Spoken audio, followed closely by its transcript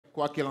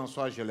quoi qu'il en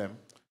soit, je l'aime.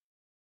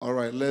 All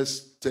right,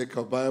 let's take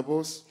our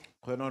Bibles.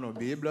 Prenons nos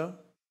Bibles.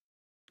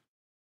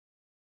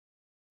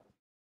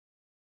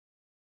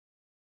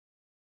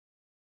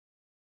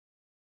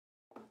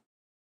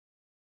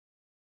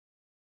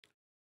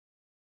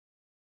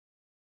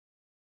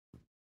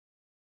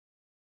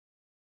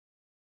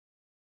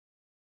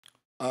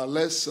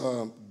 Let's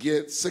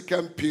get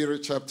 2 Peter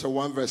chapter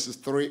 1, verses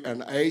 3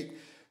 and 8.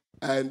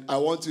 And I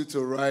want you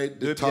to write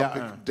the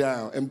topic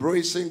down.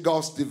 Embracing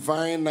God's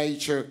divine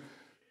nature,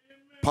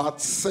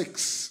 part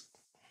 6.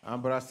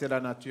 Embrasser la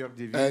nature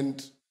divine.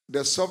 And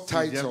the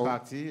subtitle.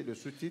 Partie, le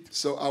sous-titre.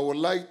 So I would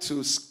like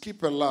to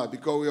skip a lot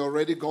because we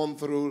already gone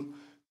through,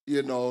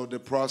 you know, the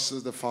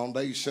process, the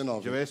foundation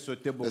of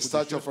the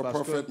stature of a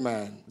perfect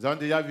man. Nous avons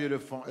déjà vu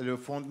le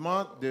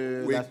fondement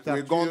de la stature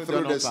We've gone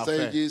through the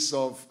parfait. stages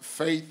of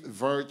faith,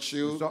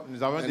 virtue,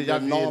 Nous avons and déjà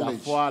the vu la knowledge.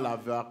 foi, la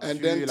vertu, And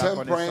then la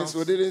temperance, connaissance.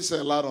 we didn't say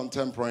a lot on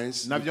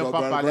temperance. Nous n'avions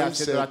pas parlé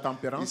assez de la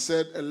tempérance. He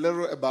said a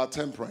little about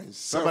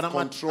temperance, Madame a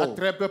self-control.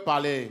 très peu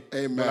parlé de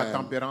la Amen.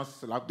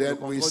 tempérance, le Then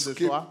contrôle we de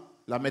skip soi,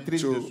 la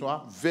maîtrise de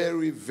soi.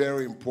 very,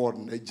 very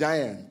important, a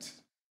giant,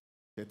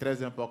 C'est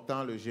très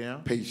important, le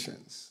géant,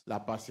 patience. la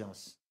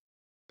patience.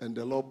 And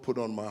the Lord put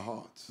on my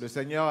heart. Le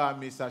Seigneur a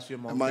mis ça sur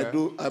mon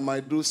cœur. I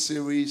might do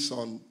series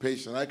on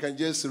patience. I can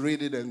just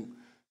read it and,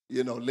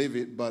 you know, leave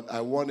it, but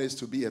I want it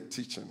to be a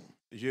teaching.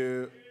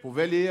 Je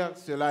pouvais lire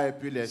cela et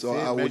puis laisser, So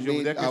I mais would je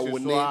voudrais need, que I ce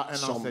would soit need un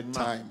some enseignement.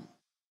 time.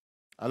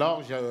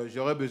 Alors,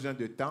 j'aurai besoin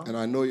de temps. And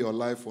I know your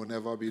life will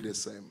never be the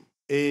same.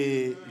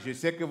 Et je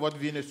sais que votre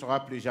vie ne sera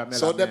plus jamais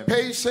So la the même.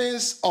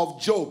 patience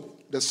of Job,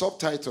 the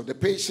subtitle, the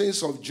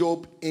patience of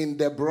Job in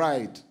the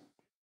bride.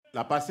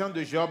 La patience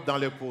de Job dans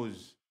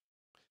l'épouse.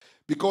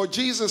 Because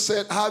Jesus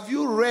said, have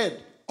you read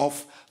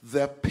of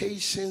the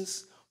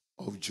patience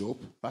of Job?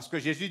 Parce que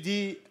Jésus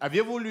dit,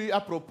 aviez-vous lu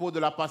à propos de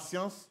la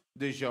patience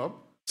de Job?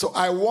 So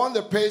I want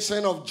the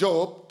patience of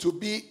Job to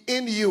be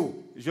in you.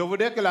 Je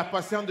voudrais que la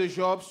patience de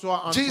Job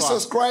soit en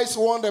Jesus toi. Christ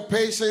want the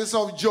patience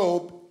of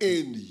Job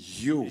in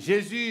you.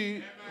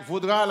 Jésus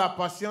voudra la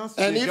patience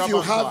And de if Job you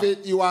en have toi.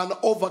 it, you are an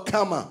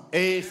overcomer.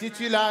 Et si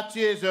tu l'as, tu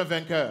es un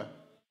vainqueur.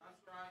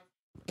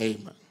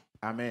 Amen.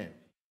 Amen.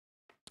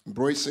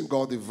 Embracing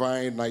God's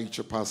divine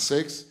nature, part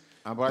 6.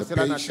 Embrasser The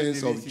la nature patience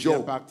divine, of sixième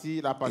Job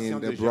partie, la in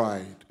patience the de Job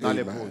bride. dans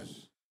Amen. l'épouse.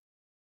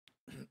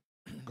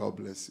 God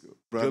bless you.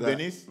 Dieu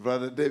bénisse.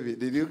 Brother David,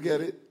 did you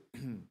get it?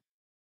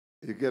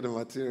 You get the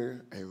material?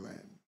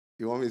 Amen.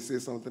 You want me to say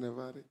something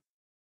about it?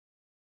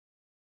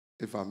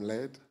 If I'm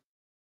led?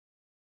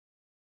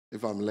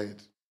 If I'm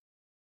led,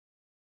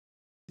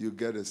 you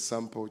get a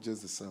sample,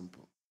 just a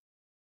sample.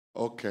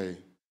 Okay.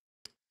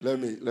 Let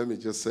me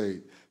just say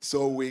it.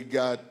 So we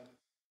got,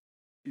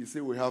 you see,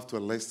 we have to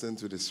listen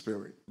to the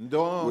Spirit.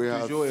 We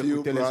have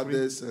few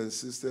brothers and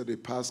sisters, they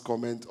pass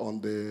comment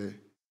on the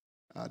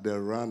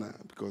runner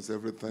because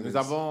everything is,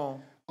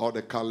 all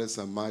the colors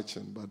are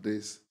matching, but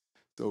this.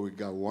 So we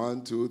got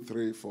 1, 2,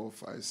 3, 4,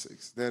 5,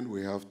 6. Then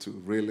we have to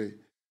really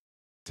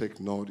take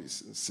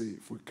notice and see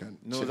if we can.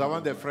 Nous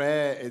avons des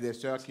frères et des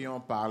sœurs qui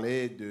ont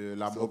parlé de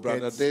la So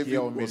Brother moquette qui David est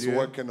au was milieu.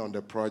 working on the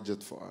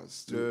project for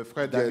us. Le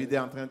frère David est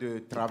en train de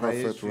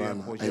travailler sur un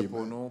projet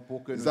pour nous,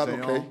 pour que nous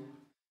ayons okay?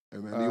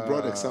 Amen. You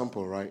brought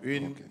example, right?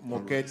 une Okay.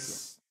 moquette. Right.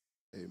 So,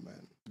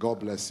 amen. God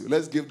bless you.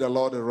 Let's give the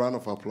Lord a round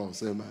of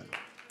applause. Amen.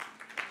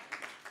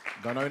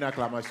 Donnons une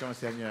acclamation au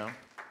Seigneur.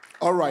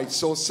 All right,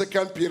 so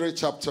 2 Peter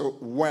chapter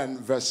 1,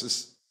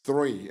 verses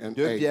 3 and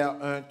 2 8. Pierre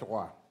 1,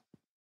 3.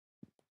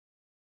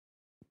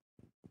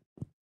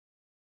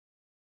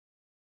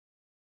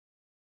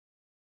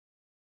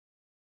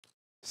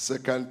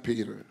 Second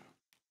Peter.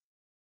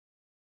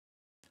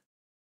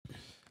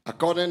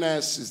 According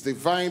as his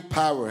divine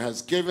power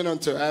has given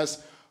unto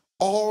us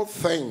all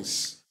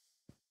things.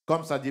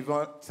 Comme sa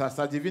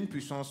divine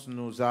puissance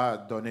nous a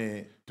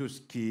donné tout ce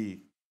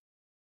qui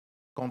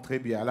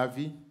contribue à la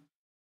vie.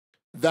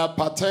 That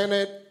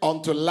pertaineth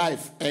unto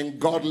life and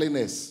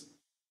godliness.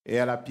 Et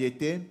à la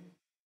piété.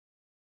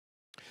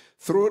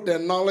 Through the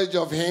knowledge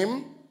of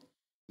him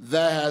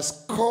that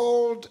has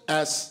called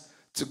us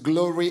to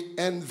glory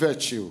and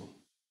virtue.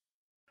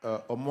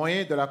 Au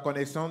moyen de la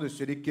connaissance de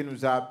celui qui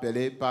nous a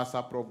appelés par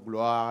sa propre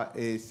gloire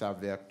et sa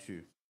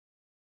vertu.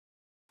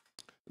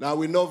 Now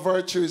we know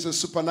virtue is a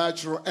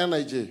supernatural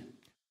energy.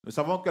 Nous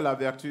savons que la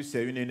vertu,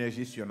 c'est une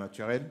énergie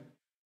surnaturelle.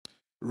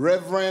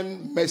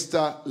 Reverend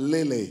Mr.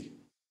 Lilly.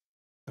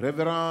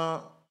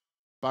 Révérend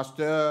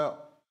pasteur,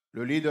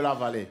 le lit de la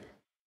vallée.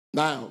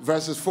 Now,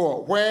 verses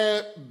 4.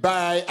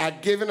 Whereby are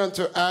given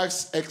unto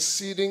us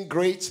exceeding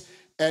great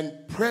and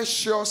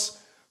precious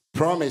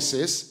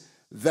promises,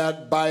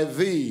 that by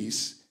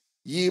these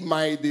ye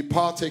might be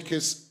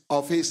partakers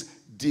of his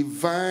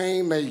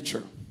divine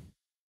nature.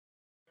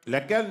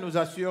 Laquelle nous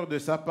assure de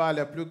sa part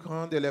les plus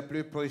grandes et les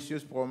plus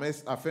précieuses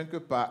promesses, afin que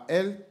par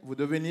elles, vous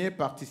deveniez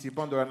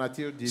participants de la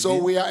nature divine.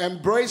 So we are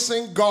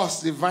embracing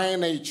God's divine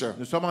nature.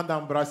 Nous sommes en train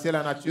d'embrasser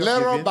la nature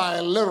Little divine. by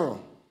little.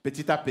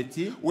 Petit à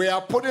petit. We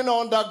are putting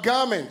on the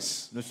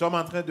garments. Nous sommes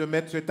en train de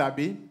mettre cet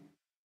habit.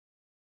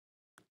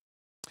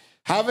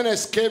 having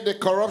escaped the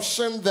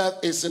corruption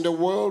that is in the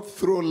world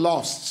through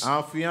lust.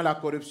 En fuyant la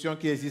corruption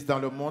qui existe dans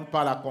le monde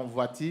par la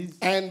convoitise.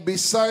 And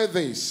beside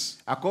this,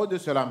 À cause de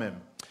cela même,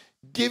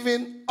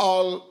 giving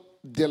all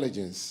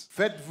diligence,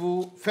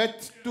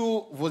 faites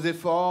tous vos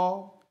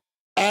efforts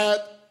add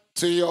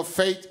to your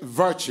faith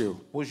virtue.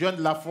 pour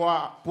joindre la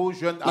foi, pour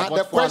joindre à Now, the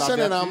votre foi la question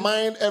in our vertu.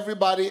 mind,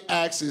 everybody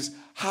asks is,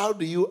 how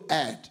do you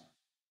add?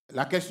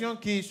 La question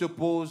qui se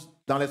pose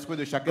dans l'esprit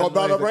de chacun But de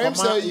nous Brother est Abraham de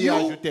comment said, y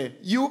ajouter.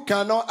 you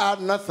cannot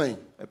add nothing.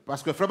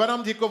 Parce que Frère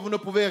Branham dit que vous ne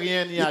pouvez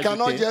rien y You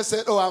cannot ajouter. just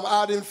say, oh, I'm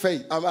adding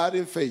faith. I'm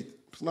adding faith.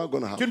 It's not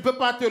going to Tu happen. ne peux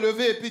pas te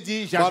lever et puis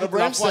dire Brother j'ajoute la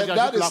Abraham foi, said, that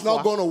j'ajoute la is not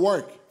foi. going to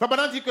work. Frère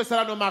Branham dit que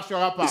cela ne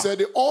marchera pas. He said,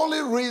 the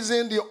only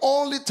reason, the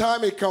only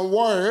time it can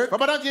work Frère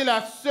Branham dit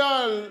la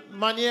seule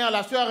manière,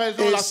 la seule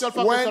raison, la is seule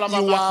fois que when cela va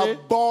you marcher, are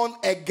born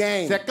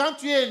again. c'est quand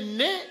tu es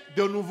né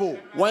de nouveau.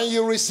 When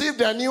you receive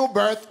the new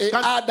birth, it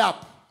Quand- add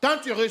up. Quand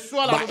tu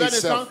reçois la By nouvelle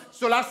itself. naissance,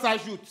 cela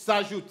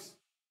s'ajoute.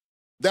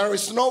 There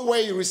is no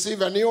way you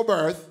receive a new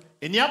birth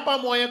Il n'y a pas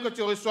moyen que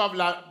tu reçoives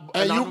la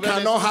and you nouvelle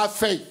cannot naissance have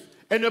faith.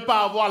 et ne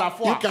pas avoir la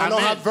foi. You cannot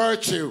Amen. have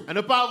virtue. Et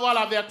ne pas avoir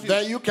la vertu.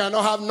 Then you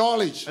cannot have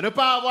knowledge Et ne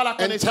pas avoir la and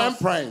connaissance.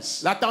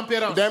 temperance. La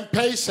tempérance. Then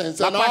patience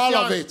La and all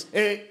of patience it.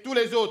 et tous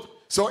les autres.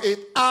 So it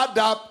add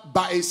up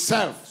by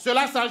itself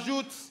Cela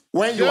s'ajoute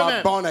when you are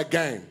d'eux-mêmes born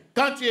again.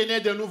 quand tu es né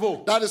de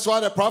nouveau. That is why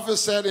the prophet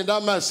said in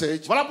that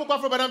message, Voilà pourquoi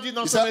Frère Branham dit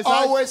dans he ce said, message,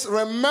 always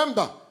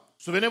remember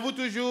souvenez-vous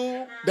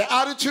toujours the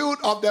attitude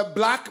of the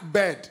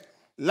blackbird.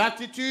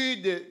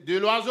 l'attitude de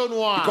l'oiseau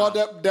noir. Because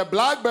the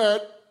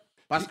blackbird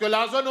Parce que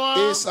l'oiseau noir,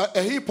 is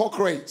a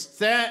hypocrite.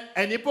 c'est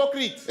un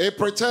hypocrite. He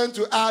pretends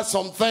to add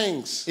some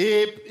things.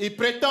 Et il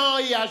prétend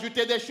y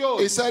ajouter des He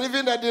choses. said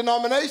even the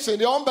denomination,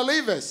 the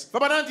unbelievers. Frère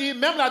Branham dit,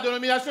 même la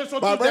dénomination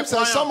sont But tous des Abraham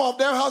said some croyants. of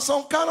them have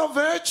some kind of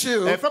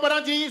virtue. Et Frère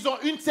Branham dit, ils ont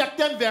une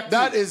certaine vertu.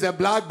 That is the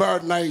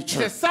blackbird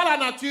nature. C'est ça la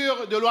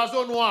nature de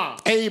l'oiseau noir.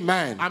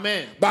 Amen.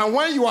 Amen. But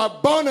when you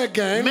are born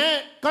again,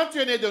 Mais quand tu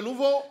es né de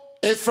nouveau,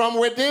 it's from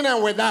within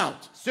and without.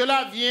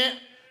 cela vient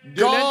de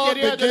God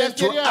l'intérieur et de begins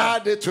to l'extérieur.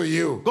 add it to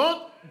you. Donc,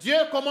 Dieu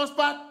commence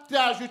par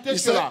t'ajouter He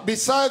cela. said,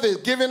 besides this,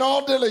 giving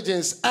all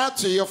diligence, add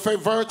to your faith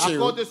À cause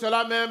virtue, de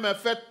cela même,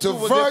 faites To tous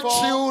vos virtue, efforts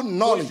pour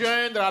knowledge.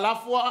 joindre à la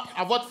foi,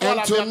 à votre foi and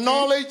la to vertu,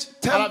 knowledge,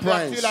 à la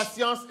vertu la temperance.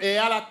 science et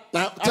à la, Now, à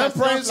la science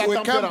temperance, la we'll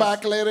come tempérance.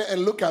 back later and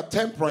look at Nous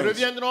temperance.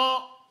 reviendrons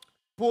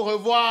pour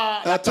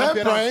revoir la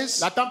tempérance. Temperance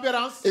La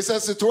tempérance, It's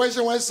a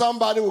situation when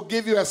somebody will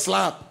give you a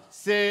slap.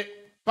 c'est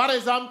par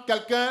exemple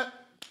quelqu'un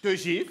te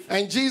gifle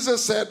And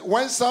Jesus said,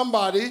 when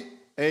somebody,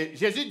 et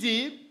Jésus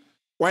dit,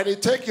 when he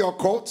take your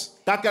coat,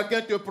 quand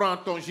quelqu'un te prend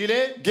ton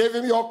gilet, give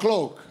him your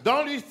cloak.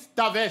 donne-lui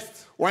ta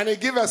veste. When he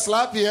give a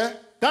slap here,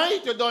 Quand il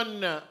te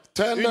donne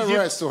turn une the gifle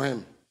rest to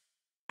him.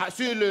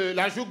 sur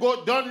la joue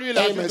gauche, donne-lui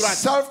la joue Amen. droite.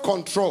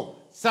 Self-control.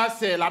 Ça,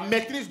 c'est la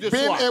maîtrise de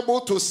Being soi.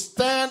 able to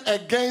stand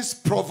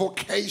against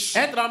provocation.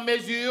 Être en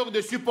mesure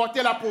de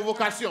supporter la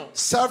provocation.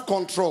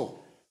 Self-control.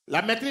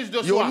 La maîtrise de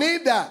You soi.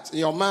 need that in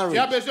your Tu marriage.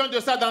 as besoin de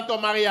ça dans ton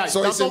mariage,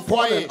 So dans it's ton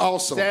important foyer.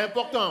 also. C'est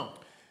important.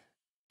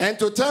 And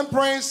to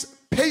temperance,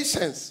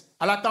 patience.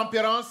 À la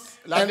tempérance,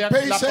 la And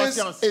patience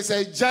patience. is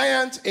a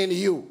giant in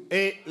you.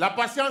 Et la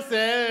patience,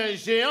 c'est un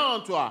géant en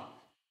toi.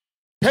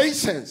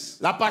 Patience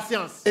La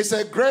patience. is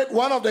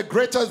one of the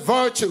greatest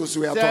virtues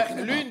we are C'est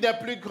talking l'une about. des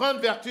plus grandes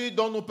vertus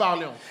dont nous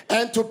parlons.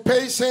 And to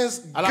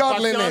patience, À la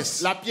godliness.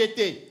 patience, la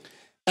piété.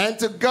 And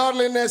to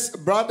godliness,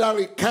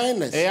 brotherly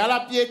kindness. Et à la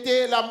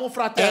piété, l'amour And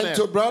fraternel.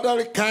 to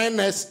brotherly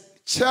kindness,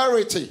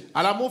 charity,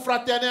 À l'amour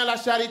fraternel, la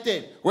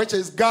charité. which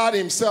is God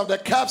Himself, the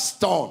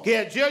capstone. Qui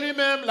est Dieu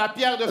lui-même, la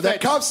pierre de The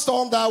fête.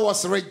 capstone that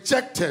was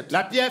rejected.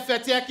 La pierre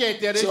fêtière qui a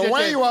été So when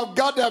rejetée. you have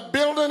got the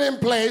building in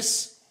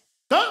place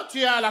Quand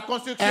tu as la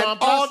construction en and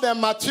all place the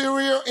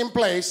material in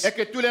place, et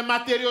que tous les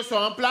matériaux sont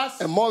en place,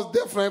 and most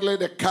definitely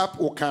the cap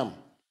will come.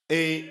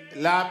 et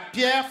la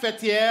pierre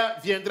fêtière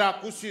viendra à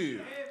coup sûr.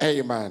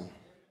 Amen.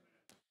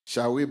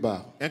 Shall we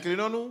bow?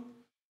 Inclinons-nous.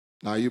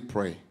 Now you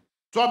pray.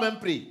 Toi-même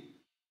prie.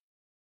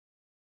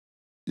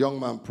 Young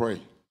man,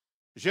 pray.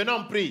 Jeune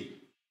homme prie.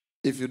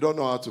 If you don't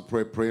know how to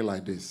pray, pray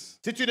like this.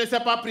 Si tu ne sais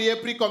pas prier,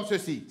 prie comme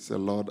ceci. Say,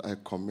 Lord, I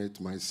commit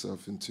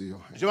myself into your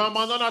hands. Je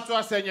m'abandonne à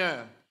toi,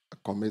 Seigneur. I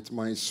commit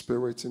my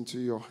spirit into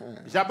your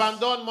hands.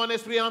 J'abandonne mon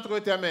esprit entre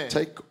tes mains.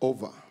 Take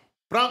over.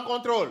 Prends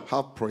contrôle.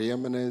 Have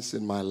preeminence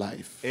in my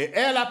life. Et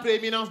aie la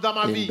prééminence dans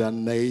ma In vie. the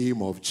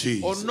name of Au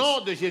Jesus.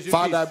 nom de Jésus-Christ.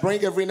 Father, I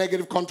bring every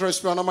negative contrary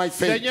spirit under my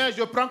faith. Seigneur,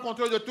 je prends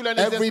contrôle de tous les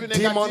Every esprits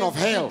demon of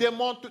hell négatifs. Tout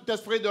démon, tout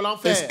esprit de Is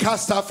l'enfer.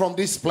 cast out from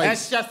this Est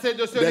place. chassé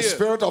de ce The lieu.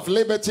 spirit of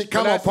liberty Que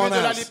come l'esprit upon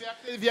de la us.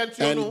 liberté vienne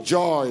sur nous. And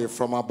joy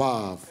from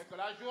above Et que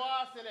la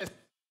joie céleste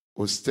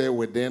will stay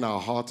within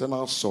our heart and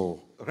our soul.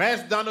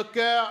 reste dans nos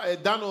cœurs et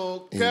dans nos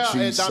cœurs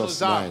et dans Jesus'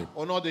 nos âmes. name.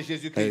 Au nom de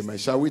Jésus-Christ. Amen.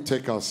 Shall we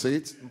take our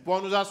seat? Nous pouvons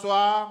nous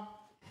asseoir.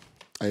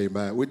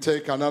 Amen. We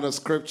take another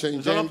scripture in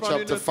Nous allons James prendre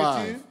chapter une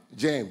 5. écriture.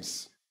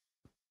 James.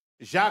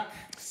 Jacques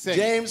 5.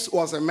 James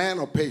was a man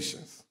of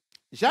patience.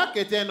 Jacques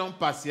était un homme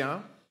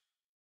patient.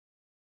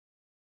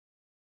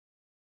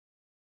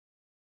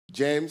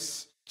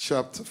 James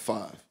chapter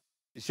 5.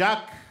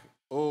 Jacques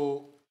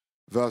au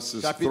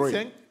verses chapitre 3.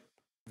 5,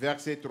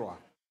 verset 3.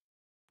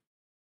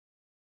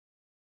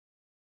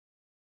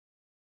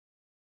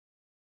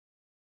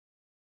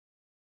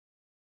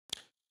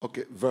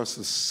 Okay,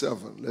 verses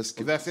 7. Let's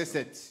keep. Verset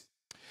 7.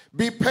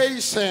 Be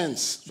patient,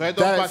 Soyez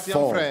donc patients,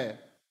 therefore, frères.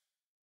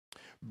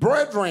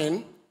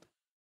 brethren,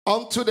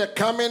 unto the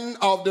coming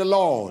of the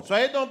Lord.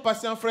 Soyez donc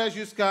patients, frères,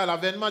 jusqu'à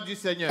l'avènement du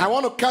Seigneur. I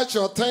want to catch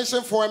your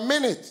attention for a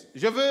minute.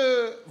 Je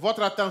veux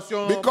votre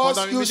attention pendant Because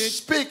une you minute.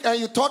 speak and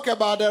you talk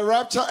about the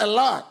rapture a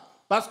lot.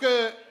 Parce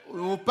que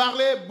vous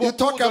parlez You beaucoup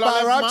talk de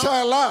about rapture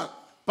l'enlèvement. a lot,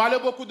 Parlez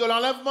beaucoup de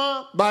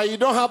l'enlèvement, but you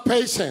don't have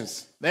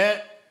patience.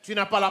 mais tu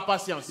n'as pas la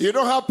patience. You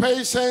don't have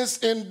patience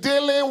in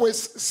dealing with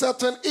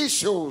certain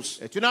issues.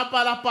 Et tu n'as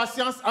pas la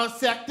patience en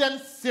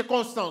certaines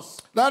circonstances.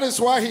 That is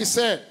why he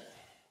said,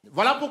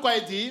 Voilà pourquoi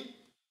il dit,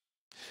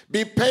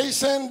 be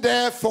patient,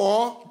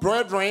 therefore,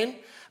 brethren,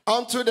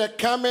 unto the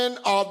coming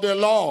of the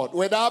Lord.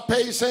 Without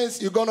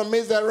patience, you're going to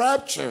miss the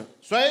rapture.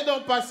 soyez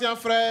donc patients,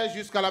 frères,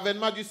 jusqu'à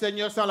l'avènement du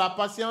Seigneur. Sans la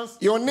patience,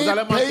 You vous need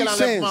allez manquer patience.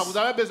 l'enlèvement. Vous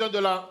avez besoin de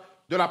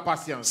la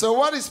patience. So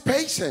what is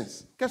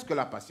patience? Qu'est-ce que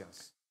la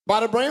patience?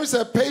 But the Bible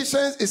says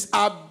patience is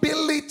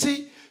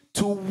ability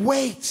to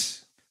wait.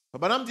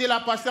 Madame dit la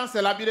patience,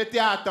 c'est l'habilité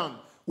à attendre.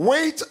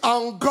 Wait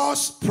on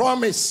God's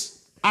promise.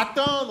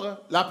 Attendre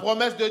la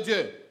promesse de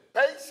Dieu.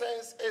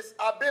 Patience is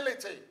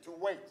ability to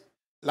wait.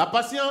 La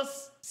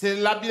patience, c'est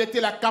l'habilité,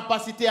 la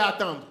capacité à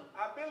attendre.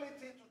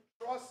 Ability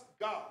to trust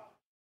God.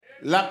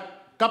 La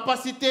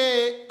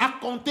capacité à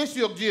compter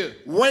sur Dieu.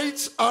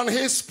 Wait on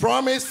his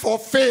promise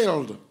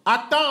fulfilled.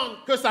 Attendre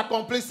que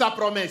s'accomplisse sa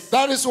promesse.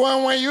 That is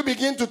when you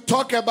begin to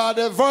talk about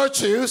the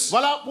virtues,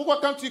 Voilà pourquoi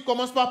quand tu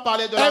commences par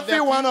parler de la every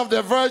vertu, one of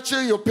the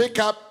virtues you pick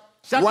up,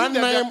 Chacune one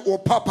des name will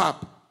pop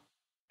up.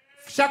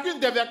 chacune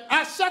des vertus,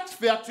 à chaque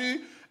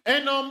vertu,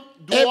 un homme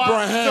doit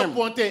Abraham. se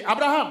pointer.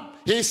 Abraham,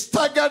 He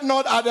staggered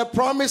not at the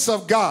promise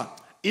of God.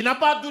 il n'a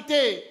pas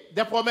douté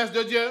des promesses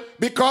de Dieu.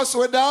 Because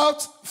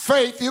without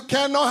faith, you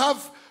cannot have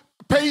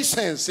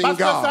patience in Parce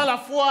que sans God. la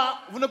foi,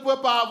 vous ne pouvez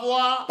pas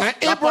avoir And la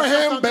patience en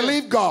Abraham Dieu.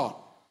 believed God.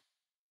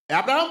 Et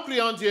Abraham prie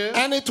en Dieu.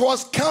 And it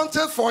was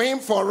counted for him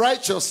for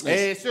righteousness.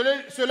 Et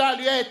cela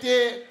lui a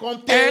été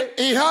compté. And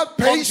he had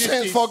patience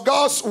justice. for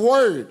God's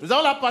word. Nous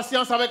avons la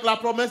patience avec la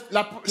promesse,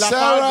 la parole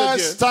Sarah de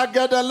Dieu.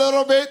 staggered a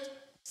little bit,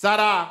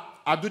 Sarah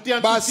a douté un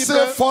but petit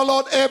still peu,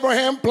 followed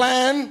Abraham's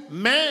plan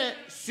mais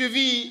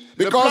suivi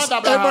le plan because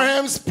d'Abraham.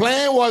 Abraham's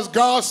plan was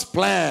God's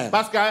plan.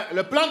 Parce que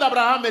le plan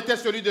d'Abraham était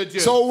celui de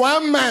Dieu. So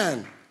one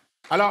man,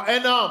 Alors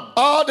un homme,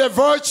 all the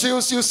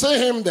virtues, you see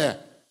him there.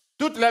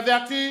 toutes les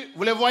vertus,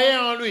 vous les voyez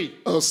en lui.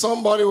 Oh,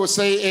 somebody will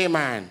say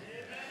amen.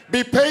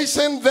 Be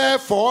patient,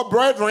 therefore,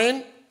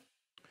 brethren,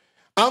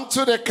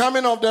 unto the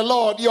coming of the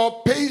Lord.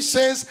 Your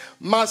patience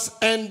must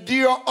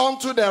endure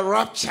unto the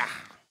rapture.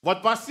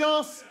 Votre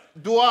patience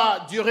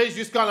doit durer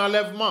jusqu'à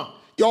l'enlèvement.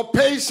 Your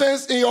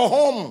patience in your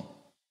home,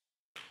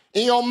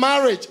 in your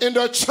marriage, in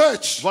the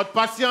church. Votre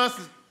patience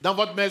dans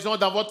votre maison,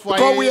 dans votre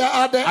Because we foyer,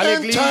 are at the à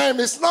end l'église. time,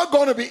 it's not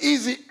going to be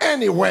easy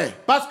anywhere.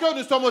 Parce que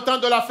nous sommes au temps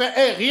de la fin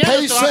et rien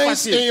ne sera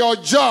Patience in facile. your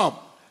job.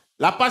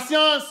 La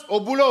patience au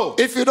boulot.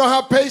 If you don't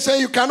have patience,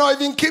 you cannot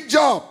even keep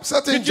job. Si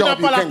Certain tu n'as job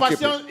you pas la can keep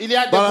patience, it. il y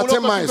a des But boulots que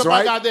tu ne Atema peux is pas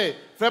right. garder.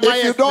 Frère If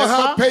Maïs, you don't n'est-ce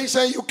have pas?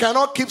 patience, you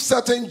cannot keep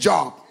certain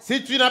job.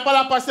 Si tu n'as pas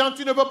la patience,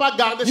 tu ne peux pas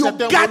garder You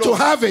certains got to boulots.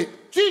 have it.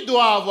 Tu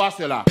dois avoir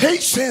cela.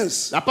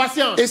 Patience. La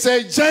patience, It's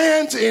a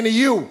giant in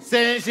you.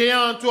 c'est un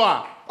géant en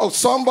toi. Oh,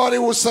 somebody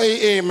will say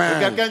Que amen.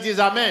 quelqu'un dise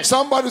Amen.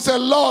 Somebody will say,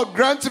 Lord,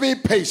 grant me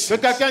Que patience.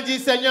 quelqu'un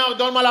dise Seigneur,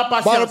 donne-moi la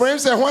But the patience. Bible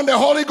says, when the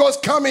Holy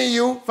Ghost come in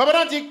you,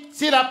 Fabian dit,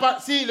 si le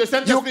you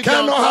Saint-Esprit vient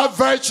en cannot toi, have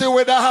virtue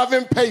without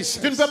having tu ne patience.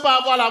 peux pas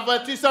avoir la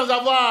vertu sans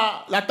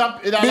avoir la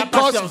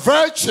Because patience.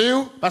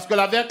 virtue Parce que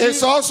la vertu,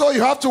 is also,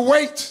 you have to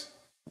wait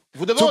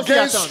vous devez to aussi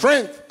gain attendre.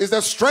 strength. It's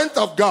the strength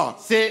of God.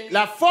 C'est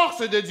la force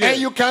de Dieu. And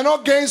you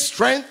cannot gain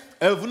strength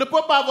Vous ne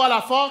pouvez pas avoir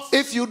la force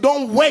if you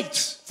don't wait.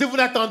 si vous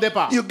n'attendez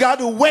pas. You got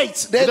to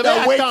wait. They Vous devez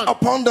that wait attendre.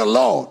 upon the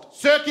Lord,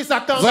 Ceux qui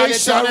s'attendent à they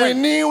shall l'éternel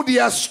renew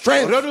their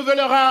strength.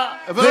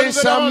 They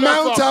shall renouvelleront leur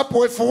mount force. up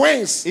with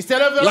wings Ils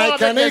s'élèveront like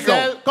avec an des eagle.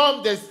 ailes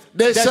comme des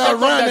They ailes shall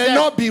comme run des and ailes.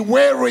 not be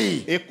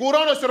weary. Et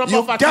courants ne seront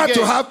You pas got fatigués.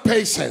 to have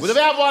patience. Vous devez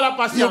avoir la You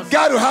patience.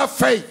 got to have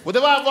faith. Vous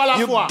devez avoir la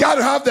You foi. got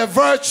to have the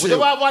Vous virtue.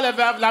 devez avoir la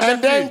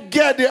And vertu. then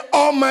get the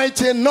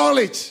almighty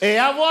knowledge. Et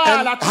avoir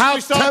And la have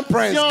puissance,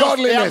 temperance, et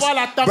godliness, avoir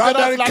la tempérance,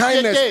 brotherly la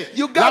kindness. piété,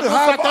 You got to l'amour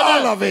have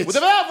fraternel. all of it. Vous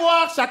devez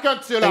avoir chacun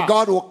de cela. And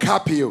God will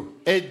cap you.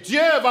 Et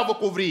Dieu va vous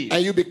couvrir. And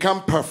you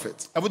become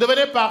perfect. Et vous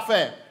devenez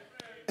parfait.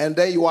 And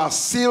then you are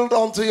sealed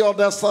unto your Et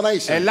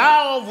destination.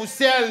 là, on vous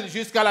scelle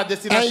jusqu'à la And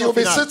destination you'll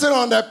be finale. sitting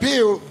on the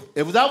pew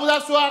Et vous allez vous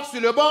asseoir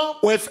sur le banc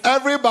with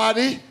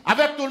everybody,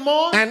 avec tout le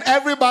monde. and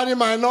everybody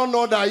might not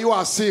know that you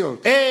are sealed.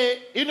 Et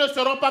ils ne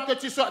sauront pas que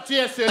tu es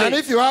And scellé.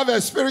 if you have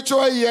a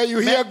spiritual ear, you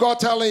hear God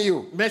telling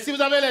you, Mais si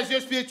vous avez les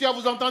yeux spirituels,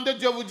 vous entendez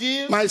Dieu vous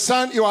dire, my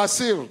son, you are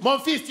sealed. mon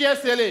fils, tu es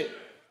scellé.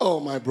 Oh,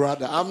 my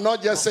brother, I'm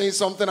not just saying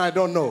something I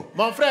don't know.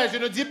 Mon frère, je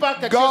ne dis pas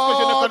quelque chose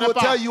que je ne God connais will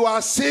pas. tell you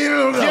are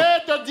sealed. Dieu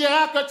te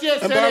dira que tu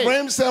es And scellé.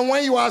 Abraham said,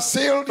 when you are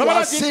sealed, you Quand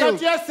are tu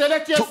sealed es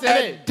scellé, tu es to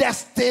scellé. a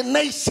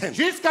destination.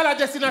 Jusqu'à la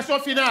destination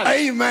finale.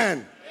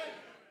 Amen.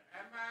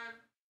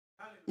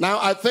 Now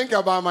I think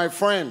about my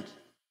friend, Je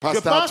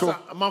Pastor pense Atto,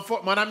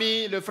 à mon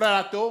ami, le frère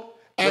Atto,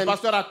 le And-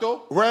 pasteur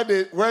Atto. where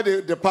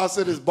they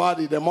deposited his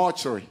body, the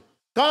mortuary.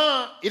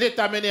 Quand il est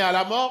amené à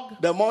la morgue,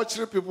 The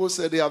mortuary people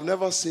said they have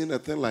never seen a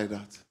thing like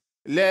that.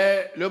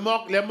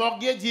 les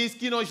morguiers disent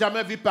qu'ils n'ont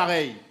jamais vu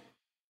pareil.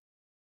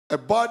 A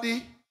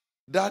body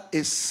that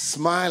is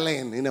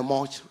smiling in a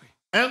mortuary.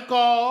 Un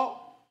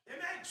corps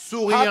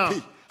souriant.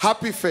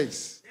 Happy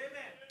face.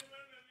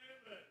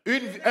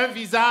 Un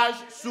visage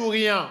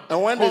souriant.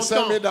 And when they content.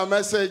 sent me that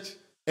message,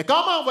 Et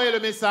quand on m'a envoyé le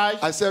message,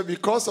 I said,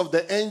 because of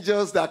the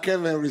angels that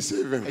came and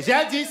received him.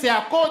 j'ai dit c'est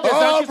à cause des Oh,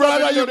 gens qui sont brother,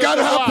 venus you le got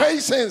to have recevoir.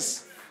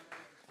 patience.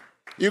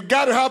 You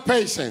got to have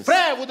patience.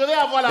 Frère, vous devez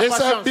avoir la He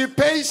said, patience. be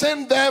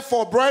patient,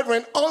 therefore,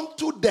 brethren,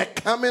 unto the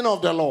coming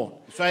of the Lord.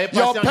 Soyez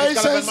Your patient jusqu'à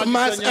patience l'avènement du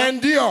must Seigneur.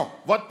 endure.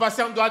 Votre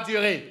patience doit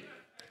durer.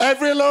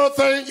 Every little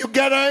thing, you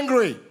get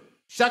angry.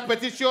 Chaque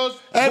petite chose,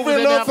 vous Every vous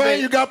little thing,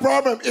 énervez. you got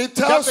problem. It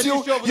tells petite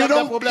you chose, vous you avez un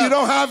don't problème.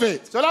 have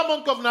it. Cela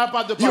montre que vous n'avez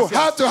pas de You patience.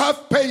 have to have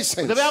Vous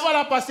patience. devez avoir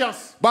la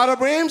patience. But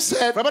Abraham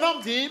said, Frère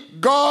Branham dit,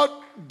 God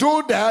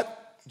do that.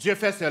 Dieu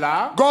fait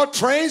cela. God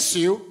trains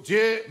you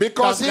Dieu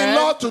because he t'entraîne,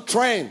 loves to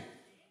train.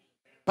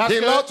 parce He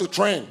que loves to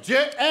train. Dieu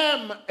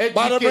aime éduquer,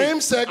 But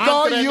Abraham said,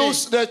 God entraîner.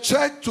 used the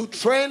church to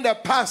train the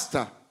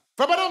pastor.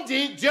 Frère Branham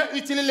dit, Dieu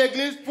utilise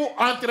l'église pour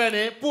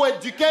entraîner, pour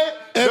éduquer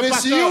It le is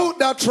pasteur. you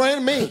that train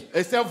me.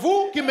 Et c'est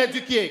vous qui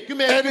m'éduquez, qui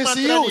It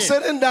is you m'entraînez.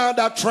 sitting down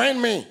that train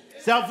me.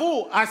 C'est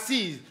vous,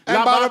 assise, And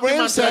là-bas, qui Abraham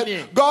m'entraînez.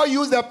 said, God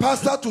used the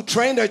pastor to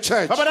train the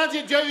church. Frère Branham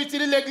dit, Dieu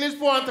utilise l'église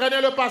pour entraîner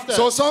le pasteur.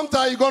 So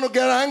sometimes you're going to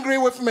get angry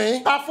with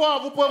me. Parfois,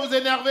 vous pouvez vous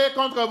énerver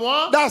contre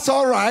moi. That's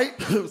all right.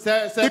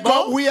 C'est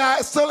Because bon. we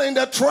are still in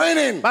the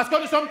training. Parce que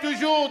nous sommes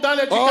toujours dans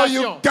Oh, you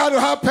l'éducation. got to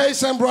have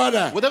patience,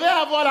 brother. Vous devez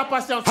avoir la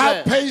patience,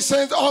 Have frère.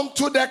 patience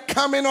unto the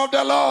coming of the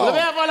Vous Lord. devez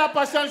avoir la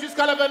patience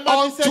jusqu'à l'avènement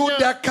du Unto Seigneur.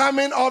 the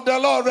coming of the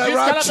Lord, the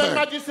Jusqu'à l'avènement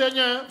rapture. du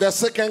Seigneur. The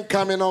second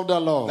coming of the La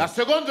Lord.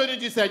 seconde venue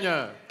du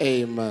Seigneur.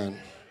 Amen.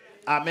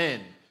 Amen.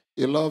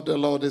 You love the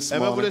Lord this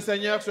Aimez-vous le morning.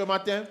 Seigneur ce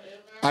matin?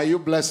 Are you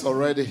blessed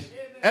already?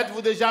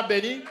 Êtes-vous déjà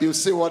béni? You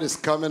see what is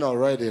coming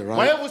already, right?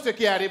 Voyez-vous ce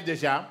qui arrive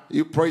déjà?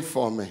 You pray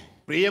for me.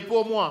 Priez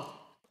pour moi.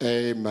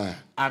 Amen.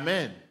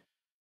 Amen.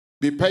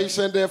 Be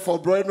patient, therefore,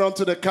 brethren,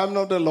 unto the coming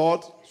of the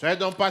Lord. Soyez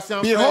donc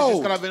patients, frères, Behold,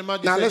 jusqu'à l'avènement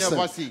du now Seigneur. listen.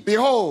 Voici.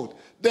 Behold,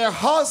 the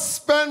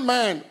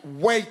husbandman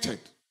waited.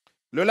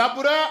 Le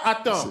laboureur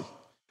attend.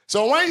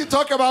 So when you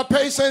talk about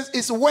patience,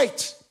 it's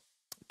wait.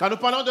 Quand nous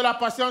parlons de la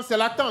patience, c'est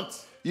l'attente.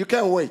 You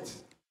can't wait.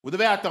 Vous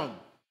devez attendre.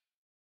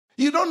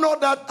 You don't know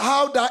that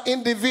how that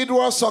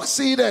individual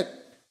succeeded.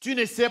 Tu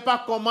ne sais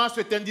pas comment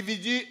cet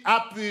individu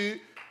a pu.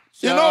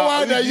 You know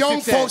why eu the du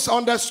young succès. folks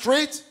on the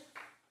street,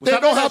 Vous they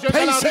savez, don't les have jeunes dans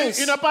la rue, patience.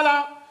 ils n'ont pas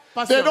la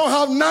They patience. don't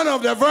have none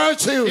of the Ils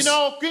virtues.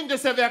 n'ont aucune de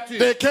ces vertus.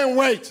 They can't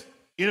wait.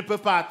 Ils ne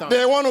peuvent pas attendre.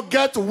 They want to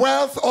get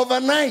wealth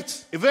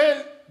overnight. Ils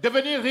veulent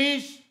devenir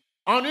riches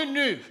en une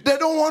nuit. They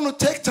don't want to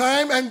take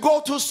time and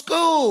go to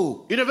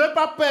school Ils ne veulent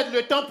pas perdre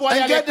le temps pour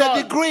aller and à get the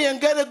l'école, degree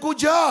and get a good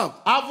job.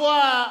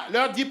 avoir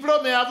leur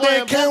diplôme et avoir They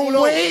un bon can't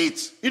boulot.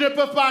 wait. Ils ne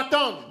peuvent pas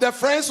attendre. The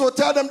friends will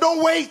tell them,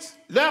 don't wait.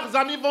 Leurs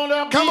amis vont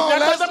leur dire, Come on,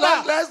 n'attendez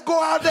pas. let's go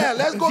out there.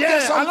 Let's go Viens,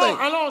 get something.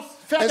 allons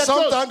faire And quelque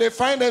chose. sometimes they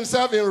find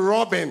themselves in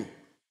robbing.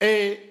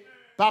 Et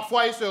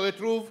parfois, ils se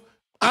retrouvent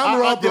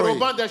Armed en robbery.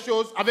 dérobant des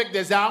choses avec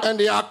des armes And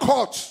they are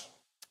caught.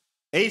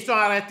 et ils sont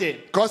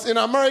arrêtés. Because in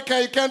America,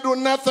 you can't do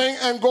nothing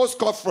and go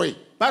scot-free.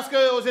 Parce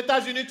qu'aux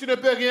États-Unis, tu ne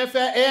peux rien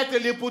faire et être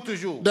libre pour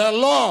toujours. The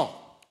law.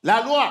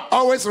 La loi.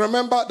 Always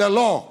remember the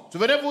law.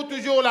 Souvenez-vous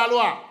toujours la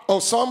loi. Oh,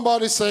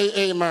 somebody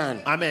say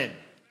amen. Amen.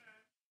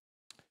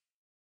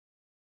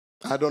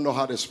 I don't know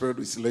how the Spirit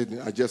is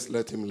leading. I just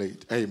let him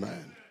lead.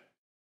 Amen.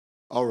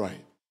 All right.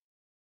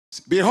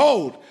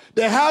 Behold,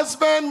 the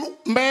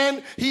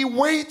husbandman, he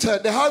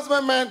waited. The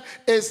husbandman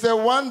is the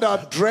one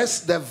that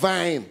dressed the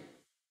vine.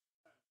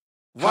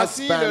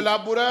 Voici le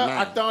laboureur Husbandman.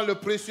 attend le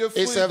précieux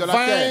fruit It's a de la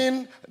terre.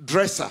 vine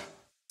dresser.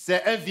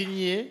 C'est un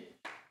vignier.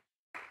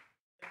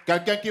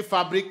 Quelqu'un qui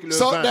fabrique le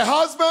So vin. the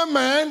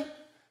husbandman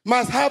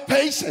must have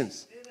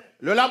patience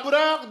Le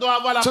laboureur doit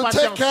avoir la to take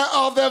patience. care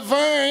of the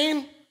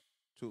vine.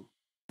 To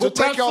Pour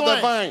take care of the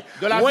prendre soin vine.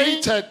 de la vigne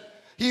Waited.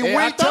 He et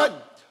waited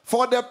attendre.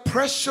 for the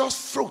precious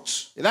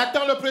fruit. Il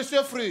attend le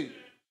précieux fruit.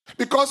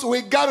 Because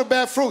we got to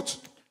bear fruit.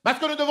 Parce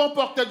que nous devons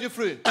porter du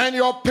fruit. And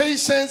your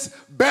patience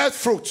bears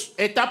fruit.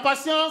 Et ta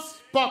patience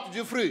porte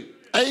du fruit.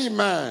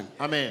 Amen.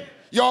 Amen.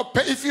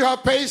 If you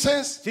have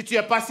patience Si tu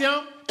es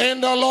patient in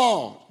the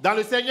Lord, dans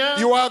le Seigneur,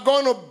 you are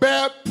going to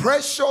bear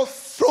precious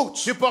fruit.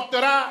 tu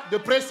porteras de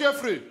précieux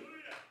fruits.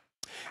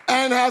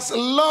 And as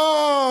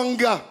long,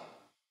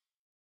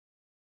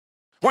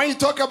 when you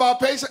talk about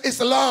patience, it's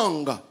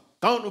long.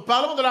 Quand nous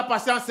parlons de la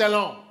patience, c'est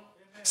long.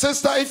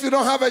 Sister, if you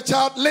don't have a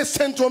child,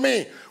 listen to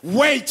me.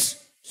 Wait.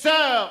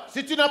 Sœur,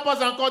 si tu n'as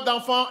pas encore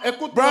d'enfant,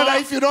 écoute-moi. Brother,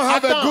 if you don't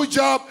have Attends. a good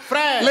job,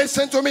 Frère,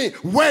 listen to me.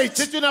 Wait.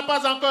 si tu n'as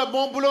pas encore un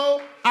bon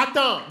boulot,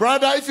 attends.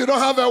 Brother, if you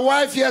don't have a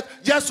wife yet,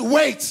 just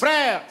wait.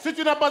 Frère, si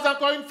tu n'as pas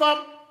encore une femme,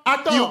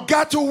 attends. You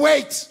got to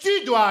wait.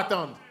 Tu dois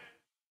attendre.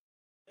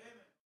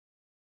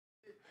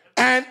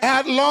 And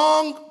had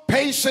long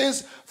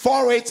patience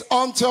for it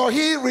until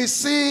he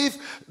received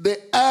the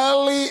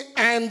early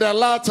and the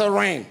latter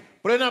rain.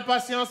 Prenant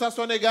patience à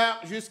son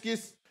égard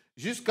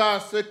jusqu'à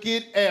ce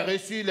qu'il ait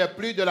reçu le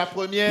plus de la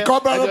première et Because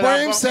de Brother la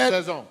Brian bonne said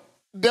saison.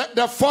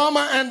 the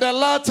former and the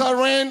latter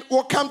rain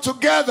will come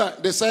together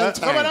the same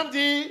Comme time. madame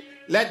dit,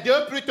 les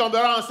deux pluies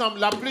tomberont ensemble,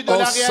 la pluie de Oh,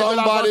 l'arrière et de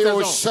la bonne somebody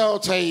will saison.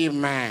 shout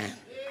amen.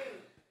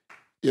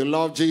 You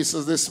love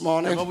Jesus this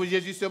morning? Aimons-vous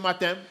Jésus ce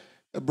matin?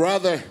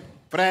 Brother,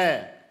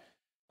 Frère,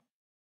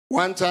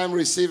 one time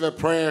received a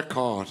prayer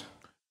card.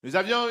 nous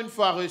avions une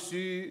fois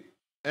reçu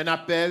un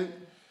appel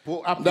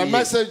pour The appuyer.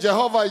 message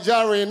Jehovah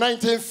Jireh in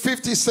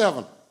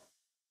 1957,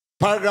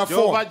 paragraph 4.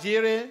 Jehovah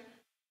Jireh.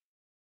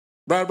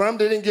 Brother Branham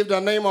didn't give the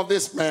name of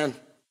this man.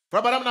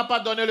 Frère Branham n'a pas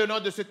donné le nom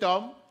de cet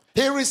homme.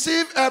 He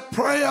received a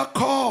prayer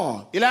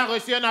call. Il a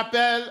reçu un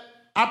appel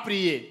à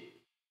prier.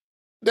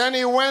 Then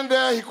he went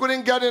there. He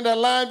couldn't get in the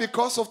line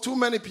because of too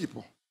many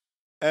people.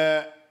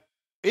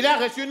 Il a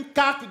reçu une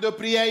carte de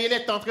prière. Il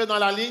est entré dans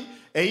la ligne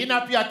et il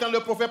n'a pu attendre le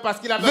prophète parce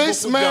qu'il avait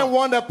This beaucoup de man gens.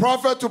 wanted the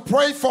prophet to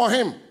pray for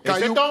him. Et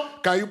cet homme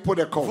Can you put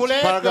a quote?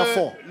 voulait Paragraph que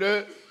 4.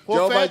 le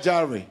Jehovah prophète,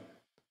 Jireh.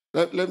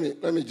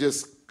 Let me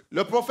just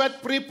le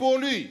prophète prie pour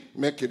lui.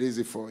 make it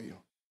easy for you.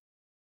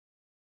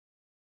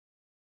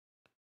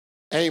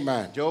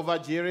 Amen. Jehovah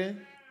Jireh.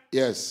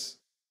 Yes.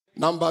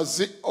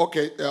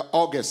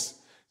 August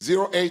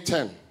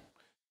 0810.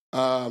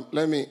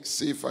 Let me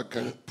see if I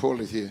can pull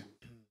it here.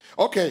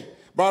 Okay.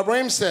 Brother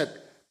Abraham said,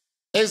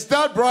 is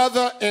that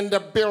brother in the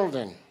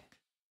building?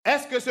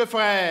 Est-ce que ce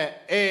frère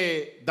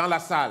est dans la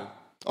salle?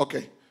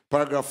 Okay.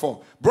 Paragraph 4.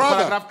 Brother.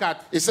 Paragraphe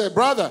 4. He said,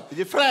 brother, Il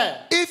dit,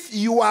 frère, if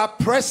you are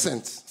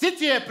present, si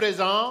tu es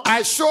présent,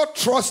 I sure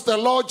trust the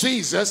Lord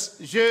Jesus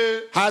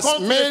je has compte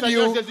sur le made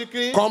Seigneur you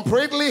Jésus-Christ,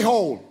 completely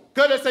whole.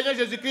 que le Seigneur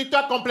Jésus-Christ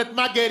t'a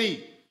complètement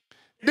guéri.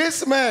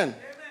 This man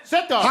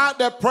Cet homme, had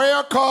the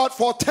prayer card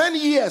for 10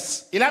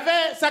 years il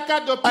avait sa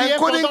carte de and prière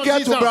couldn't pendant get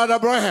 10 to ans. Brother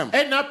Abraham.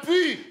 Elle n'a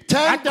pu 10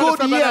 atteindre good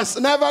Frère years,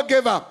 Branham. never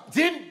gave up.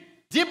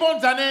 10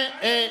 bonnes années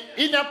et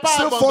il n'a pas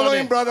Still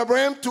following abandonné. Brother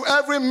Abraham to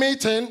every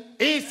meeting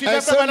Et il suivait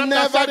and Frère still Branham dans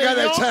never sa get a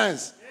réunion,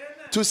 chance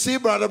to see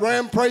Brother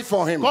Abraham pray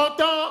for him.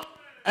 content,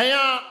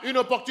 ayant une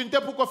opportunité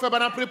pour que Frère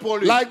Branham prie pour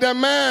lui. Like the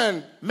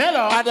man Mais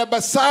là, at the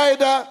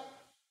beside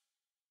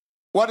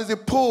what is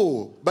it,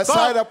 pool?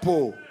 Beside a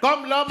pool.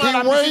 comme l'homme He à la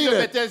piscine de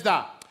waited.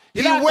 Bethesda, He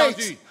il a waited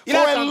attendu. for Il a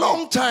a attendu.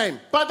 long time.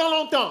 Pendant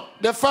longtemps,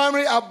 The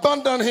family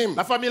abandoned him.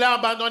 la famille l'a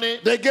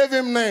abandonné. They gave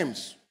him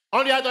names.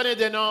 On lui a donné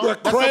des noms. You're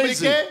Des crazy.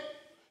 sobriquets.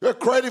 You're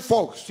crazy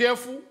folks. Tu es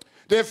fou.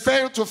 They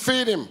failed to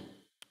feed him.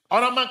 On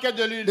a manqué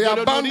de lui. They de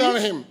le abandoned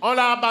nourrir. him. On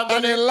l'a And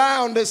abandonné. he lay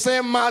on the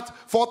same mat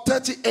for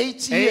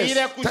 38 Et years. il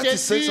est couché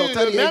 36 sur or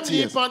le même 38 lit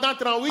years. pendant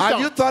 38 Have ans.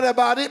 you thought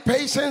about it?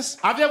 Patience?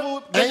 Avez-vous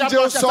déjà Angels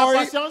pensé à sa saw it.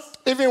 patience?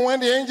 Even when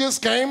the angels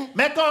came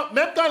Mais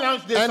même quand l'ange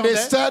and they descendait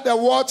stirred the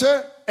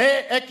water,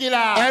 et qu'il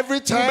a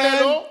every troublé time,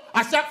 l'eau,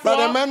 à chaque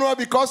Brother fois, Manuel,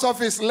 because of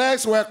his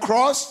legs were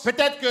crossed,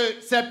 peut-être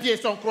que ses pieds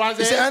sont he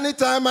croisés. said,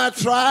 anytime I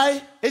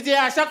try, Il dit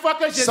à chaque fois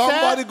que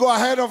somebody j'essaie, go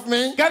ahead of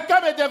me,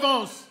 quelqu'un me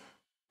dévance.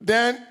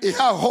 then he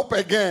had hope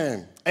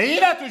again. Et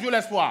il a toujours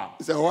l'espoir.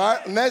 He said,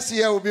 what? Next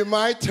year will be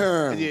my Il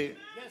turn. dit,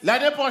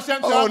 l'année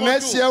prochaine sera Oh, mon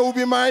next tour. year will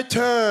be my L'année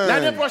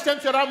turn. prochaine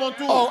sera mon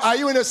tour. Oh, are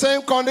you in the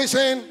same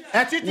condition?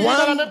 Es-tu toujours dans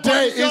la One même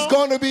day condition? is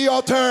going to be your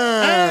Un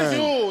turn.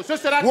 jour, ce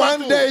sera ton One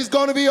tour. day is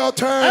going to be your Un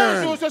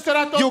turn. jour, ce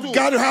sera ton You tour.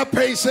 got to have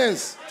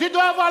patience. Tu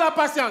dois avoir la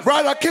patience.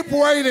 Brother, keep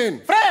waiting.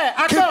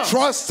 Frère, Keep attends.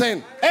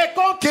 trusting. Et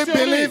compte Keep sur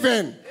lui.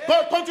 believing.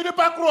 Continue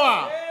pas à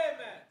croire.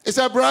 He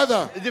said,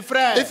 brother, Il dit,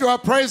 frère, if you are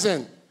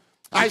present,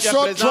 I tu es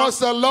sure présent, trust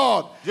the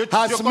Lord je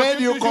has continue made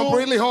you toujours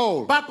completely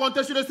whole. pas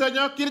compter sur le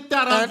Seigneur qu'il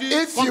t'a And rendu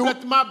if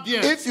complètement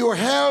bien. you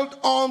held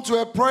on to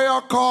a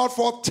prayer card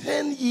for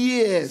 10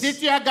 years, Si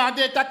tu as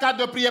gardé ta carte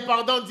de prière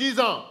pendant 10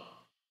 ans,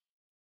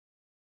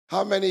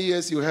 how many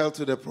years you held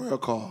to the prayer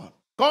card?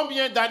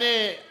 combien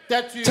d'années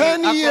t'es-tu 10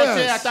 accroché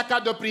years à ta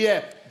carte de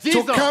prière? 10 To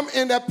ans come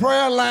in the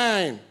prayer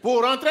line.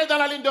 pour rentrer dans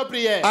la ligne de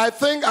prière. I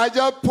think I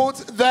just put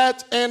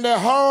that in the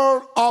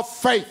Herald of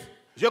Faith.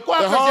 Je crois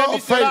The que j'ai Herald mis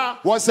of Faith cela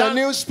was a dans,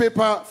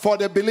 newspaper for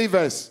the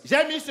believers.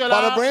 j'ai mis cela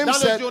Brother Abraham dans le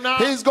said journal.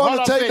 he's going Hall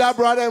to of take Faith. that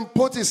brother and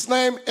put his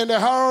name in the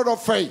Herald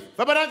of Faith.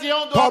 Frère Branham dit,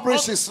 on doit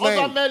Publish his on doit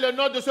name. mettre le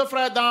nom de ce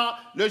frère dans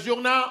le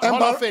journal And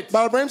Hall of Faith.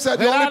 Brother Abraham said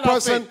the Hall only of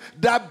person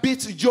Faith. that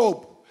beats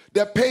Job,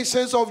 the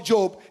patience of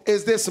Job,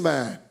 is this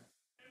man.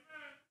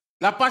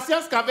 La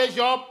patience qu'avait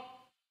Job,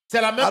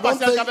 c'est la I même don't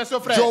patience qu'avait ce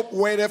think frère. Job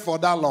waited for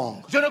that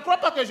long. Je ne crois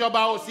pas que Job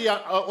a aussi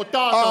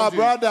autant Oh, attendu.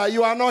 brother,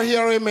 you are not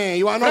hearing me.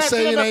 You are not Frère, tu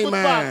saying ne m'écoutes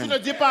pas, tu ne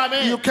amen. dis pas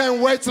amen. You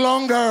can wait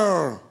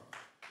longer.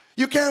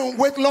 You can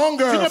wait Tu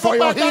longer ne for peux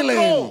your pas attendre healing.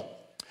 trop.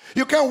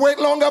 You can wait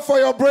longer for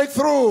your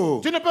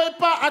breakthrough. Tu ne peux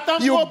pas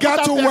attendre You trop pour got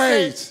ta to percée.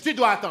 wait. Tu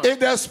dois attendre. If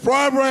there's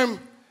problem,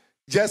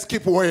 Just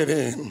keep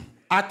waiting.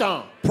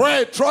 Attends.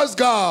 Pray, trust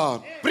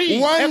God. Prie,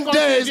 One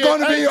day it's going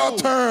to be your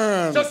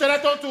turn. Ce sera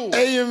ton tour.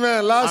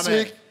 Amen. Last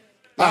week,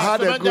 I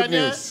had a good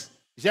news.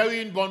 J'ai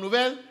eu une bonne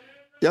nouvelle.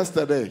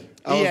 Yesterday,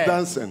 I was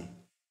dancing.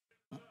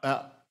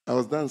 I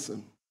was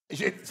dancing.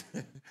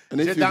 And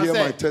if you hear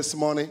my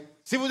testimony,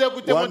 si vous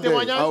écoutez mon one day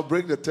témoignage, I'll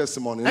break the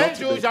testimony. Un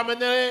jour,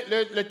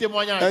 j'amènerai le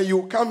témoignage. And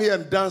you come here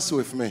and dance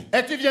with me.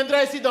 Et tu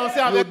viendras ici danser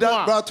avec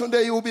moi. But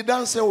today you will be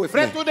dancing with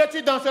me. Frère Tunde,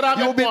 tu danseras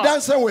You will avec be moi.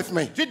 dancing with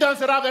me. Tu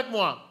danseras avec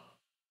moi.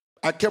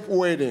 I kept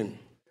waiting.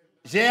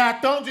 J'ai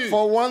attendu.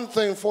 For one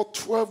thing, for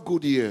 12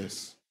 good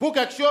years. Pour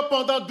quelque chose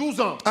pendant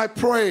 12 ans. I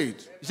prayed.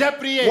 J'ai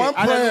prié. One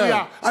prayer.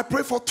 Alléluia. I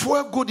prayed for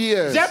 12 good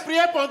years. J'ai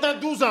prié pendant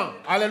 12 ans.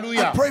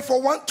 Alléluia. I prayed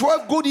for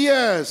 12 good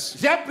years.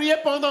 J'ai prié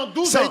pendant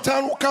 12 ans.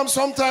 Satan will come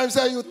sometimes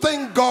and you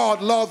think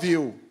God loves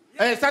you.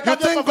 You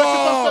think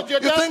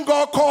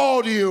God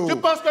called you. Tu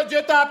penses que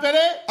Dieu t'a appelé?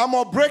 I'm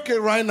going to break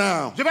it right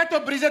now. Je vais te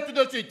briser tout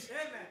de suite.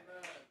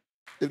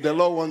 If the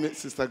Lord wants me,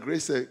 Sister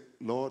Grace said,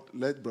 Lord,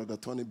 let Brother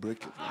Tony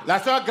break it. La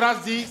sœur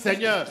Grâce dit,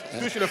 Seigneur,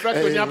 touche le frère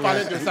Tony a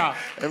parlé de ça.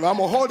 And I'm going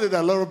to hold it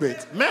a little bit.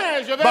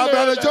 Mais je vais but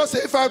Brother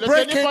Joseph, if I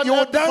break it, you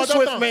will dance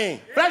with me.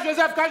 Frère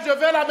Joseph, quand je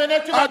vais l'amener,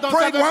 tu vas danser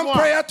avec moi. I prayed one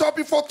prayer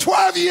topic for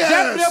 12 years.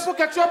 J'ai prié pour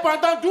quelque chose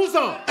pendant 12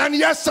 ans. And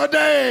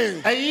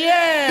yesterday,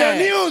 the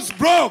news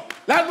broke.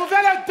 La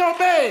nouvelle est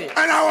tombée.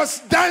 And I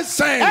was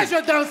dancing. Et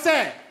je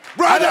dansais.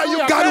 Brother, you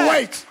gotta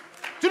wait.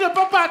 Tu ne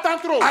peux pas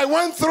attendre trop. I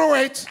went through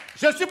it.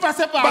 Je suis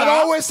passé par But là.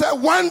 I always said,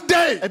 one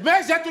day,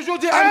 mais j'ai toujours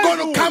dit, I'm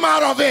going to come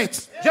out of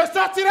it. Je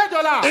sortirai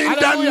de là. In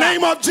the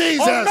name of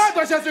Jesus. Au nom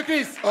de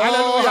Jésus-Christ.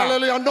 Oh,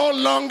 hallelujah. No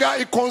longer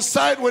it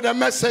coincides with the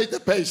message,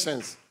 the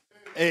patience.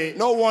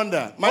 No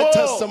wonder. My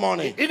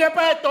testimony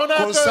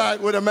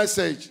coincides with the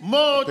message.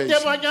 Mon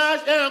témoignage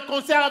est un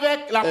concert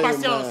avec la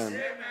patience.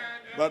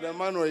 But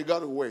Emmanuel, you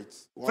got to wait.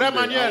 Frère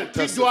Manuel,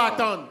 tu dois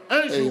attendre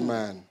un jour.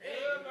 Amen.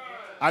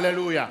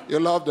 Alléluia. You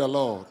love the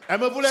Lord.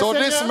 So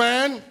this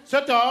man,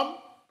 cet homme,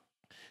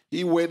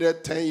 he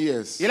waited 10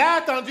 years. Il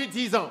a attendu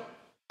 10 ans.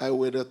 I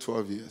waited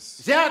 12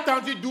 years. J'ai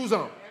attendu 12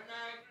 ans.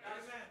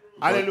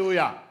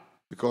 Alléluia.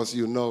 Because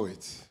you know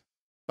it.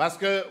 Parce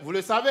que vous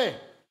le savez.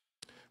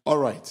 All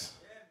right.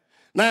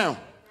 Now,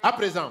 à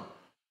présent,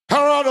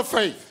 herald of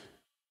faith.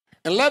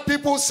 And let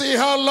people see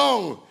how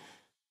long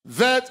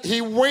that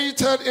he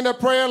waited in a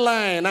prayer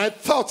line. I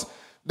thought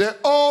the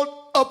old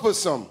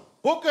opossum.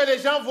 Pour que les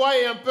gens voient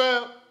un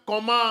peu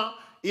comment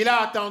il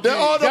a attendu. The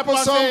old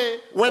opossum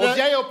au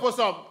vieil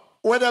opossum.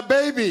 With the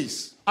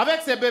babies.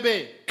 Avec ses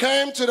bébés.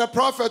 Came to the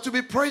prophet to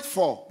be prayed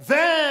for.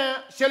 Vint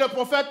chez le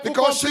prophète pour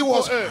because she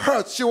was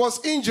hurt, she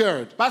was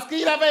injured. Parce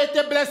qu'il avait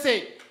été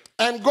blessé.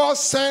 And God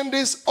sent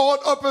this old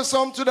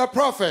opossum to the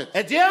prophet.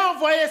 Et Dieu a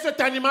envoyé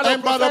cet animal au prophète.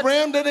 And Brother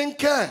Abraham didn't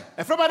care.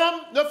 Et Frère Madame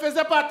ne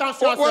faisait pas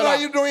attention à cela. What are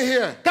you doing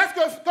here?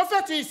 Que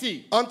fais-tu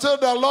ici? Until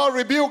the Lord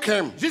rebuked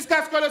him.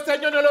 Jusqu'à ce que le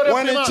Seigneur ne le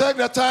réprimande. When he checked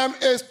the time,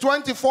 it's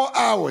 24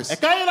 hours. Et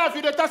quand il a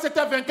vu le temps,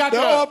 c'était 24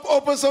 heures. The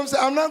opossum said,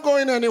 I'm not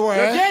going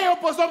anywhere. Le vieil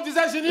opossum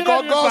disait, je n'irai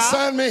nulle God part.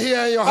 sent me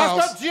here in your house.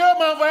 Parce que Dieu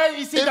m'a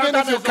envoyé ici dans ta maison.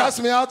 Even if you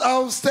cast me out,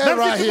 I'll stay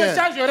right here.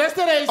 Je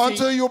resterai ici.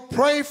 Until you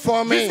pray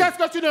for me. Jusqu'à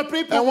ce que tu ne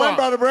pries pour and moi. when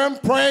Brother Abraham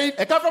prayed,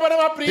 et quand Frère Madame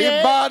a prié,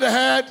 he bowed the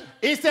head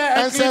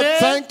and said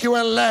thank you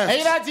and left. Et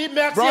il a dit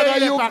merci.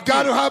 Brother, you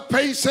got to have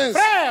patience.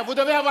 Frère, vous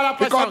devez avoir la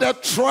patience. Because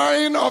the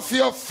trying of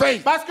your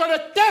faith Parce que le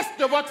test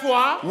de votre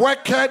foi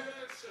worketh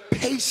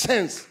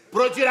patience.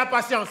 Produit la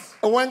patience.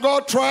 And when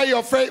God tried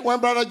your faith, when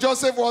Brother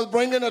Joseph was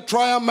bringing a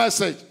trial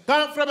message,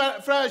 quand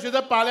Frère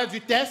Joseph parlait du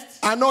test,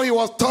 I know he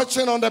was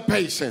touching on the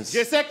patience.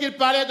 Je sais qu'il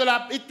parlait de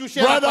la, il touchait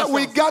Brother, la patience.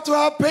 we got to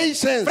have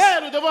patience.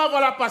 Frère, nous devons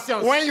avoir la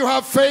patience. When you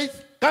have faith,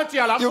 quand tu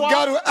as la you foi,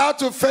 got to add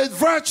to faith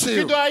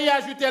virtue. Tu dois y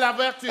ajouter la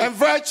vertu. And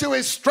virtue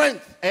is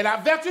strength. Et la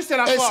vertu, c'est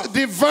la It's force.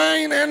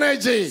 divine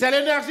energy. C'est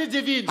l'énergie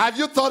divine. Have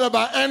you thought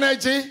about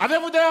energy?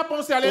 Avez-vous déjà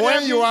pensé à l'énergie?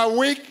 When you are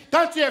weak,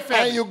 quand tu es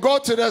faible, and you go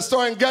to the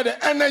store and get an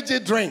energy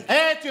drink.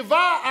 Et tu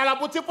vas à la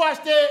boutique pour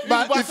acheter une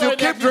But boisson if you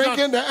keep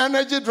drinking the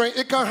energy drink,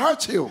 it can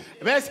hurt you.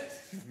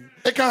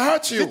 It can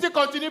hurt you. Si tu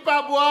continues pas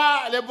à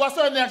boire les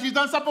boissons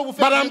énergisantes, ça peut vous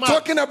faire But du I'm mal.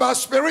 talking about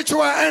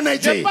spiritual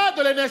energy. Je parle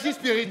de l'énergie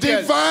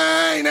spirituelle.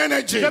 Divine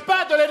energy. Je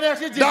parle de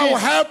l'énergie divine. That will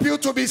help you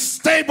to be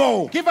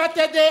stable. Qui va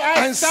t'aider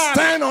à and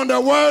stand on the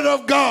word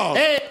of God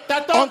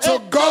until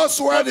God's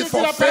word is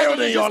fulfilled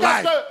in your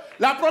life.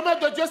 La promesse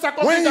de Dieu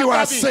s'accomplit when dans you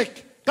ta are vie.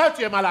 sick, quand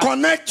tu es malade,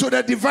 connect to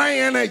the divine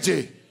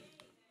energy.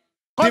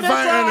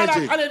 Divine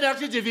energy. À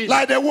l'énergie divine.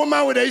 Like the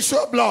woman with the issue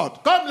of blood.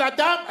 Comme la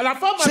dame, la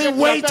femme she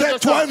waited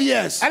 12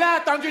 years. Elle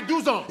a attendu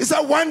 12 ans. He said,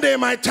 one day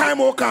my time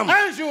will come.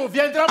 Un jour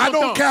viendra mon I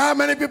don't temps. care how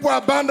many people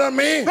abandon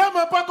me.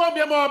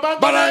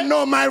 But I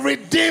know my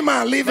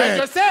Redeemer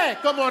liveth. Je sais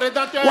que mon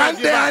Rédempteur one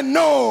day I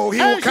know he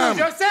will come.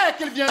 Je sais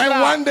qu'il viendra.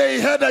 And one day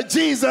he heard that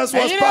Jesus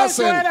was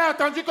passing. Elle a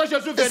attendu que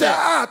Jésus he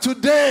said,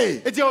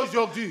 today. Et dit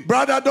aujourd'hui.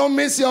 Brother, don't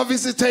miss your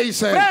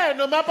visitation. Frère,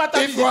 ne mets pas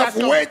ta if you have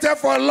waited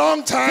for a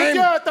long time,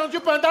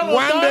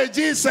 one day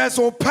Jesus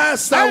will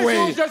pass that way.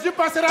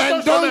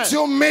 And don't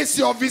you miss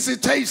your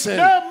visitation.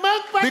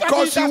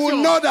 Because you will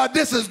know that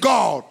this is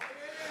God.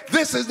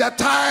 This is the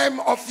time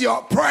of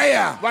your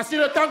prayer Voici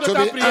le temps de to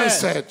ta be prière.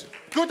 answered.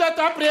 Que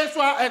ta prière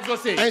soit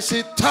exaucée. And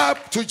she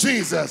tapped to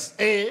Jesus.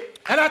 Et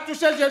elle a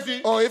touché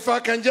Jésus. Oh, if I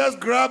can just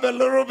grab a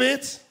little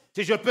bit.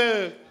 Si je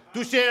peux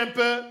toucher un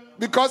peu.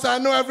 Because I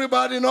know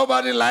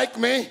nobody like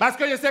me. Parce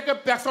que je sais que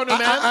personne ne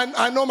m'aime.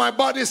 I know my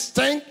body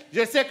stink.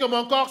 Je sais que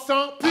mon corps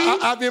sent. Puis,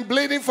 I've been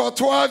bleeding for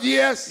 12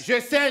 years. je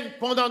saigne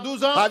pendant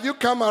 12 ans. Have you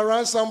come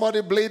around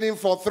somebody bleeding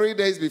for 3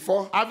 days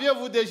before?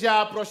 Aviez-vous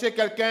déjà approché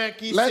quelqu'un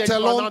qui Let saigne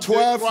alone pendant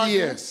 12 2-3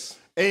 years. jours?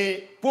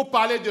 Et pour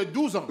parler de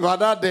 12 ans. But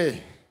that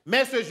day,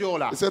 Mais ce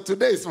jour-là. he said,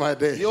 today is my Et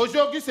day.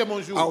 aujourd'hui, c'est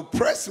mon jour. I'll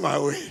press my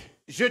way.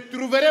 Je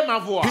trouverai ma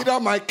voie. Peter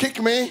might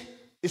kick me.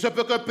 Il se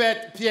peut que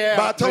Pierre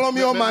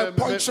Bartholomew might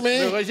punch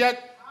me. me rejette.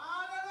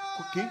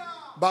 Qui?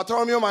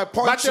 Bartholomew might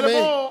punch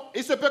me.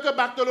 Il se peut que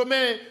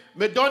Bartholomé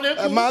me donne un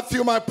coup.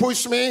 Matthew might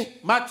push me.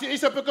 Il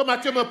se peut que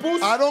Matthieu me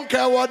pousse. I don't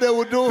care what they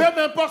will do.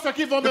 Peu importe ce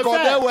qu'ils vont me Because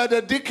faire. they were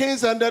the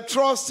deacons and the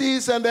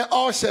trustees and the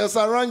ushers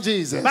around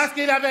Jesus. Parce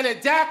qu'il avait les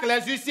diacres,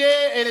 les huissiers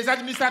et les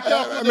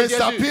administrateurs de Mr.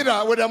 Jésus. Peter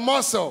with a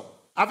muscle.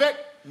 Avec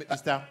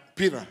Mr.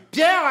 Peter.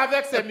 Pierre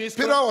avec ses muscles.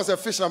 Peter was a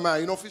fisherman.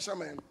 You know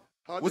fisherman.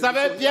 Vous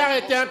savez, Pierre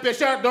était un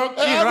pécheur, donc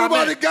il Everybody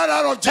ramait. get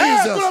out of Tout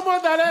Jesus. le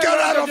monde allait Get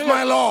loin out de of Jésus.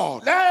 my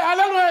Lord.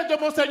 Allez loin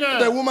de mon Seigneur.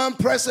 The woman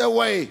pressed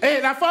away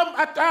Et la femme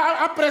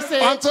a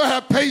pressé. until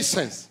her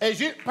patience. Et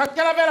parce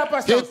qu'elle avait la He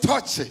patience.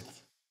 touched it.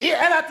 Et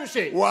elle a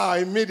touché. Wow,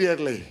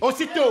 immediately.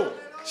 Aussitôt.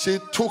 She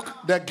took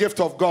the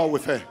gift of God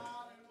with her.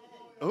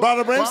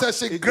 Brother Branham says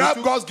she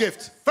grabbed God's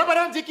gift. Frère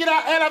Branham dit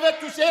elle avait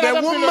touché, elle The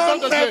avait pris le don woman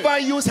de Dieu. never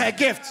used her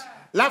gift.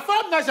 La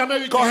femme n'a jamais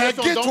Because her utilisé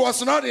son gift don.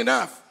 was not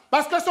enough.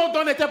 Parce que son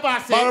don n'était pas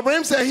assez. Brother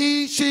Branham said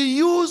she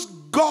used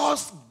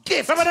God's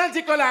gift. Frère Branham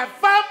dit que la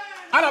femme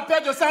a la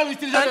peur de ça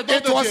utiliser le And don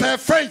it de was Dieu. her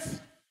faith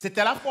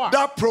C'était la foi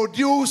that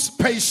produced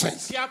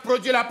patience qui a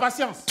produit la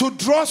patience. to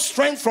draw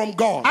strength from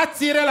God.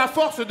 Attirer la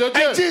force de Dieu.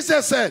 And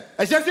Jesus said,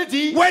 Et Jésus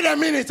dit, wait a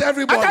minute,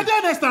 everybody. attendez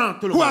un instant,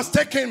 tout le Who monde. has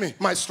taken me?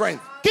 My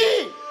strength. Qui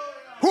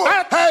Who?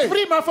 a Hey,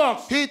 pris ma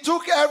force? he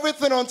took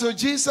everything until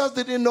Jesus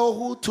didn't know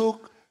who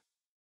took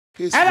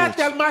his Elle a gift.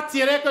 tellement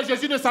tiré que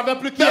Jésus ne savait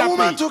plus qui The a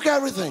woman pris. took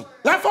everything.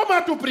 La femme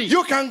a tout pris.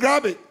 You can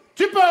grab it.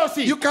 Tu peux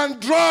aussi. You can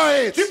draw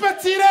it Tu peux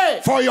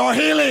tirer for your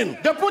healing.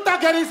 pour ta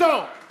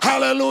guérison.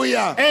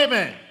 Hallelujah.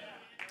 Amen.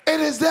 It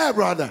is there,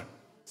 brother.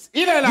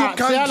 Il est là. You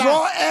C'est can là.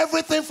 draw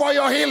everything for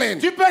your healing.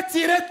 Tu peux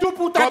tirer tout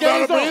pour ta But Brother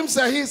guérison. Ibrahim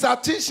said he's a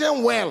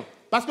teaching well.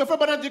 Parce que Frère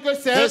Branham dit que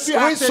c'est un His puits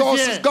assez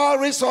resources, bien.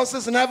 God's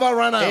resources never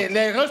run Et out.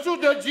 les ressources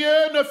de Dieu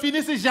ne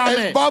finissent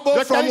jamais. It bubbles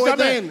Ne from finissent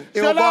jamais. within.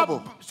 It will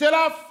bubble.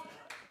 Cela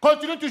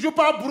continue toujours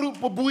par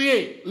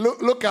bouillir.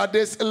 Look at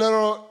this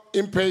little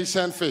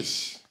impatient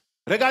fish.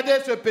 Regardez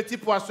ce petit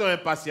poisson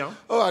impatient.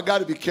 Oh, I got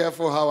to be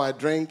careful how I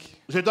drink.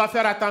 Je dois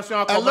faire attention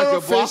à A comment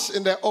little je bois. fish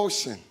in the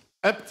ocean.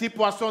 Un petit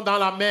poisson dans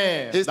la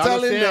mer, He's dans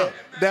telling l'océan.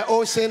 the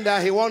ocean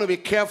that he want to be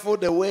careful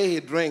the way he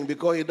drink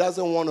because he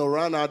doesn't want to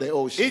run out the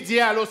ocean. Il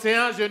dit à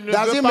l'océan, je ne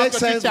Does veux it pas make que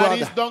sense, tu tarisses,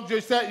 brother? donc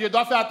je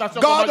dois faire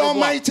attention God comment je bois.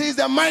 Almighty is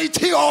the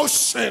mighty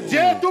ocean.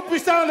 Dieu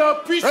tout-puissant,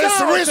 le puissant His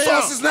océan.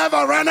 resources never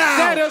run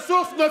Ses out.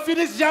 ressources ne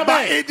finissent But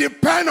jamais. it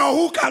depends on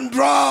who can Mais tout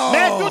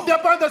draw.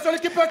 dépend de celui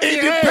qui peut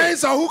It tirer.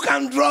 depends on who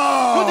can Tout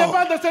draw.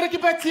 dépend de celui qui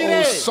peut Oh,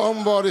 tirer.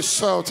 somebody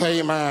shout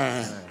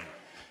amen.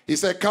 He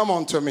said, come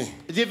unto me,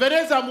 Il dit,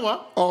 venez à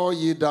moi, all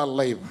ye that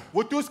labor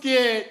vous tous qui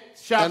êtes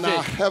and chargés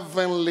are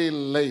heavenly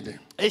laden.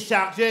 et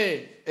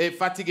chargés et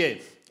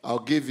fatigués.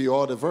 I'll give you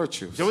all the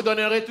virtues. Je vous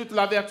donnerai toute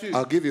la vertu.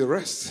 I'll give you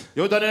rest.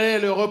 Je vous donnerai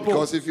le repos.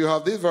 Because if you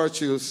have these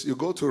virtues, you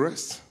go to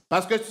rest.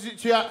 Parce que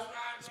tu as...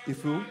 Il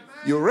faut...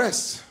 You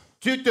rest.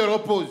 Tu te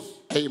reposes.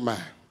 Amen.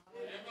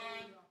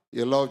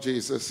 You love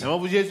Jesus.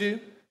 Aimons-vous Jésus?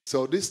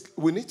 So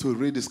we need to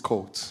read this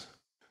quote.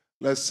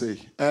 Let's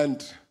see.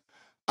 And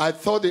I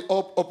thought they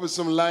opened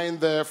some line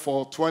there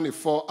for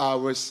 24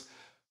 hours.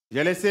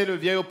 J'ai laissé le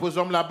vieil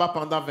opposum là-bas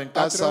pendant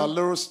 24 As our heures.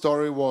 little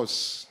story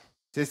was.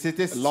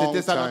 C'était long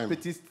ça time.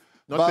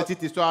 notre But-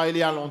 petite histoire il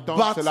y a longtemps.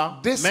 But Cela.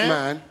 this Mais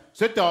man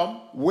cet homme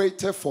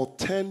waited for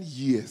 10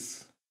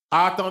 years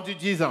a attendu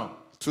 10 ans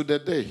to the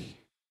day.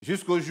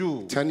 jusqu'au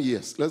jour. 10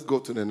 years. Let's go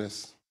to the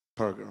next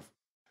paragraph.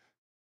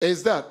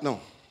 Is that, no,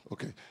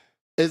 okay.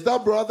 Is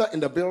that brother in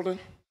the building?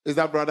 Is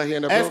that brother here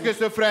in the Est-ce que building?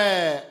 ce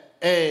frère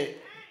est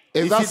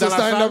Is ici that dans sister la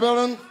in the salle?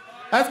 building?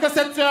 Est-ce que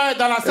cette soeur est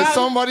dans la Is salle?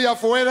 somebody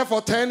have waited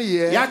for 10 Y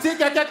years? a-t-il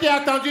quelqu'un qui a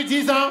attendu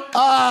 10 ans?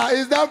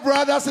 Is that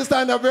brother, sister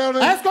in the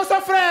building? Est-ce que ce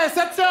frère,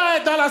 cette soeur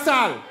est dans la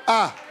salle?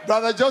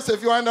 Brother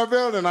Joseph, you are in the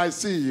building. I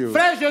see you.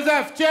 Frère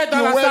Joseph, tu es dans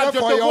You la salle, waited je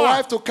for te your vois.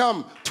 wife to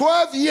come.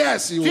 12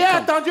 years you Tu will as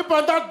come. attendu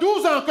pendant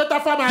 12 ans que ta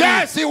femme arrive.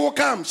 Yes, he will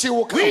come. She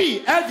will come.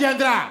 Oui, elle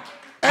viendra.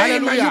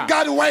 Amen. Alléluia. You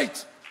got to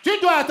wait. Tu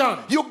dois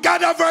attendre. You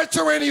got a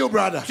virtue in you,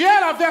 brother. Tu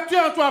as la vertu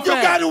en toi, You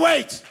frère. got to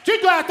wait. Tu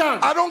dois attendre.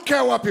 I don't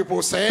care what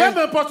people say.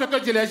 Peu importe ce que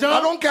disent les I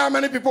gens. don't care how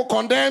many people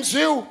condemn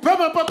you. Peu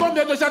importe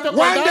combien de gens te One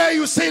condamnent. day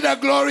you see the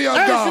glory of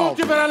Un jour, God.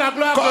 tu verras la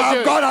gloire de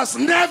Dieu. God has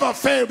never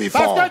failed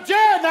before. Parce que Dieu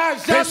n'a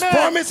His jamais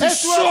promise is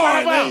échoué sure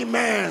and auparavant.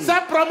 amen.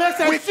 Sa promesse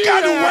est We sûre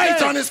got to et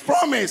wait amen. on His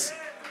promise.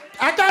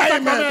 Attends sa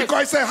Amen. promesse.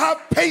 Because it says, have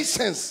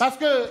patience Parce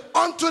que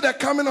unto the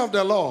coming of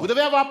the vous Lord.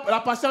 devez avoir la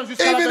patience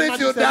jusqu'à Even l'avènement if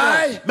du you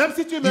Seigneur. die, Même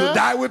si tu You meurs,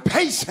 die with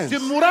patience. tu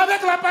mourras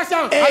avec la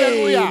patience.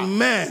 Alléluia.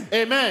 Amen.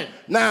 Amen.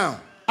 Now,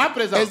 À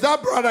présent, is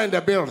that brother in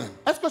the building?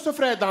 est-ce que ce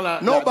frère est dans la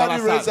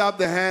Nobody raised salle? up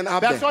the hand up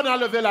there. Personne n'a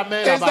levé la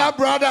main Is là-bas. that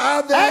brother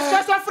out Est-ce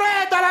there que ce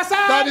frère est dans la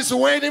that salle? is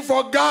waiting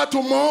for God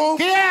to move?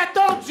 Qui est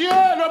ton Dieu,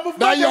 le mouvement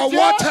That your de Dieu?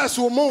 waters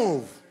will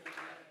move.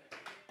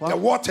 The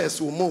waters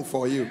will move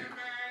for you.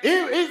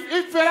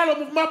 Il fera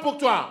le mouvement pour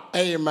toi.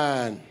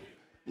 Amen.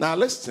 Now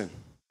listen.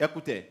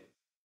 Écoutez,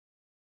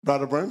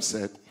 Brother Branham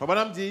said,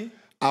 Madame dit,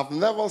 I've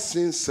never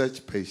seen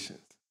such patience.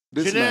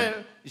 je This n'ai man,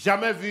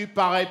 jamais vu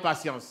pareille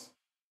patience.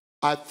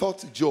 I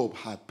thought Job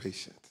had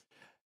patience.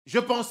 Je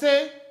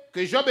pensais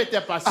que Job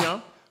était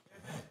patient.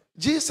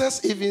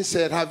 Jesus even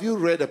said, have you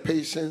read the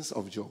patience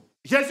of Job?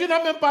 Jésus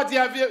n'a même pas dit,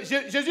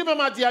 Jésus même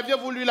a dit,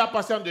 avez-vous lu la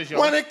patience de Job?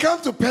 When it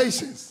comes to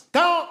patience,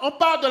 Quand on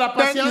parle de la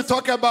then you patience,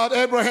 talk about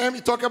Abraham,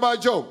 you talk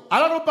about Job.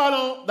 alors nous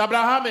parlons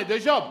d'Abraham et de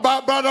Job.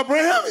 But Brother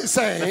Abraham is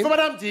saying, Comme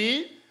Madame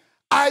dit,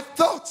 I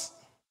thought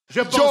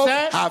je Job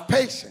pensais had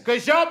patience. que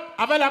Job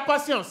avait la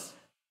patience.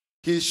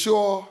 He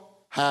sure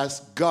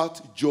has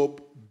got Job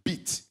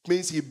beat.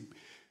 Means he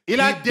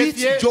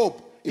beat Job.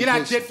 in Il a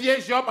patience. défié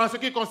Job en ce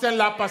qui concerne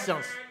la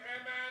patience.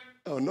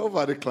 Oh,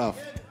 nobody clap.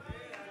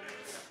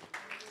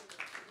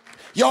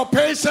 Your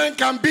patience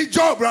can beat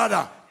Job,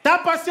 brother. Ta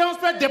patience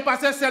peut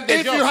dépasser celle de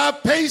If Job. you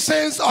have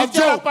patience Si of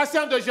tu as la Job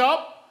patience de Job,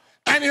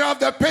 and you have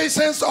the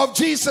patience of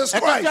Jesus et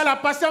quand tu as Christ, la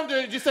patience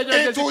du Seigneur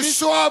it will Jésus-Christ,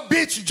 sure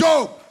beat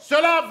Job.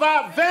 cela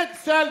va vaincre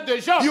celle de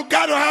Job. You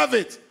got to have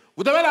it.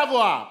 Vous devez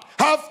l'avoir.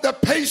 Have the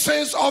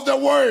patience of the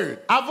word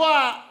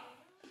Avoir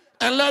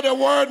and let the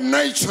word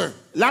nature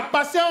la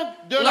patience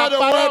de Let la the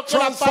parole, word que la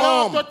transform.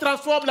 parole te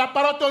transforme, la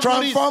parole te nourrisse.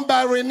 transform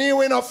by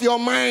renewing of your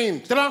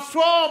mind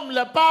Transforme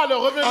par le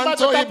renouvellement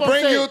until de ta it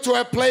bring you pensée. to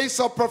a place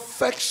of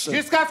perfection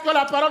Jusqu'à ce que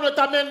la parole ne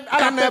t'amène à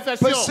la and a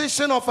perfection.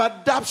 position of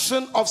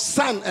adoption of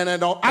son and a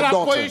À la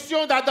daughter.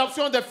 position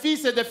d'adoption de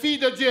fils et de filles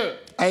de Dieu.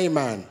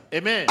 Amen.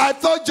 Amen. I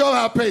thought Job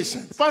had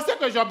patience. Je pensais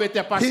que Job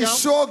était He patient.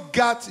 sure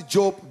got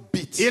Job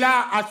beat. Il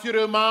a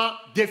assurément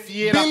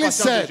défié la Billy patience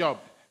de said Job.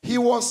 he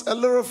was a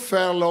little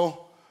fellow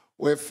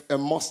with a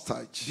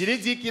mustache. Il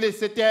dit qu'il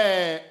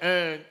c'était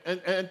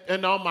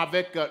un homme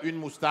avec une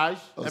moustache.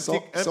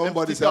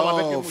 Somebody petit said, homme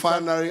avec une oh, moustache.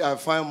 finally I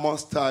find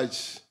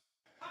mustache.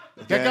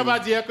 Quelqu'un va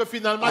dire que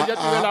finalement j'ai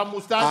trouvé la I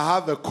moustache.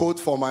 have a quote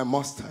for my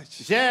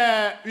mustache.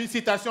 J'ai une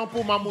citation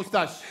pour ma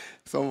moustache.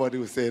 Somebody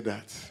will say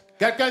that.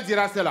 Quelqu'un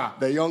dira cela.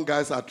 The young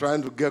guys are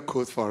trying to get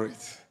quote for it.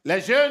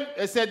 Les jeunes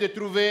essaient de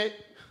trouver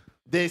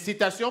des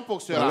citations pour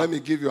Now, cela. let me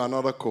give you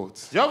another quote.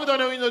 Je vais vous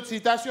donner une autre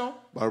citation.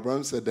 But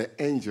Abraham said the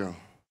angel,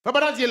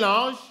 Papa dit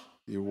l'ange.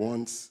 he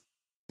wants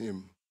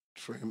him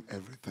trim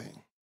everything.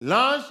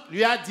 L'ange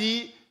lui a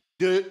dit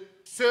de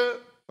se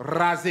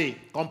raser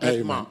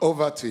complètement. Amen.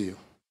 Over to you.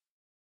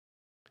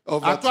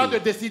 Over À toi to de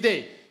you.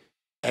 décider.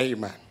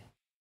 Amen.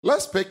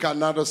 Let's pick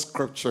another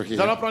scripture Nous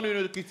allons here. prendre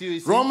une écriture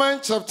ici. Romans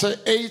chapter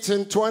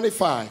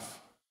 18:25.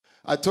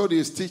 I told you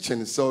it's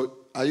teaching,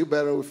 so are you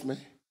better with me?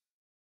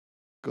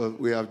 Because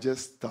we have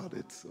just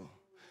started. So,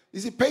 you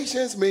see,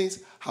 patience means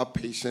have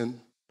patience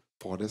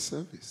for the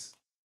service.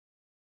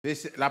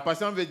 La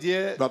patience veut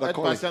dire Brother être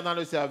Colin. patient dans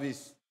le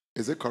service.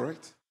 Is it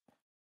correct?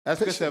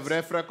 Est-ce que c'est Patience.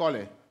 vrai, frère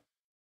Collet?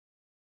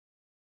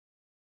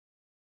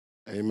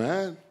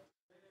 Amen.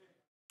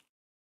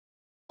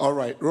 All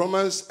right,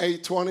 Romans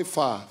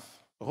 8:25.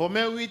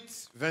 Romains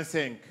 8,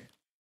 25.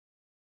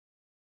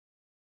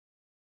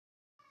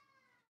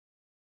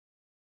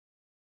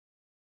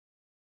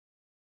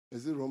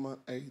 Is it Romans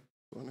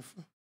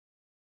 8:25?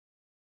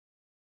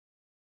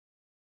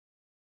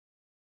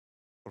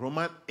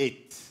 Romains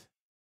 8.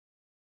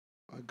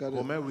 I got it.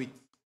 Romains 8,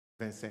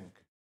 25.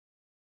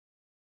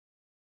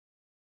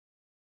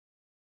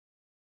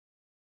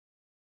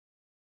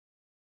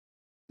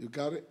 You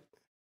got it?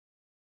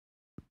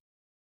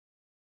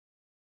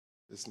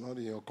 It's not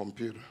in your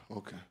computer.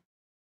 Okay.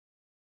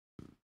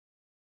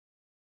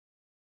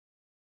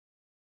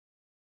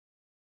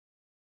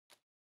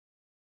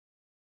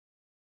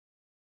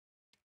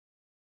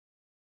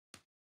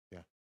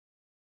 Yeah.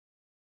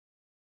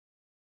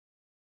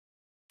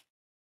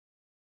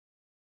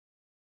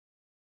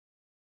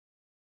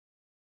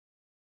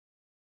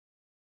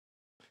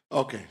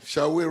 Okay.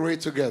 Shall we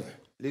read together?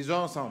 Lisons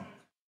ensemble.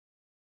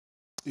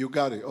 You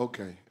got it.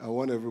 Okay. I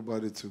want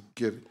everybody to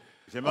get it.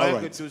 J'aimerais All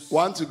que right. tous.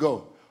 One to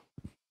go.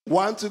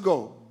 One to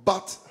go.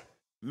 But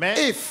Mais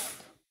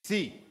if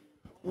si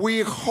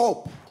we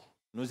hope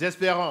nous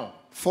espérons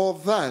for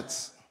that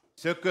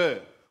ce que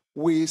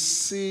we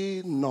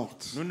see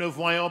not. nous ne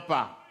voyons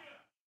pas,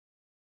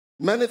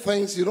 Many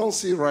things you don't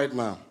see right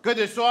now. que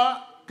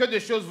de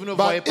choses vous ne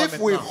voyez But pas if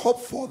we maintenant. hope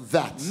for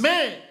that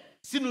Mais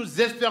si nous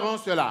espérons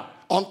cela,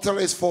 until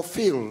it's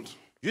fulfilled,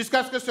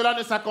 jusqu'à ce que cela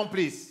ne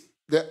s'accomplisse,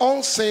 the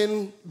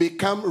unseen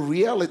become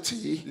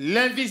reality.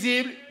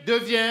 L'invisible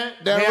devient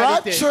The réalité.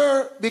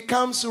 rapture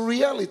becomes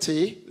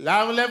reality.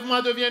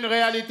 L'enlèvement devient une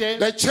réalité.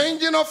 The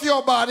changing of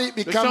your body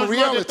Le becomes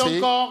changement de ton reality.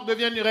 corps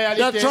devient une The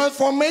réalité.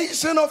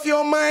 transformation of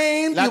your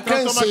mind La you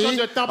can transformation see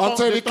de ton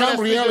until it become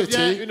esprit devient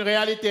reality. une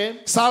réalité.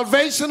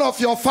 Salvation of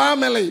your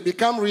family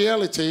become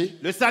reality.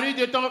 Le salut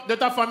de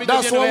ta famille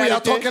That's devient une what we are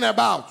réalité. talking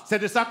about. C'est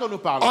de ça que nous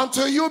parlons.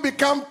 Until you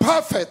become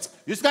perfect.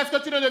 Jusqu'à ce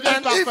que tu ne deviennes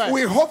And if parfait.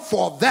 we hope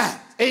for that,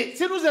 Et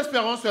si nous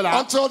espérons cela,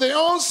 until the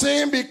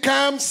unseen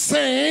becomes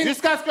seen,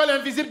 jusqu'à ce que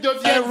l'invisible a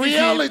devienne visible,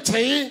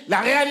 reality.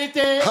 la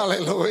réalité.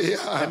 Hallelujah.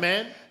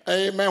 Amen.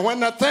 Amen. When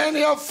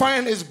Nathaniel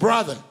find his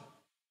brother,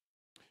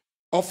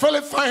 or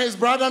Philip find his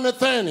brother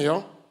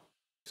Nathaniel,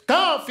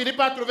 Quand Philippe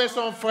a trouvé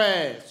son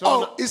frère,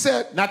 he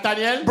said,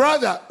 Nathaniel,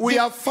 brother, we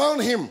have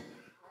found him,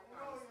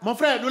 mon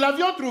frère, nous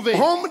l'avions trouvé.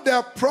 whom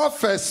the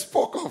prophet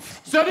spoke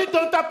of. Celui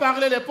dont a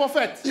parlé les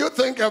prophètes. You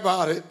think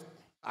about it.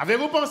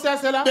 Avez-vous pensé à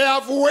cela? They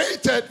have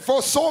waited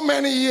for so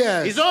many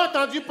years Ils ont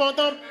attendu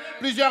pendant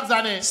plusieurs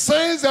années.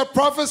 since the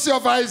prophecy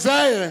of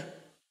Isaiah.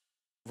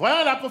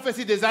 Voyons la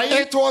prophétie d'Ésaïe.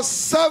 It was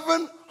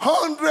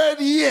 700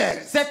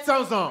 years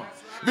 700 ans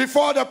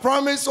before the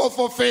promise was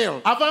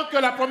fulfilled. avant que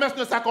la promesse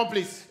ne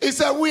s'accomplisse. He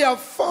said, we have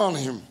found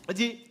him. Il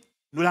dit,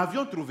 nous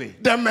l'avions trouvé.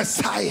 The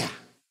Messiah.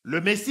 Le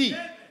Messie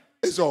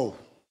Is all.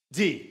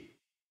 dit,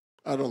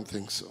 I don't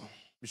think so.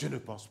 je ne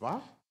pense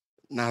pas.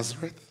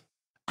 Nazareth.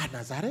 À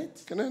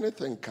Nazareth, Can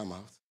anything come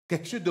out?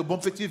 quelque chose de bon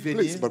peut-il venir?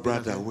 Please, my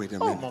brother, wait a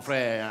Oh, minute. mon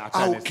frère, attends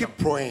I un will instant. keep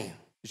praying.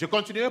 Je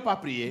continuerai par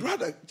prier.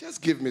 Brother, just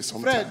give me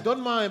some Frère, time.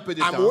 donne-moi un peu de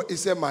temps. He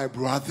said, my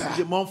brother,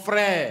 Mon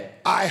frère,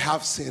 I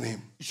have seen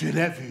him. je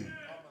l'ai vu.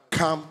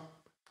 Come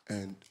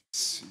and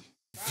see.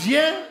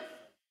 Viens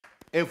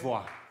et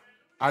vois.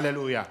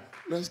 Alléluia.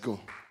 Let's go.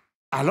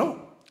 Allons.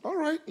 All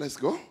right, let's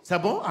go.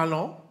 C'est bon?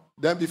 Allons.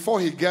 Then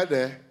before he get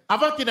there,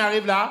 Avant qu'il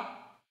n'arrive là,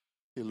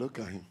 he look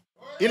at him.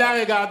 il a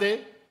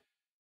regardé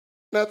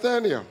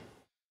Nathaniel,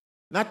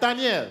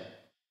 Nathaniel.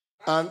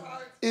 an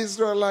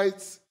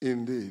Israelite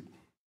indeed,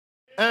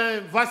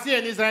 Voici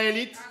un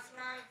Israélite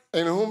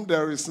in whom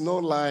there is no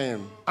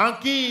lying. en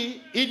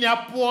qui il n'y a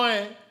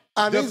point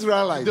An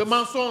Israelite, de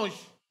mensonge.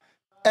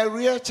 a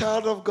real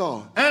child of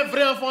God. Un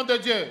vrai enfant de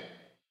Dieu.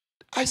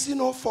 I see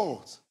no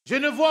fault. Je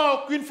ne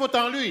vois aucune faute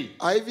en lui.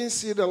 I even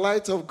see the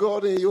light of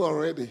God in you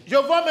already. Je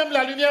vois même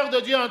la lumière de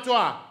Dieu en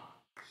toi.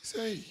 He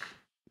say,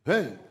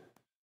 Hey,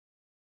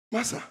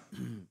 Master,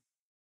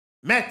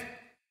 maître,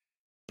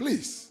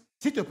 please,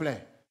 s'il te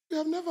plaît, we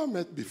have never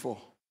met before.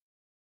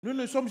 nous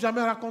ne sommes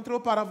jamais rencontrés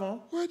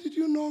auparavant. Where did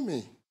you know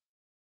me?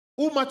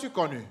 Où m'as-tu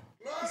connu?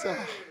 He said,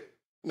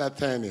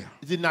 Nathaniel.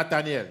 Il dit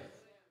Nathaniel.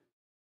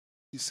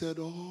 He said,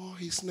 oh,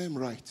 his name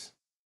right.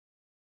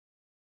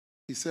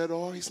 He said,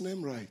 oh, his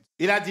name right.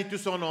 Il a dit tout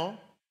son nom.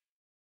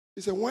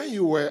 He said, when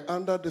you were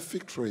under the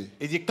fig tree,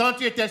 Il dit quand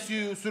tu étais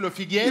sous le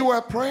figuier, you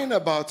were praying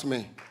about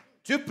me.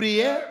 tu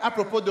priais à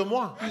propos de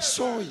moi. I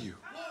saw you.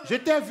 Je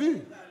t'ai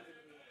vu.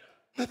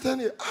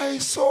 Nathaniel, I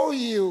saw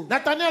you.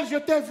 Nathaniel, je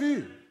t'ai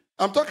vu.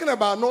 I'm talking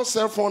about no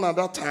cell phone at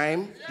that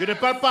time. Je ne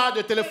parle pas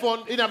de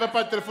téléphone. Il n'avait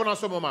pas de téléphone en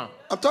ce moment.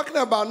 I'm talking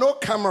about no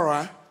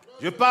camera.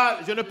 Je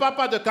ne parle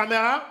pas de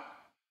caméra.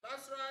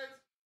 That's right.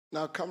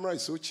 Now, camera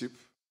is so cheap.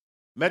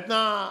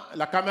 Maintenant,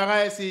 la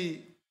caméra est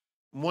si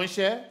moins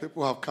chère.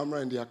 People have camera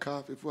in their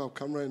car. People have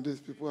camera in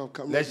this. People have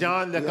camera. Les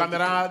gens, les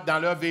caméras dans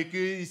leur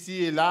véhicule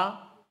ici et là.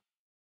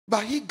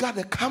 But he got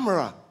a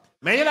camera.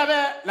 Mais il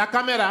avait la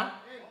caméra.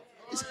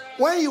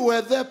 When you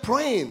were there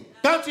praying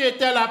Quand tu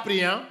étais là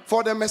priant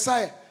for the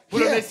Messiah, pour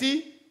le here,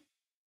 Messie,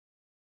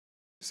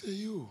 he said,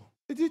 you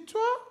il dit,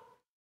 toi,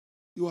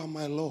 are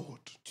my Lord.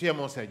 tu es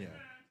mon Seigneur.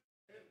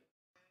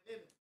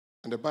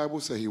 And the Bible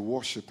says he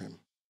worshiped him.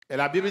 Et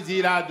la Bible dit,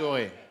 il a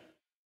adoré.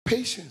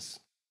 Patience.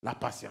 La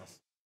patience.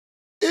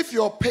 If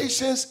your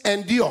patience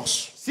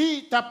endures,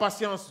 Si ta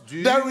patience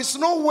dure, there is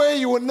no way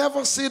you will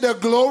never see the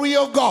glory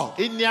of God.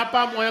 il n'y a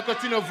pas moyen que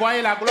tu ne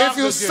voyes la gloire If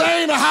you de Dieu.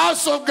 stay in the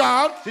house of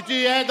God Si tu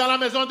es dans la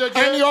maison de and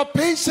Dieu your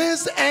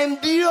patience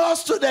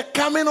endures to the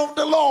coming of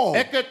the Lord,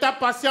 et que ta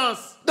patience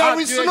there a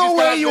is duré no jusqu'à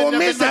way la you will venue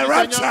miss du the Seigneur,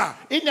 rapture.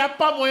 il n'y a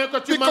pas moyen que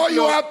tu because manques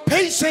you le- have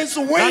patience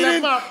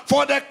waiting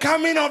for the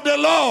coming of the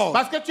Lord,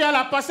 Parce que tu as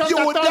la patience you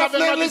will d'attendre la venue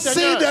definitely du see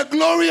Seigneur. the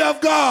glory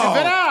of Tu God.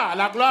 verras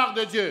la gloire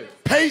de Dieu.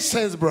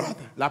 Patience, brother.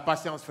 La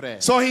patience,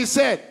 frère. So he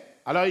said,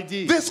 Alors il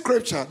dit, this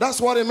scripture,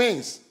 that's what it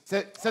means.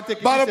 cette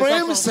écriture, But c'est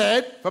Abraham son-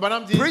 said, Frère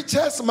Branham dit,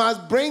 preachers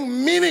must bring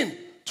meaning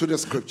to the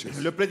scriptures.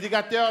 le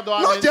prédicateur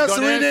doit Not just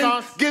donner un reading,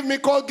 sens, give me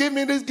call, give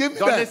me this, give me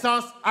donner that.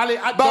 sens, allez,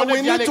 But donner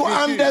we bien need to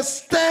l'écriture.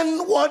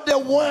 understand what the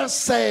word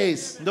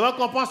says Nous devons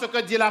comprendre ce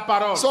que dit la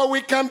parole so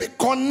we can be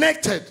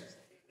connected.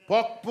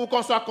 pour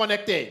qu'on soit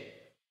connecté.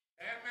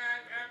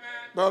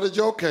 Brother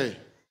Joke,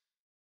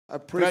 I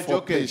pray Brother for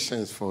Joke.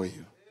 patience for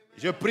you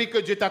Je prie que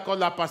Dieu t'accorde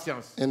la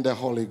patience in the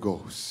Holy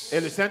Ghost. et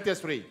le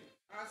Saint-Esprit.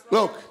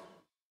 Look,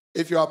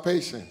 if you are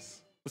patient,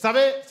 Vous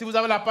savez, si vous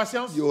avez la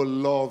patience, you'll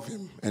love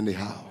him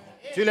anyhow.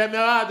 tu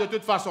l'aimeras de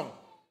toute façon.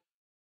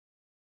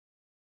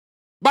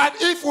 But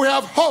if we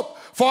have hope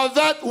For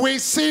that we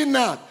see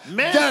not.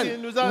 Mais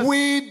Then nous a-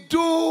 we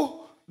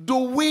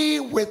we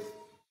with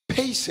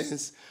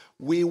patience,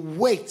 we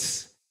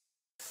wait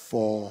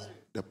for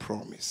the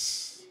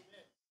promise.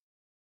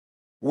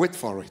 Wait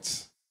for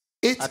it.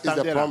 It is the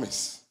Attendez-la.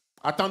 promise.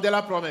 Attendez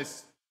la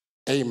promesse.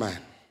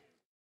 Amen.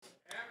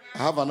 I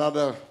have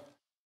another.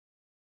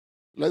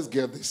 Let's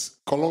get this.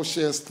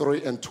 Colossians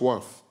 3 and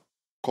 12.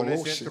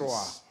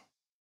 Colossians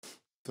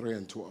 3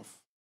 and 12.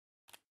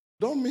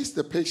 Don't miss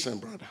the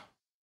patient, brother.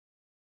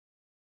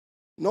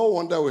 No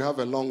wonder we have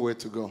a long way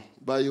to go.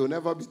 But you'll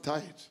never be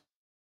tired.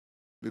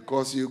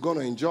 Because you're going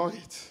to enjoy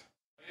it.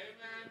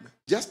 Amen.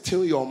 Just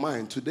tune your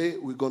mind. Today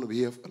we're going to be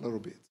here a little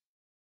bit.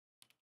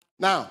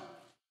 Now,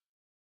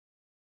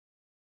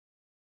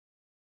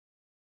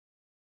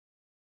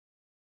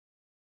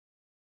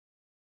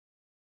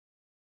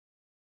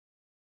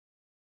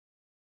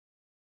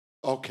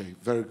 okay,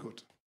 very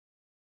good.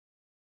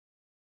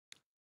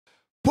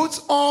 Put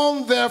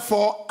on,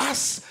 therefore,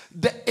 as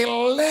the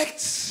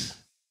elect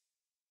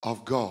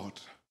of God.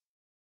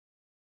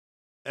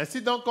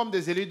 Ainsi donc, comme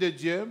des élus de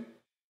Dieu,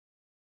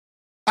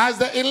 As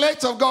the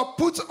elect of God,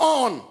 put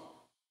on.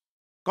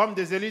 comme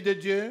des élus de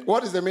Dieu,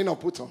 What is the meaning of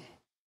put on?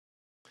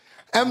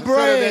 se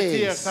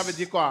revêtir, Embrace. ça veut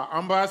dire quoi?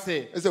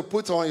 Embrasser. It's a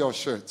put on your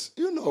shirt.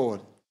 You know what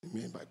it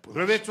means by put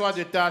on. Revêt-toi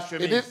de ta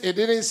chemise. It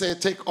didn't say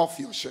take off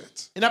your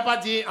shirt. Il n'a pas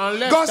dit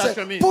enlève God ta said,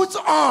 chemise. put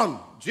on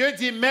Dieu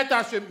dit mets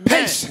ta chemise.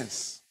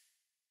 patience.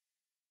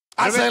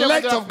 As Revêtez-vous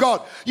elect de- of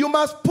God, you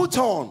must put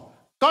on.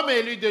 Comme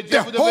élu de Dieu,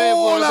 The vous devez vous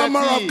whole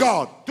armor of revêtir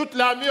God. toute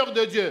l'armure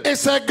de Dieu.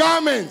 It's a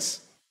garment.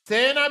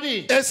 C'est un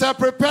habit. It's a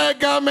prepared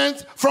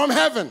garment from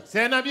heaven.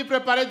 C'est un habit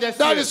préparé des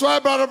That cieux. is why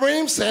Brother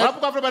Ibrahim said, Voilà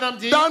pourquoi Frère Branham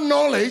dit that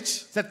knowledge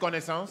cette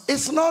connaissance.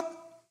 is not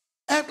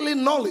earthly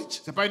knowledge.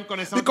 C'est pas une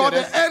connaissance Because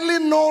the terrestre. earthly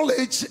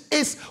knowledge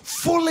is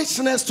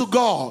foolishness to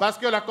God. Parce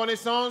que la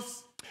connaissance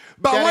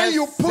But when terrestre,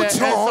 you put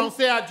c'est on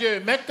insensé à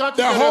Dieu. Mais quand tu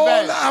the te whole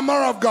révèles,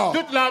 armor of God,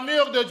 toute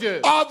l'armure de Dieu,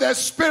 all the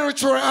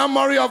spiritual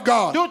armory of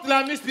God, toute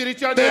l'armure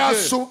spirituelle they de are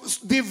Dieu,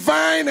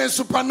 divine and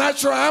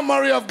supernatural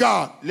armory of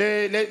God.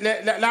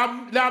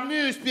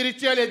 l'armure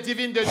spirituelle et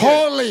divine de Dieu.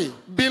 Holy,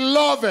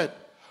 beloved,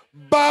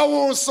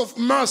 bowels of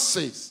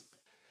mercies,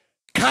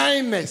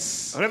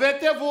 kindness.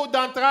 Revêtez-vous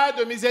d'entrailles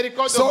de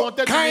miséricorde, de So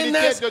bonté, d'humilité,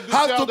 kindness de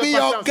has douceur, to de be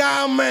your patience.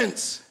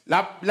 garment.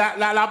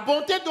 La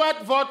bonté doit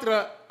être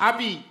votre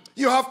habit.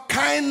 You have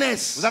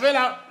kindness Vous avez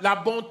la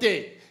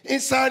bonté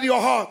inside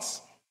your heart,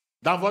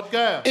 dans votre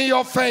cœur, in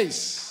your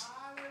face,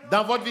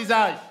 dans votre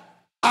visage,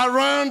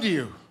 around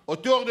you.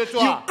 autour de You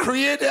toi.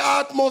 create the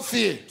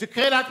atmosphere Tu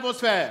crées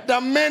l'atmosphère.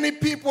 that many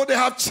people, they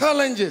have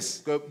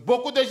challenges. Que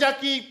beaucoup de gens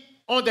qui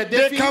ont des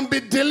They défis can be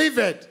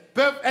delivered.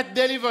 peuvent être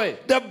délivrés.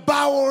 The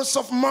bowels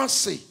of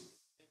mercy.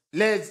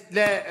 Les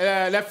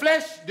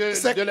flèches de la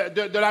It's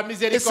a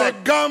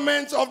miséricorde.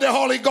 garment of the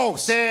Holy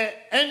Ghost. C'est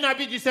un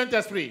habit du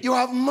Saint-Esprit. You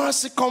have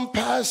mercy,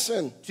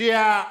 compassion. Tu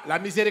as la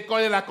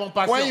miséricorde et la When you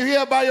compassion.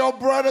 hear about your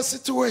brother's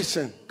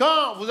situation,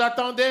 Quand vous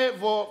attendez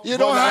You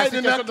don't la hide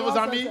in situation that de vos closet.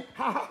 amis,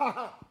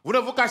 vous ne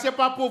vous cachez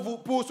pas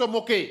pour se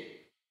moquer.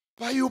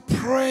 but you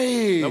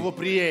pray, Mais vous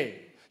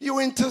priez. you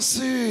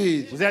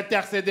intercede, Vous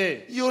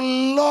intercédez. you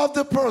love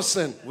the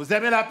person, Vous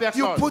aimez la you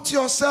personne. put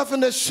yourself in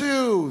the Vous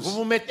shoes,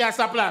 vous mettez à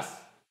sa place.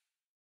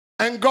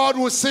 and God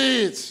will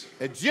see it.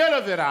 Et Dieu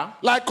le verra.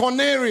 Like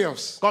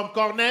Cornelius, Comme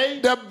Corneille,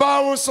 the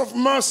bowels of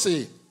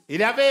mercy, il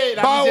y avait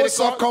la bowels of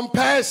miséricorde.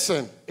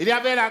 compassion. Il y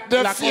avait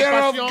The la fear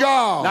of compassion,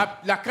 God.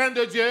 la crainte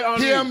de Dieu en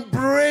He lui.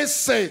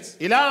 embraced it.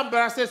 Il a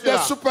embrassé The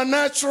cela.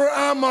 supernatural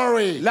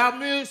armory.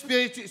 L'armure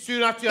And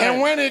surnaturelle.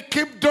 when he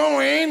kept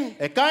doing,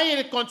 Et quand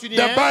il the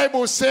continuait,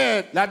 Bible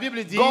said, la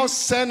Bible dit, God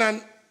sent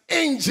an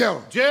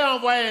angel Dieu a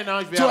envoyé un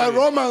ange to a vers lui,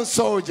 Roman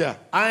soldier.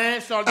 à un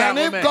soldat And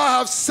if romain. God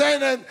have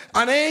sent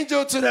an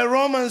angel to the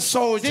Roman Si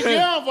Dieu soldier,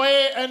 a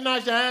envoyé un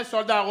ange à un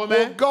soldat will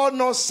romain, God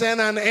not send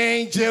an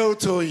angel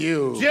to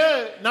you? Dieu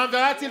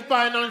n'enverra-t-il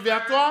pas un ange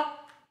vers toi?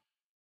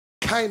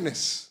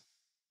 Kindness,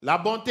 La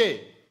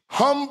bonté,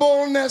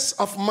 humbleness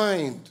of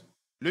mind.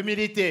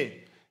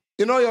 l'humilité.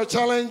 You know, your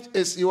challenge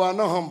is you are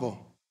not humble.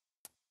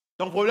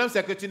 Ton problème,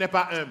 c'est que tu n'es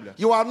pas humble.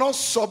 You are not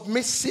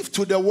submissive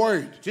to the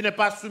word. Tu n'es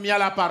pas soumis à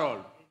la parole.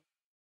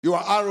 You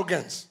are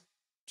arrogant.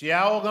 Tu es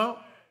arrogant.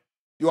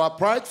 You are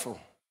prideful.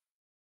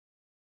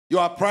 You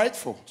are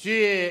prideful.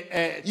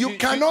 You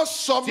cannot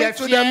submit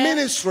to the fier.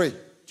 ministry.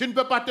 Tu ne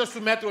peux pas te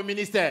soumettre au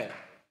ministère.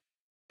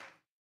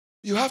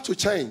 You have to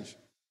change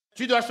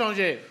Tu dois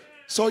changer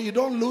so you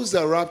don't lose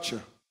the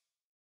rapture.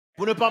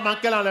 pour ne pas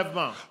manquer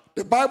l'enlèvement.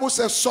 The Bible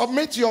says,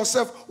 submit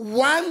yourself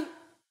one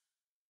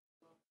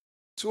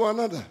to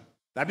another.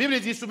 La Bible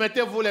dit,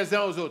 soumettez-vous les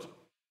uns aux autres.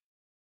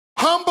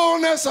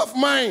 Humbleness of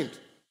mind,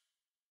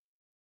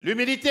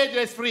 L'humilité de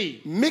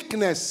l'esprit,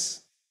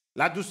 meekness.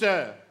 la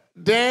douceur.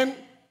 Then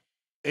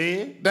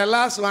Et the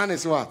last one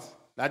is what?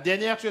 la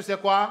dernière chose, c'est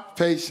quoi?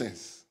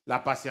 Patience. La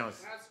patience.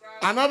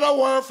 Another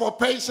word for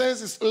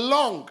patience is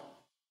long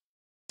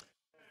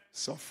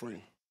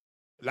suffering.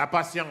 La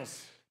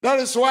patience. That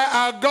is why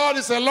our God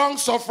is a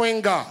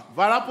long-suffering God.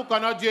 Voilà pourquoi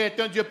notre Dieu est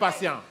un Dieu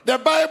patient. The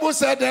Bible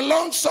said the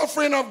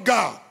long-suffering of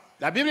God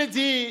La Bible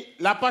dit,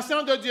 la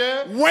patience de Dieu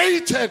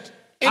waited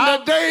in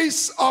the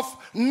days of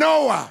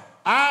Noah.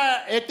 a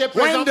été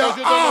When présente the au jour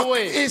de ark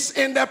Noé. is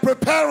in the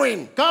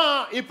preparing.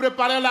 Quand il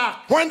préparait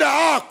l'ark, When the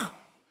ark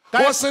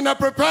was in the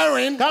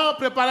preparing, quand on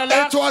préparait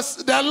l'ark, it was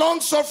the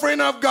long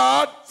suffering of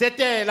God,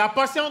 c'était la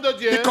patience de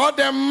Dieu. because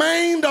the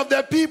mind of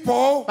the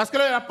people, Parce que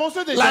la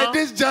pensée des like gens,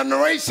 this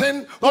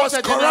generation, dans was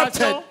cette corrupted.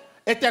 génération,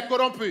 était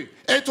corrompue.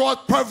 It was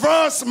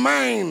perverse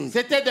minds.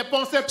 C'était des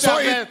pensées So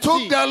it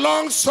took perverties. the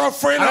long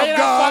suffering Alors of il a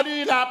God,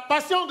 fallu la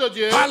patience de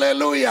Dieu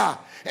hallelujah,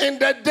 in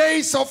the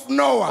days of au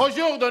Noah.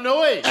 jour de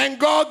Noé. And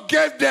God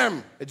gave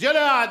them Dieu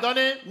leur a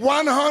donné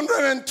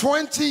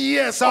 120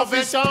 years of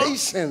his 120 ans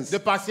patience. de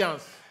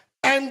patience.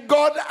 And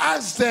God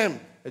asked them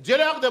Dieu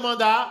leur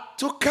demanda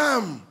to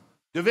come.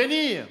 de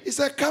venir. He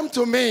said, come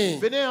to me.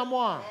 Venez à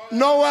moi.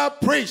 Noah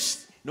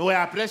preached. Noé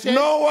a prêché.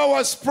 Noah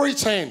was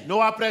preaching.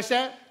 Noé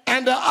prêchait.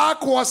 And the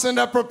ark was in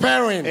the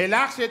preparing. Et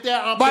l'arche était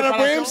en But Abraham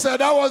préparation. said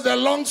that was the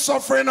long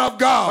suffering of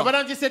God.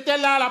 Abraham dit c'était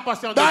là la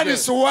patience de That Dieu.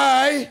 is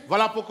why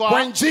Voilà pourquoi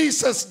when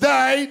Jesus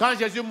died, quand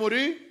Jésus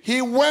mourut,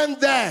 he went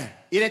there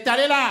il est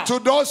allé là to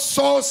those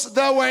souls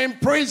that were in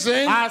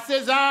prison à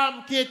ces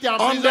âmes qui étaient en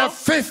on prison the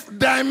fifth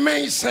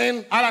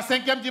dimension. à la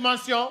 5e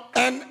dimension.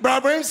 And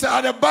Abraham said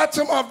at the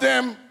bottom of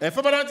them Et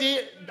Abraham dit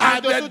are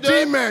en the dessous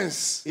d'eux,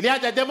 demons il y a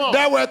des démons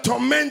that were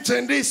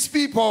tormenting these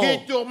people.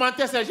 qui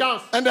tourmentaient ces gens.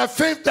 And the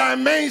fifth Et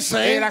dimension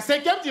la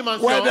 5e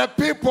dimension, were the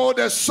people,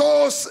 the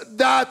souls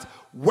that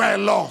were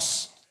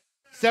lost.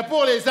 c'est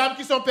pour les âmes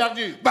qui sont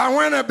perdues. But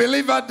when a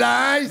believer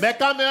dies, Mais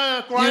quand un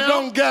you croyant,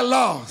 don't get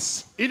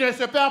lost. il ne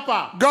se perd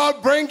pas.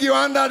 God bring you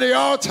under the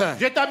altar,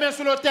 Je t'amène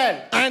sur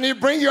l'autel. and he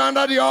bring you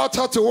under the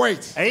altar to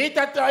wait. Et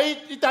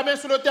il t'amène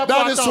sur l'autel pour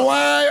That is attendre.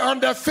 why on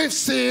the fifth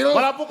seal,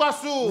 Voilà pourquoi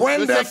sous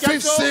when le the 5e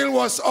fifth sceau, seal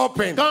was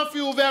opened, quand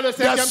fut ouvert le the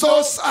 5e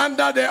sceau, souls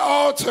under the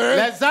altar,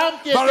 les âmes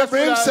qui but étaient sur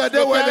Abraham said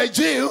they were the l'autel,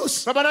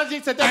 Jews, Abraham dit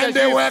que c'était and des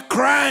they Juifs. were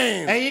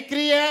crying, Et ils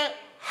criaient,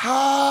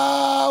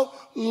 how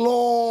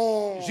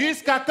long?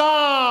 jusqu'à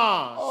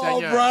quand, Oh,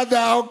 Seigneur? brother,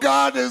 our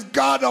God is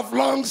God of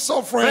long Frère,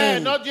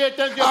 suffering. notre Dieu est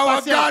un Dieu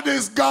Our patient. God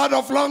is God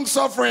of long Notre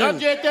suffering.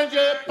 Dieu est un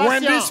Dieu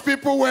When these patient.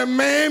 people were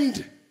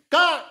maimed,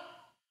 Quand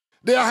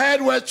their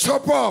head were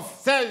chopped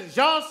off. ces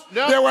gens,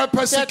 They were têtes,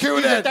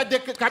 persecuted. ils étaient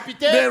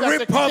décapités, They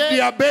ripped off persécutés,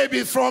 their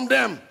babies from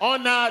them.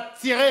 on a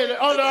tiré,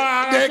 on leur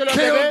a arraché They le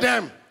killed bébé,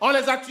 them. on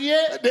les a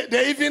tués.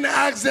 They even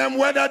asked them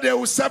whether they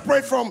would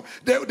separate from,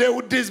 they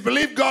would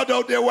disbelieve God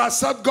or they would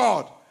accept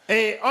God.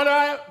 Et on leur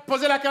a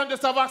posé la question de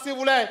savoir s'ils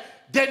voulaient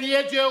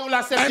dénier Dieu ou And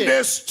l'accepter.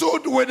 they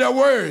stood with the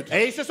word.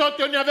 Et ils se sont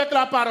tenus avec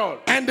la parole.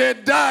 And they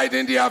died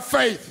in their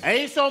faith.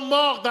 Et ils sont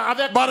morts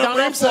avec But dans Abraham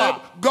leur said,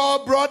 foi.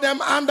 God brought them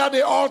under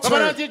the Abraham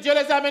altar. dit Dieu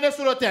les a amenés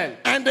sur l'autel.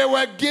 And they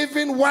were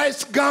given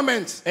white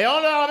garments. Et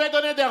on leur avait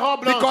donné des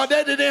robes blanches. Because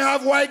they didn't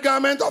have white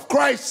garment of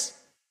Christ.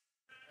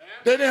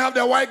 They didn't have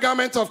the white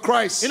garment of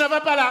Christ. Ils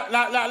n'avaient pas la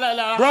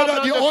robe Brother,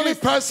 blanche the de only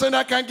Christ. person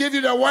that can give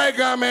you the white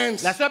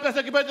garments La seule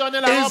personne qui peut te donner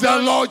la is robe the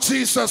blanche, Lord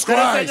Jesus c'est le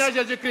Christ. Seigneur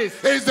Jésus-Christ.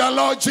 Is the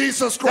Lord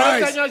Jesus C'est le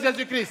Christ. Seigneur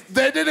Jésus-Christ.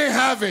 They didn't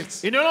have it.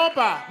 Ils ne l'ont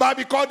pas. But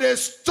because they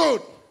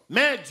stood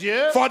Mais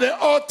Dieu for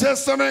the Old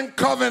Testament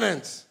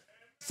covenant,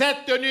 s'est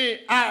tenu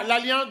à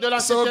l'alliance de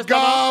l'Ancien so Testament.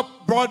 God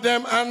brought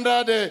them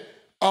under the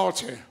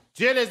altar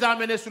Dieu les a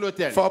amenés sur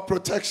l'autel for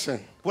protection.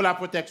 pour la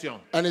protection.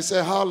 And he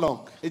said, how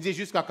long? Il dit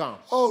jusqu'à quand?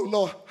 Oh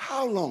Lord,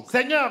 how long?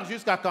 Seigneur,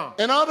 jusqu'à quand?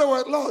 In other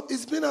words, Lord,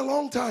 it's been a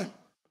long time.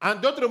 En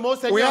d'autres mots,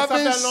 We Seigneur, ça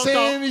haven't fait longtemps.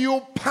 seen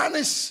you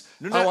punish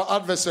Nous our ne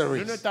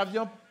adversaries.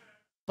 t'avions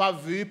pas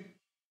vu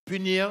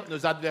punir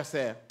nos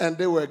adversaires. And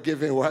they were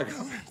given white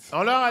garments.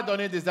 On leur a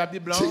donné des habits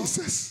blancs.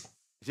 Jesus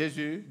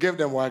Jésus gave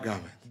them white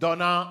garments.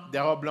 donnant des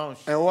robes blanches.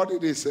 And what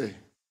did he say?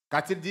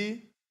 Qu'a-t-il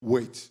dit?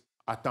 Wait.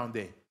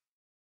 Attendez.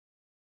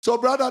 So,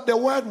 brother, the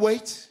word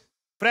wait.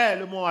 Frère,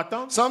 le mot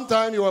attendre.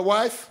 Sometimes your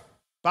wife,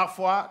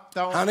 Parfois,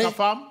 Honey. ta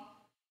femme,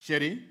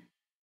 chérie,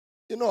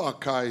 you know, our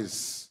car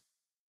is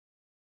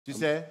tu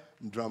sais,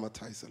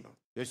 dramatized a lot.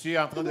 je suis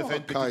en train de You know, faire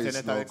une our car petite is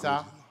scénette not avec good, ça.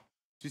 you know.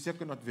 Tu sais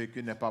que notre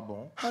véhicule n'est pas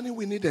bon. Honey,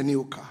 we need a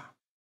new car.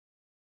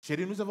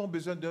 Chérie, nous avons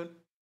besoin d'un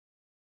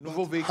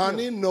nouveau véhicule.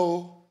 Honey,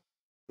 no,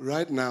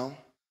 right now,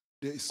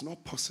 there is not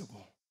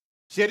possible.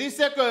 Chérie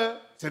sait que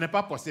ce n'est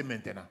pas possible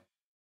maintenant.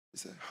 He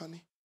said,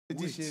 honey, Il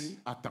dit, wait. chérie,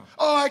 attends.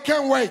 Oh, I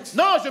can't wait.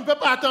 Non, je ne peux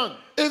pas attendre.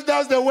 If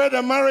that's the way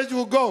the marriage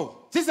will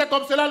go, Si c'est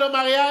comme cela le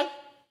mariage,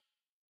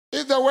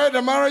 if the way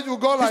the marriage will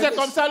go si like c'est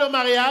comme this, ça le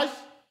mariage,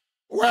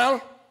 well,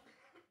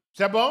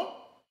 c'est bon.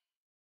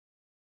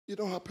 you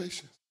don't have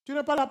patience. Tu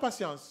n'as pas la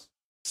patience.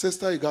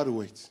 Sister, you got to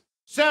wait.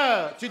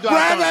 Sœur, tu dois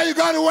Brother, attendre. you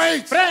got to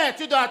wait. Frère,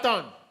 tu dois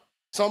attendre.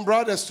 Some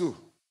brothers too.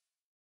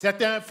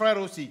 Certains frères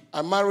aussi.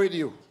 I married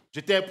you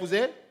Je t'ai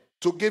épousé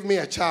to give me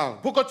a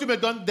child. pour que tu me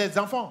donnes des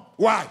enfants.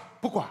 Why?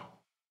 Pourquoi?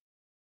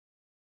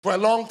 For a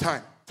long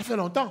time. Ça fait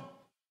longtemps.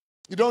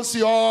 You don't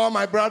see all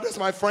my brothers,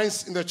 my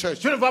friends in the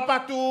church. Je ne vois pas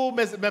tous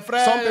mes Some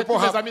frères, people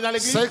tous mes amis dans have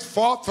l'église. 6,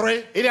 4, 3.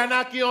 Il y en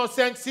a qui ont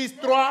 5, 6,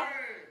 3.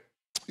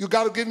 You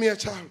got to give me a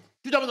child.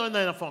 Tu dois me donner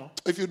un enfant.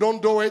 If you don't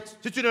do it,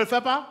 Si tu ne le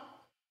fais pas,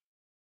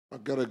 I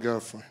got a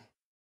girlfriend.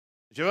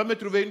 Je vais me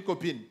trouver une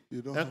copine,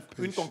 You don't have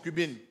une patience.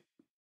 concubine.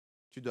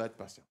 Tu dois être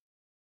patient.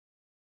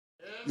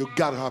 You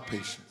gotta have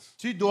patience.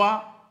 Tu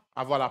dois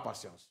avoir la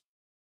patience.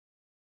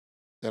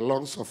 The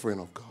long suffering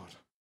of God.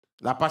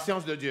 La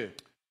patience de Dieu.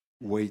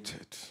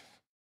 Waited.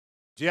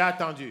 Dieu a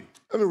attendu.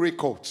 Let me read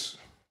quotes.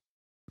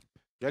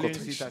 J'ai lu une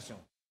Quotation. citation.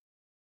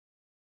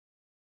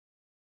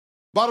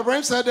 But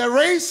Abraham said, the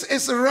race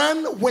is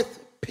run with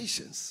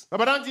patience.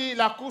 Abraham dit,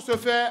 la course se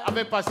fait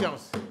avec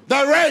patience.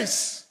 The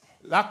race.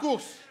 La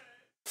course.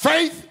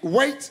 Faith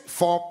waits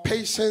for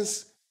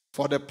patience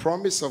for the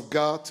promise of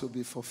God to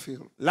be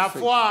fulfilled. La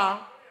Faith. foi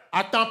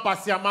attend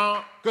patiemment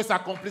que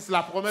s'accomplisse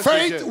la promesse de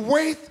Faith Dieu.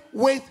 waits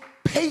with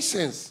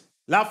patience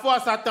La foi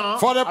s'attend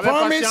for the avec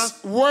promised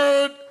patience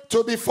word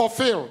to be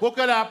fulfilled. pour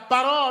que la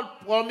parole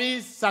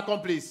promise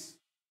s'accomplisse.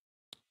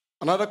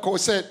 Another quote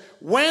said,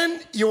 when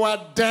you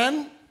are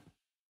done,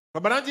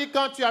 Abraham dit,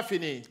 quand tu as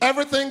fini,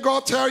 everything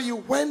God tells you,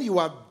 when you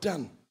are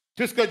done.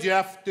 tout ce que Dieu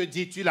te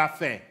dit, tu l'as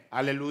fait.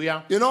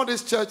 Alléluia. You know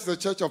this church, the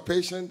church of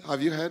patience, have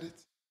you heard it?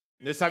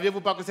 Ne saviez-vous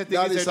pas que cette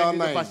That église is est une our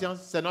église de name. patience?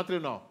 C'est notre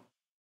nom.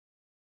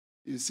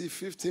 You see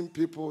 15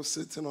 people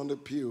sitting on the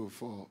pew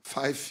for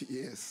 5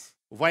 years.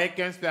 Vous voyez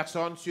 15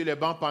 personnes sur les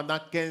bancs pendant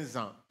 15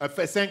 ans,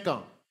 5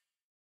 ans.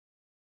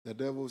 The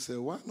devil said,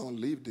 why not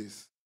leave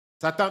this?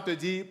 Satan te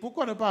dit,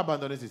 pourquoi ne pas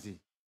abandonner ceci?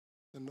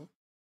 You know,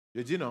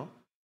 Je dis non.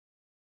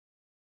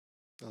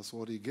 that's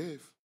what he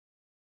gave.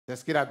 C'est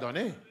ce qu'il a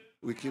donné.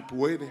 We keep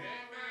waiting.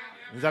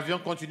 Nous avions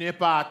continué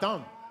par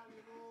attendre.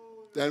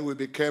 Then we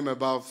became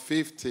about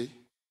 50.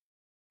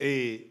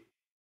 Et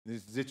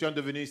nous étions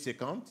devenus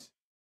 50.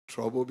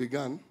 Trouble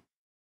began.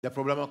 Les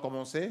problèmes ont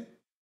commencé.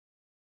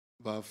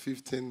 About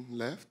 15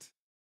 left.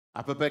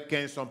 À peu près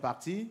 15 sont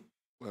partis.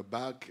 We're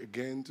back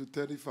again to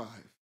 35.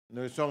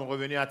 Nous sommes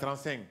revenus à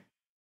 35.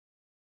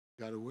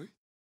 Gotta wait.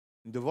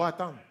 Nous devons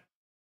attendre.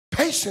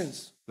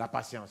 Patience. La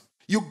patience.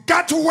 You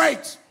got to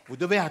wait. Vous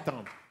devez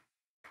attendre.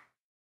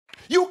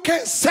 You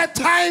can't set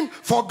time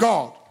for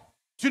God.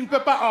 Tu ne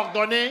peux pas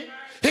ordonner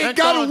He un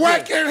got temps to en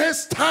work Dieu. in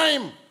his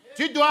time.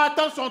 Tu dois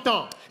attendre son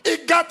temps.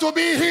 It got to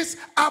be his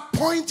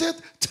appointed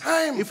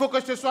time. Il faut que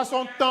ce soit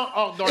son temps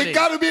ordonné. It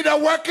got to be the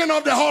working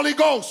of the Holy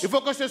Ghost. Il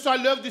faut que ce soit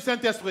l'œuvre du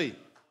Saint-Esprit.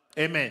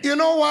 Amen. You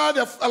know why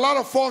a lot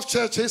of false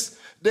churches,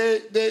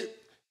 they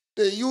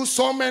use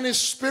so many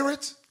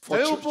spirits for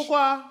Savez-vous church.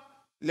 pourquoi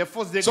les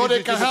fausses églises So they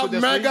utilisent can beaucoup have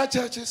d'esprits? mega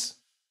churches.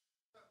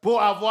 Pour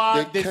avoir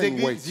They des can't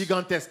églises wait.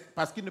 gigantesques.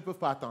 Parce qu'ils ne peuvent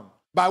pas attendre.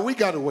 But we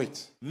got to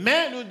wait.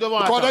 Mais nous devons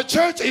Because the attendre.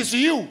 church is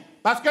you.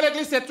 Parce que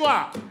l'église, c'est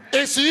toi.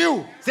 It's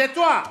you. C'est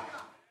toi.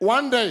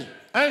 One day,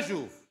 Un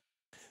jour,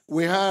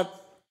 we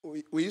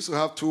used to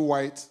have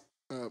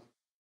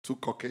two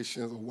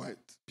Caucasians white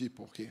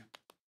people here.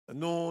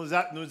 nous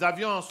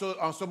avions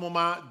en ce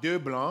moment 2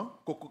 blancs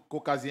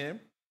caucasiens.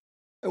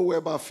 And we're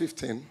about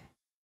 15.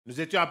 Nous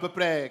étions à peu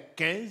près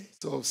 15.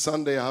 So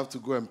Sunday I have to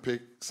go and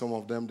pick some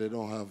of them they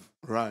don't have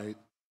right.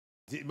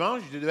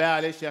 Dimanche, je devais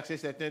aller chercher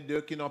certains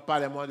d'eux qui n'ont pas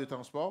les moyens de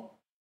transport.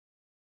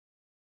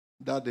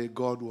 That day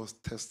God was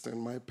testing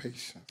my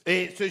patience.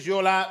 Et ce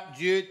jour-là,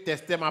 Dieu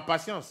testait ma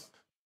patience.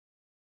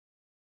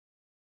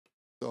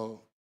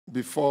 So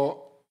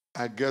before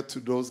I get to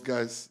those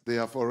guys, they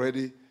have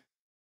already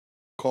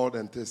called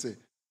and they say,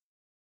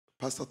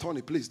 Pastor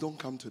Tony, please don't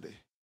come today.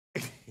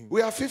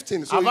 We are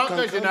 15, so Avant you que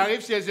can je come.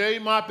 n'arrive chez eux, ils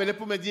m'ont appelé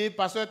pour me dire,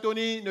 Pasteur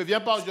Tony, ne viens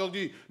pas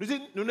aujourd'hui.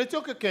 Nous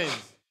n'étions que 15.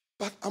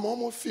 But I'm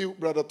almost feel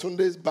Brother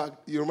Tunde's back.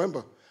 You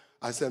remember?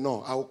 I said,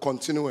 no, I will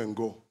continue and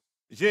go.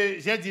 J'ai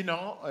dit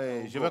non,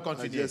 je vais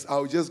continuer.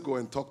 I'll just go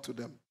and talk to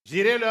them.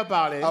 J'irai leur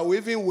parler. I will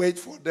even wait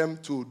for them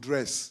to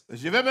dress.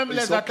 Je vais même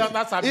It's les attendre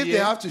à okay. If they s'habiller.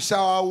 have to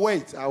shower, I'll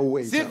wait. I'll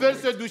wait. S'ils I'll veulent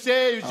wait. se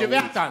doucher, je vais wait.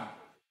 attendre.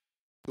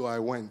 So I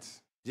went.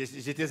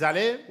 J'étais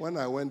allé. When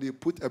I went, they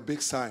put a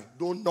big sign.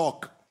 Don't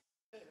knock.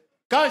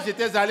 Quand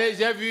j'étais allé,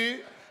 j'ai vu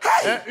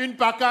une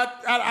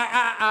pancarte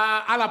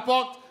à la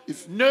porte.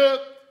 Ne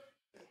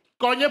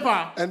cognez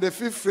pas. And the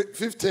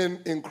 15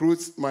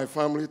 includes my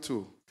family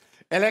too.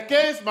 Et les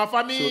 15, ma So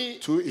famille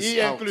 2 is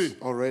y out inclut.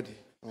 already.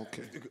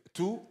 Okay.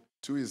 Tout.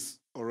 2 is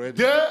already.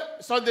 2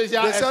 sont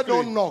déjà They said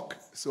don't exclus. knock.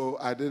 So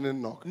I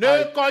didn't knock.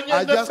 Ne cognez,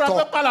 I ne just frappez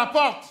talked. pas la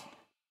porte.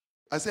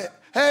 I said,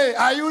 hey,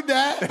 are you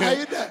there? Are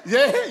you there?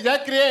 J'ai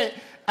crié,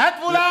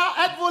 êtes-vous là?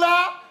 Êtes-vous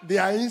là? They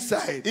are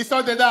inside. Ils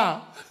sont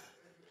dedans.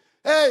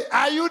 Hey,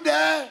 are you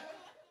there?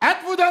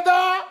 Êtes-vous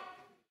dedans?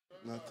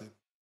 Nothing.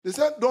 They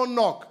said don't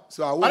knock.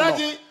 So I won't On a knock.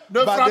 dit,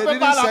 ne But they frappez didn't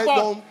pas la say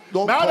porte.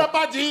 don't Mais on n'a talk.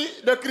 pas dit,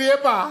 ne criez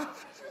pas.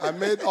 I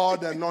made all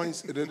the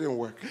noise. It didn't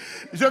work.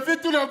 Je fais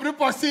tout le bruit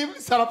possible,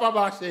 ça n'a pas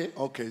marché.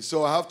 Okay,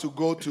 so I have to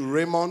go to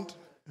Raymond.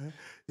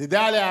 Je dois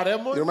aller à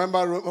Raymond. You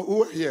remember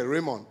who here?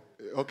 Raymond.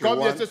 Okay,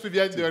 Combien one. se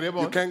souviennent de You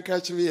Raymond? can't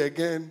catch me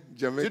again, Tu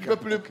ne Jamaica. peux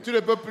plus, Okay. tu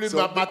ne peux plus So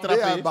they are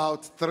m'attraper.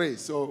 about 3.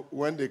 So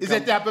when they Ils come,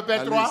 étaient à peu près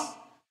at 3. least-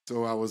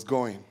 so I was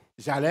going.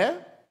 J'allais.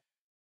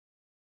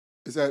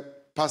 He said,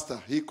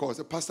 Pastor, he called.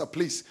 Said, Pastor,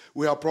 please,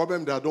 we have a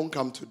problem that don't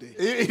come today.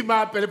 Et il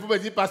m'a appelé pour me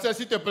dire, pasteur,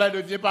 s'il te plaît, ne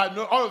viens pas.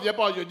 On ne vient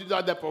pas aujourd'hui, nous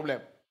avons des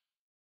problèmes.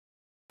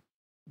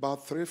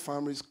 About 3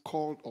 families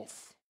called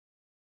off.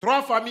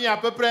 3 familles à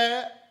peu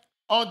près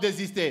ont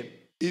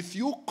désisté. If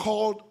you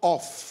called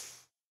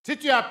off, Si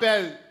tu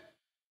appelles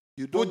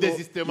you pour don't, know,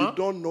 désistement, you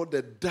don't know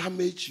the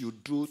damage you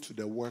do to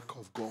the work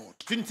of God.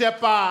 tu ne sais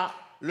pas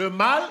le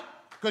mal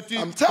que tu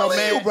I'm telling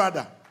you, commets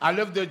brother. à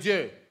l'œuvre de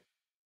Dieu.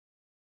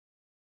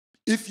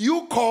 If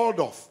you called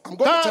off, I'm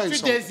going to Quand tell you tu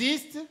something.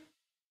 désistes,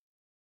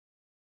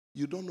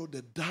 You don't know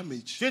the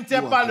damage. tu ne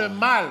sais you pas are le doing.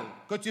 mal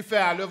que tu fais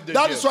à l'œuvre de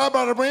That Dieu. is why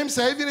Brother Abraham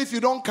said, even if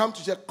you don't come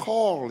to church,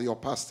 call your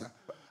pastor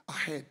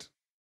ahead.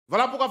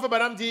 Voilà pourquoi Frère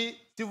Branham dit,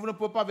 si vous ne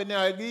pouvez pas venir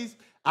à l'église,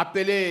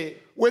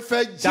 appelez With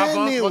a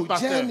d'avance votre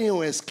pasteur.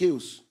 genuine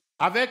excuse.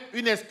 Avec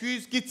une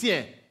excuse qui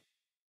tient.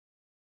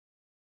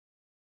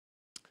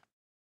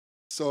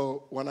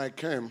 So when I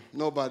came,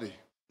 nobody.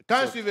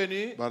 Quand je suis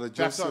venu, Brother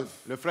personne. Joseph.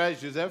 Le frère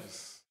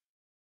Joseph,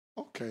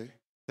 Okay.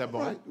 c'est bon.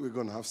 Right, we're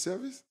going to have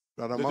service.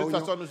 Brother De toute Maunyo,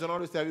 façon, nous allons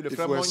le servir. Le if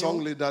frère we're a song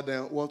Mognon, leader,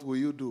 then what will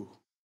you do?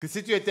 que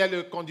si tu étais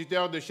le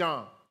conducteur de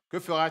chant, que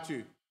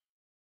feras-tu?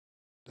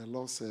 The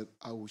Lord said,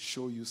 I will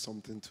show you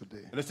something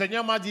today. Le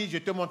Seigneur m'a dit, je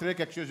te montrerai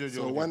quelque chose So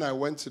aujourd'hui. when I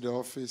went to the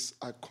office,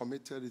 I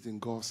committed it in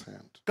God's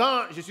hand.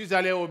 Quand je suis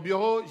allé au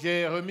bureau,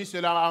 j'ai remis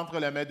cela entre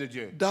les mains de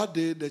Dieu. That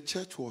day, the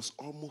church was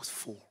almost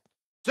full.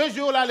 Ce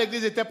jour-là,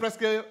 l'église était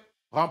presque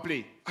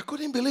remplie. I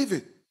couldn't believe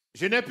it.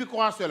 Je n'ai pu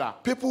croire cela.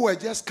 People were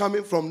just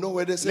coming from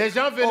nowhere. They said, Les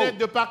gens venaient "Oh,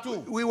 de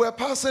partout. we were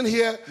passing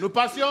here. Nous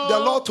passions. The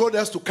Lord told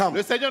us to come."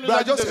 Le Seigneur nous But a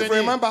I dit just de said, venir.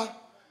 remember,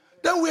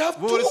 then we have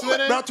Vous two vous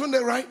souvenez? Bratunde,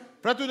 right?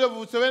 Frère Toudou,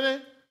 vous vous souvenez?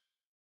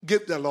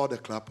 Give the Lord a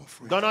clap of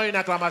praise. Donnons une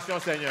acclamation au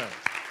Seigneur.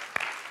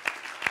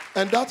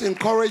 And that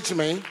encouraged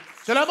me,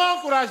 Cela m'a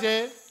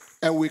encouragé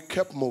and we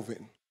kept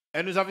moving.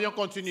 et nous avions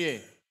continué.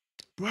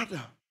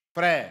 Brother,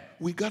 Frère,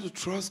 we got to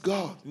trust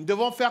God. nous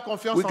devons faire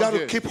confiance We en got to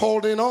Dieu. keep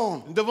holding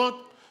on. Nous devons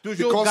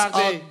toujours Because our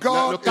garder le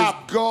God is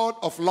cap. God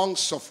of long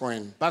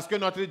suffering. Parce que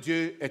notre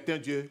Dieu est un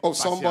Dieu Oh,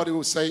 patient. somebody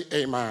will say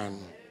amen.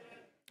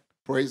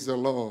 Praise the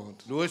Lord.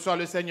 Loué soit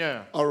le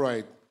Seigneur. All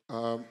right,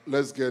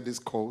 let's get these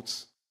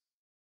quotes.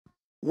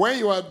 When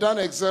you have done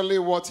exactly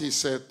what he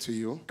said to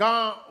you,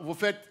 Quand vous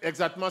faites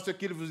exactement ce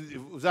qu'il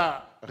vous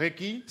a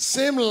requis,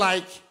 seem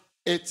like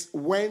it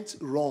went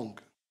wrong.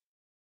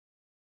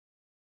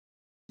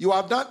 You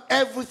have done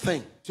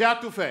everything. tu as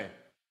tout fait.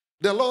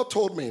 The Lord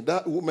told me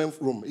that woman's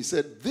room. He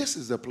said, this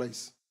is the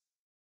place.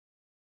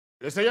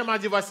 Le Seigneur m'a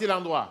dit, voici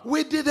l'endroit.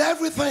 We did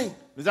everything.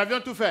 Nous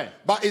avions tout fait.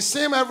 But it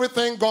seemed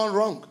everything gone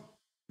wrong.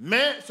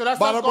 Mais cela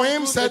But semble comme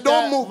Abraham tout said, était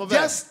don't move. mauvais.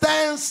 Just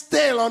stand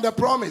still on the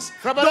promise.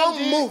 Frère Branham Don't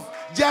dit, move.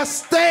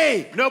 Just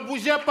stay. Ne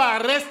bougez pas,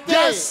 restez.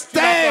 Just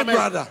sur la stay, promesse.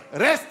 brother.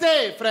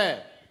 Restez,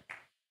 frère.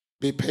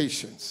 Be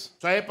patient.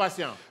 Soyez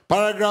patient.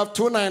 Paragraph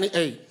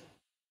 298.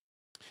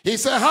 He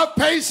said, have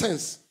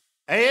patience.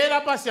 Ayez la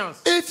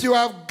patience. If you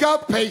have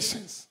got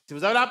patience, Si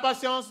vous avez la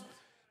patience,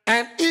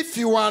 and if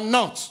you are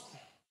not,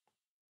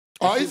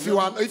 or if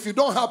you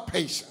don't have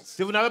patience.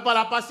 si vous n'avez pas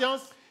la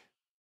patience,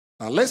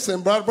 Now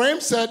listen, Brother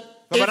Abraham said,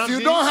 if you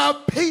don't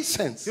have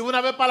patience, si vous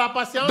n'avez pas la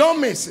patience, don't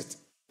miss it.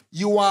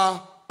 You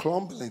are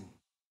crumbling.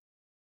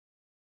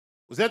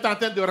 vous êtes en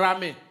train de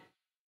ramer.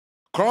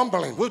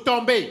 Crumbling. Vous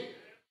tombez.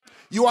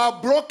 You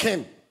are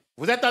broken.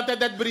 Vous êtes en train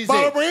d'être brisé.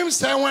 Brother Abraham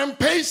said, when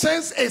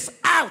patience is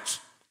out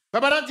Frère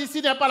Branham dit,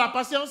 s'il n'y a pas la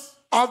patience,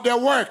 of the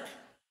work,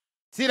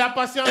 si la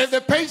patience if the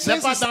n'est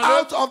patience pas is dans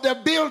out l'œuvre, of the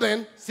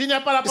building, s'il n'y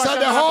a pas la he patience said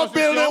the dans la whole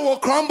building construction, will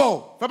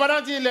crumble. Frère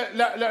Branham dit,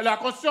 la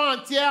construction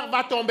entière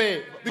va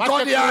tomber. Va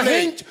Because they are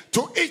s'écrouler. hinged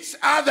to each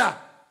other.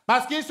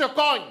 Parce qu'ils se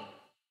cognent.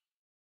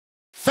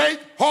 Faith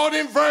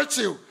holding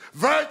virtue.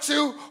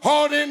 Virtue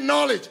holding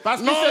knowledge. Parce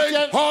qu'ils Knowledge se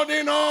tiennent-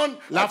 holding on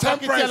La foi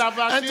qui tient temperance. la And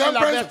vertu, la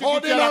temperance vertu qui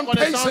holding tient la on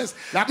connaissance, patience.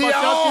 la They are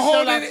conscience all qui tient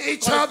holding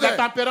each la other.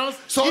 tempérance,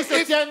 So qui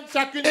se tiennent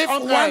chacune if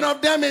entre one elles.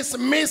 of them is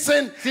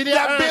missing, S'il y a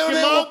the un qui building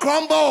will manque,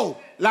 crumble.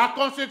 La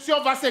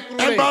construction va And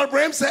s'écrouler. Brother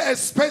Abraham said,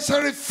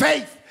 especially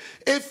faith,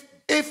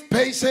 if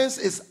patience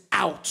is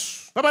out,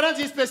 Frère Branham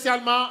dit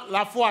spécialement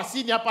la foi,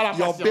 s'il n'y a pas la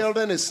your patience.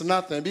 building is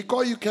nothing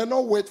because you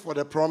cannot wait for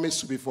the promise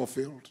to be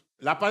fulfilled.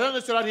 La patience ne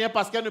sera rien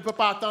parce qu'elle ne peut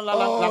pas attendre la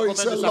Oh, promesse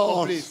it's de a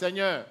s'accomplir. loss.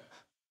 Seigneur,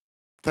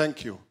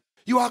 Thank you.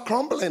 You are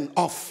crumbling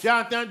off tu es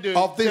en train de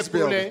of this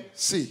building. s'écrouler.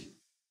 See,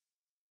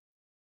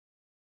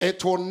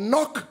 it will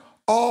knock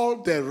all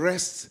the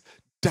rest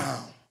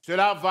down.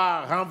 Cela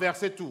va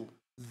renverser tout.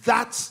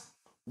 That's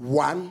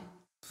one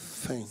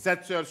thing.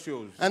 Cette seule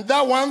chose. And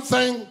that one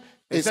thing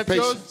Et is cette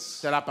chose, patience.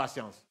 c'est la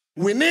patience.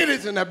 We need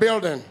it in a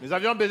building. Nous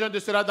avions besoin de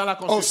cela dans la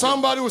Oh, construction.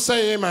 somebody will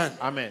say amen.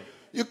 Amen.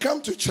 You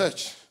come to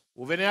church.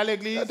 Vous venez à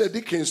l'église. At the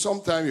deacon,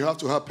 sometimes you have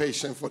to have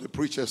patience for the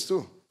preachers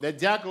too. Les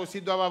diacres aussi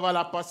doivent avoir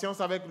la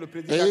patience avec le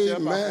prédicateur.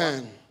 Parfois.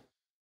 Amen.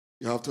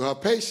 You have to have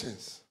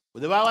patience. Vous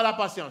devez avoir la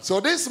patience. So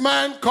this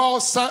man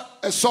called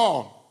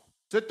Saul.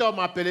 Cet homme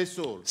appelé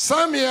Saul.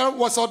 Samuel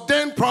was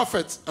ordained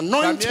prophet, Samuel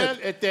anointed.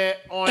 était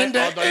In the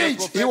ordonné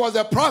age, he prophète. was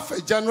a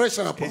prophet,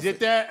 generational prophet.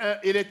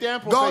 Il était un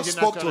God prophète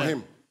spoke to générationnel.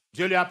 him.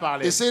 Dieu lui a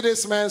parlé. You see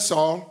this man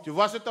Saul Tu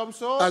vois cet homme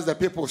Saul? as the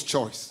people's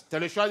choice. C'est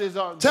le choix des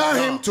hommes. Tell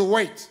him to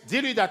wait.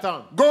 Dis-lui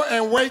d'attendre. Go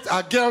and wait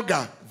at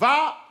Gilgal.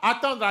 Va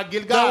attendre à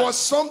There Gilgal. was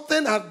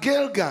something at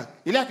Gilgal.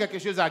 Il y a quelque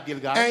chose à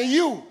Gilgal. And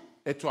you,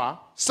 Et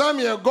toi,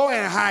 Samuel, go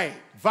and hide.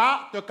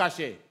 Va te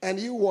cacher and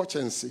you watch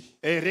and see.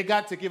 et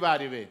regarde ce qui va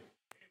arriver.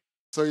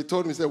 So he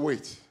told me, he said,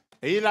 wait.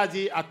 Et il a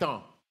dit,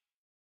 attends.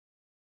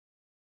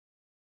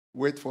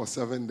 Wait for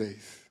 7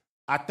 days.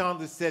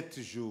 Attendre 7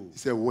 jours. He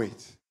said,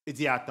 wait. Il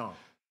dit, attends.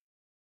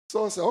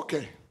 So I said,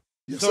 okay.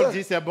 Yes, Saul sir.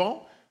 dit, c'est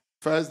bon.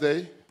 First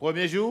day,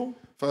 Premier jour,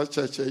 first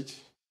church age,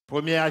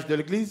 premier âge de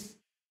l'église.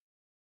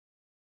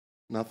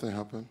 nothing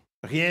happened.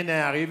 Rien n'est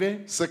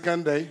arrivé. Second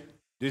day,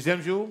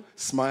 Deuxième jour,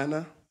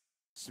 Smyrna,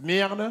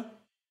 Smyrne,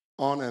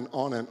 on and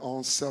on and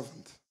on.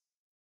 Seventh,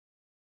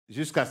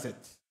 jusqu'à 7.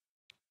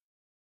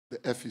 the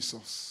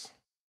Ephesus,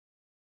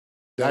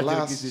 the Âge de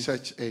last l'église.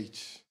 church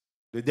age.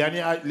 Le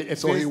dernier âge,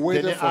 So he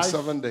waited dernier for âge,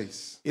 7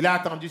 days. il a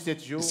attendu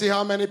 7 You jours. see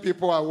how many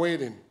people are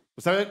waiting?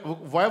 Vous savez,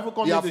 voyez-vous They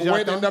combien have de gens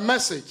waited in attendent? the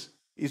message.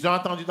 Ils ont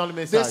attendu dans le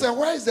They message. say,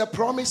 where is the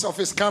promise of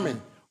his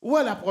coming? Où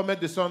est la promesse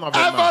de son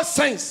avènement? Ever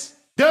since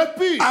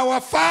Depuis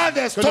our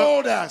fathers que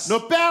told us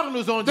nos pères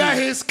nous ont dit that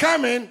he's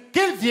coming,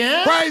 qu'il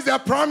vient, where is the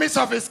promise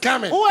of his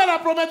coming? où est la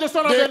promesse de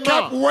son They kept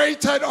avènement?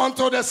 waited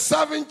until the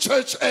 7th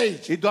church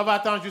age. Ils doivent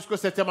attendre jusqu'au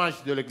 7e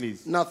âge de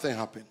l'église. Nothing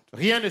happened.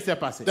 Rien ne s'est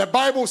passé. The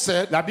Bible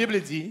said, La Bible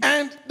dit,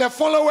 and the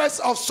followers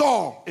of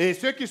Saul, et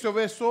ceux qui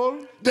sauvaient Saul,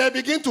 they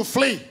begin to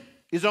flee.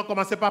 ils ont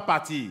commencé par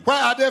partir. Where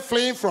are they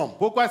fleeing from?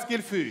 Pourquoi est-ce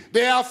qu'ils fuient?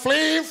 They are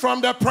fleeing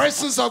from the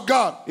presence of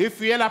God. Ils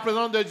fuyaient la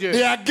présence de Dieu.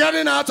 They are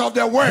getting out of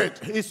the word.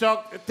 Ils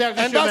sortèrent du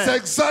And that's chemin.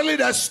 exactly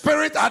the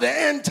spirit at the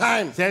end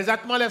time. C'est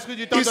exactement l'esprit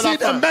du temps You de see la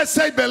the fin.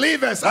 message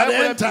believers at the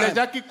Les end time.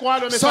 gens qui croient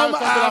le message Some du temps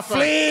de la are fin.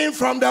 fleeing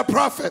from the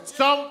prophet.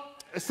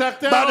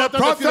 Certains But ont the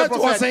entendu le prophet was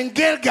prophète. in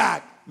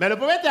Gilgal. Mais le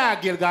prophète est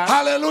à Gilgal,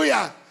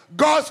 Hallelujah.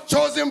 God's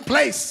chosen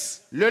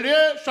place. le lieu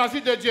choisi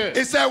de Dieu.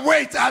 He said,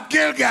 wait at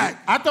Gilgal.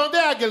 Attendez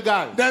à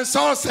Gilgal. Then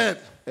Saul said,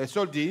 Et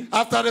Saul dit,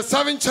 after the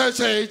 7th church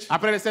age,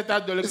 après les 7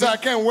 âges de he l'église, said, I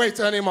can't wait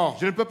anymore.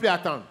 je ne peux plus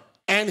attendre.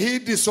 And he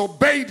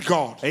disobeyed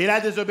God. Et il a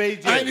désobéi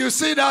Dieu. And you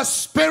see that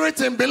spirit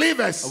in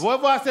believers. Vous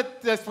voyez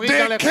cet esprit dans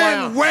They les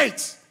can't croyants.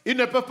 wait. Ils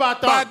ne peuvent pas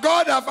attendre. But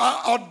God have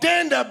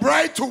ordained the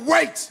bride to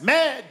wait.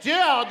 Mais Dieu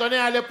a ordonné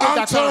à l'époux Until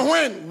d'attendre.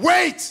 when?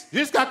 Wait.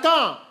 Jusqu'à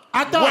quand?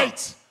 Attends.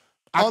 Wait.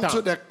 Unto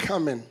Attends. the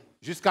coming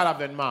Jusqu'à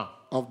l'avènement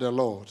of the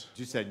Lord.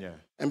 du Seigneur.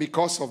 And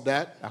because of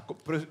that,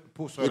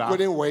 Pour he cela,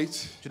 couldn't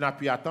wait. tu n'as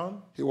pu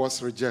attendre. He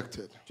was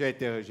rejected. Tu as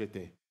été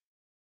rejeté.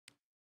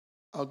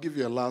 I'll give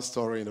you a last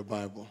story in the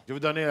Bible. Je vais vous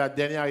donner la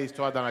dernière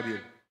histoire dans la Bible.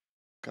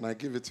 Can I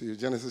give it to you?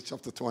 Genesis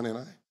chapter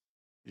 29.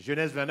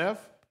 Genèse 29.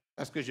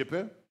 Est-ce que je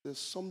peux? There's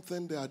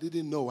something that I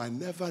didn't know. I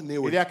never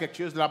knew Il y a it quelque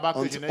chose là-bas que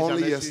je until n'ai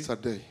only jamais su.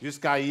 yesterday.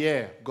 Jusqu'à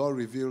hier. God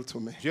revealed to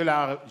me. Dieu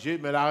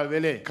me l'a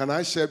révélé. Can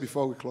I share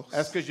before we close?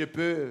 Est-ce que je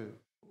peux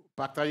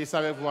partager ça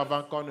avec vous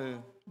avant qu'on ne...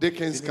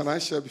 Dickens, can I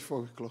share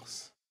before we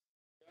close?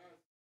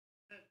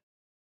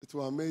 It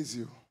will amaze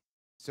you.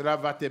 Cela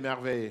va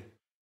t'émerveiller.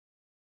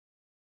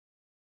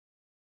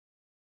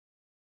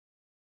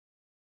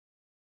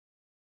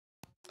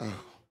 Oh,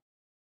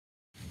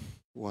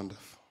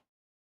 wonderful.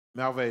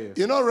 Merveilleux.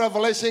 You know,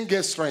 revelation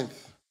gives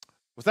strength.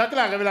 Vous savez que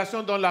la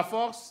révélation donne la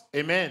force?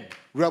 Amen.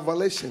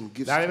 Revelation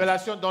gives La strength.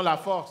 révélation donne la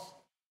force.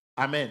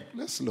 Amen.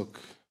 Let's look.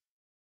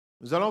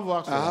 Nous allons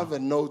voir I cela. have a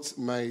note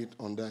made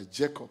on that.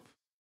 Jacob,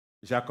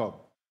 Jacob.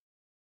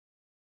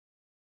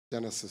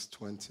 Genesis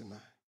 29.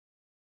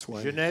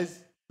 20.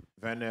 Genèse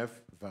 29,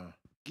 20.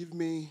 Give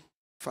me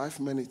 5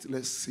 minutes.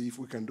 Let's see if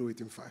we can do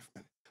it in 5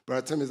 minutes.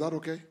 Brother Tim, is that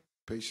okay?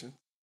 Patient.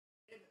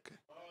 Okay.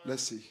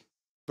 Let's see.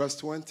 Verse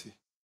 20.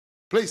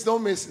 Please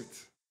don't miss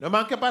it. Ne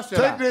manquez pas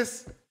cela. Take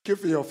this, keep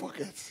it in your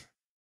pocket.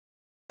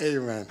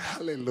 Amen.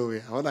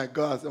 Hallelujah. When I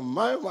go, I said,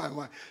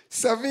 my.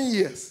 7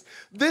 years.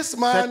 This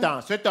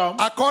man, Cet homme,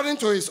 according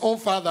to his own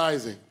father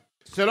Isaac,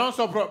 selon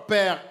son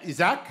père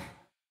Isaac,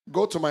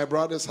 go to my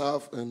brother's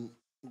house and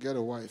get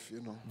a wife,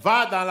 you know.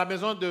 va dans la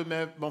maison de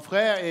mon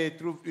frère et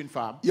trouve une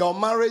femme. Your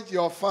marriage,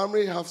 your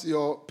family,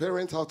 your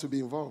parents have to be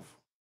involved.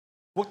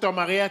 Pour ton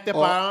mariage, tes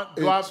parents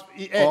doivent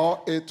y être.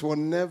 Or it will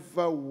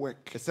never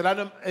work.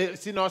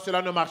 Sinon,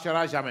 cela ne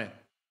marchera jamais.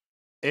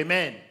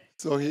 Amen.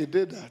 So he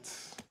did that.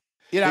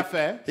 Il a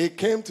fait. He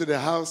came to the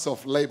house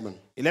of Laban,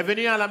 Il est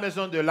venu à la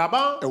maison de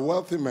Laban, a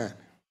wealthy man.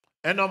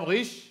 un homme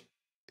riche,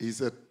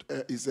 He's a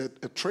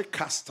trick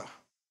caster.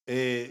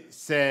 et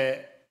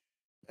c'est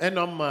un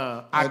homme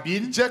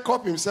habile.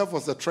 Jacob himself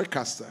was a trick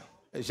caster.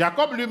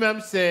 Jacob lui-même,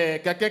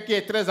 c'est quelqu'un qui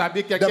est très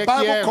habile, quelqu'un The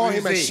qui est Bible called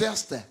him a rusé.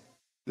 shaster.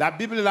 La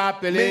Bible l'a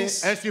appelé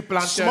Means un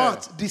supplanteur. smart,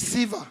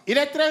 deceiver. Il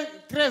est très,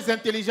 très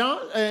intelligent,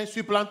 un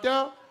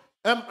supplanteur,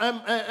 un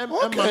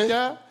Okay.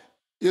 menteur.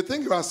 You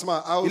think you are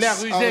smart? Il est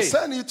rusé. I'll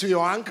send you to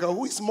your uncle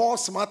who is more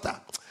smarter.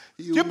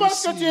 You Tu will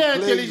penses que see tu es him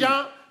play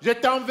intelligent? Je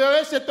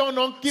t'enverrai chez ton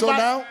oncle qui So va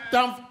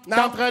now-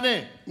 t'entraîner.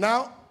 you.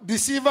 Now,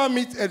 deceiver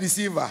meet a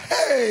deceiver.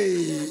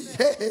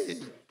 Hey.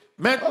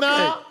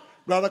 Maintenant, Okay.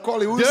 Brother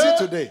Coley, who Deux- is it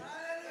today?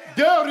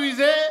 deux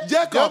rusés,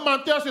 Jacob deux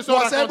menteurs se sont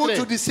was able rencontrés.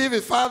 to deceive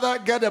his father,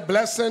 get a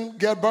blessing,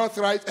 get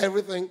birthright,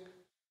 everything.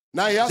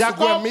 Now he has to go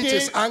Jacob and meet qui-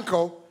 his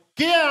uncle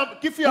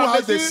Qui fut who en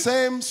has the mesure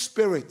same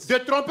spirit. de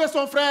tromper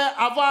son frère,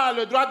 avoir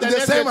le droit de In the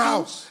naître same et tout.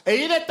 house.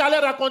 Et il est allé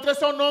rencontrer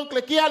son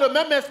oncle qui a le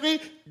même esprit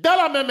dans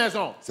la même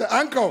maison. Say,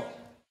 uncle,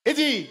 Il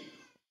dit,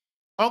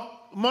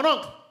 Mon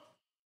oncle,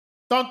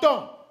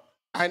 tonton.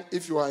 And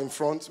if you are in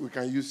front, we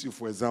can use you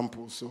for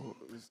example. So,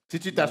 Si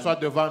tu t'assois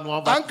devant nous,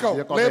 on va Uncle,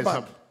 utiliser comme Laban,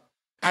 exemple.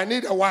 I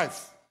need a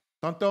wife.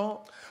 Tonton,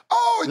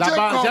 Oh,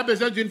 là-bas, j'ai Jacob,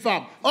 besoin d'une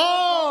femme.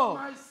 Oh,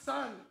 my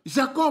son.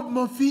 Jacob,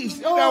 mon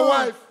fils. A Oh,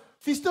 wife.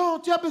 fiston,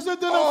 tu as besoin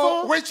d'un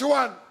Oh, enfant. which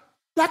one?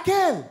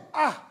 Laquelle?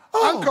 Ah,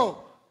 Oh. Uncle,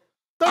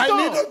 I Tonton,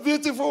 need a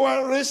beautiful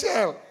one,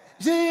 Rachel.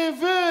 je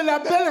veux la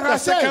belle The Rachel.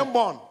 second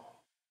born.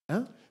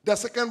 Hein? The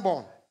second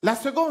born. La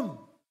seconde.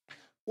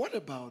 What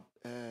about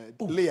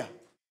Leah?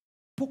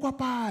 Pourquoi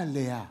pas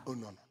Léa? Oh,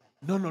 no, no,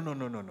 no. Non, non, non,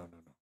 non, non, non,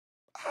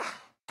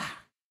 non.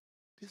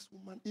 This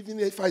woman, even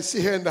if I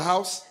see her in the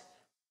house,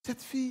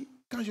 Cette fille,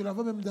 quand je la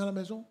vois même dans la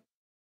maison.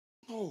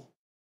 no.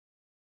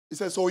 He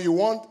said, so you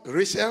want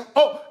Rachel?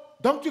 Oh,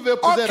 donc tu veux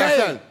épouser Okay.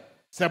 Rachel?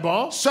 C'est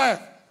bon? Sir,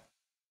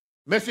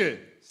 Monsieur,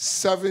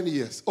 7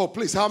 years. Oh,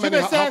 please, how Tu many,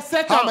 me sais,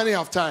 7 how ans. many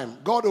have time?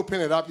 God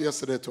opened it up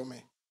yesterday to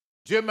me.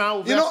 Dieu m'a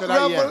You ouvert know,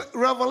 cela hier.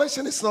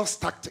 Revelation is not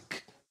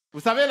static.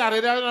 Vous savez, la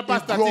révélation n'est pas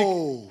It statique.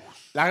 grows.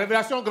 La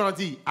révélation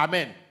grandit.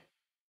 Amen.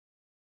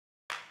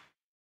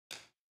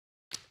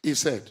 He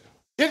said,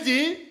 Il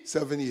dit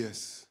 7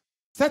 years.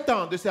 7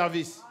 ans de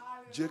service.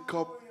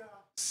 Jacob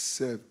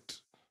served.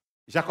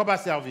 Jacob a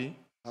servi.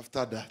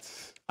 After that,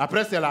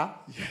 Après cela,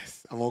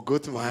 yes, I'm going to go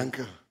to my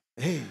uncle.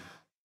 hey,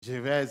 je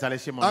vais aller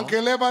chez mon oncle.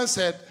 Uncle Laban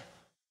said,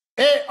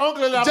 Et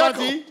oncle Laban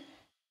Jacob. dit,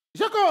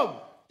 Jacob,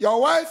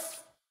 your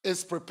wife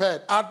is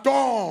prepared at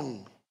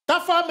dawn. ta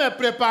femme est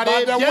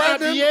préparée, But bien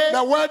habillée,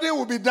 the wedding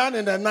will be done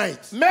in the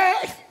night. mais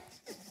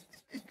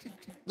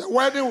The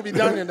wedding will be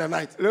done in the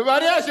night. le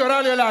mariage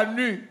aura lieu la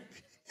nuit.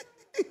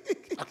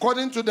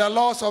 According to the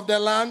laws of the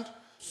land,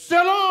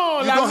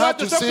 Selon you la don't loi have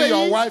de to ton see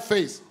your pays, wife's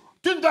face.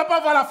 tu ne dois pas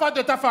voir la face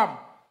de ta femme.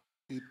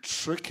 He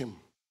tricked him.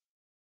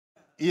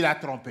 Il a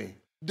trompé.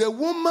 The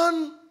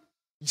woman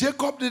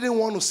Jacob didn't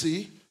want to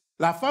see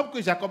La femme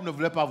que Jacob ne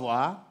voulait pas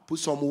voir put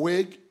some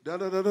wig,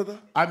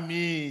 a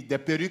mis des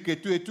perruques et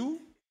tout et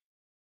tout.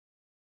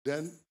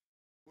 then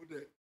put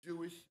the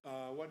Jewish,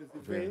 what is it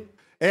called?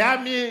 Et a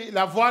mis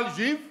la voile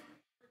juive.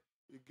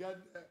 You get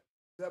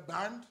the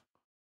band.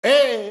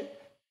 Et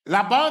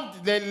la bande,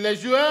 les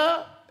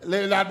joueurs,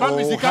 la bande Oh,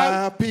 musicale.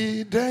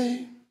 happy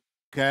day.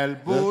 Quel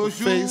beau Let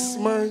jour. face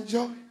my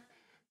joy.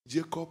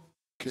 Jacob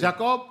came.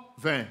 Jacob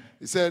vint.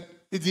 He said,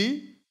 Il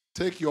dit,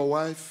 take your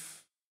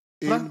wife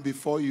in Hein?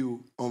 before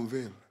you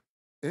unveil.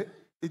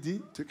 il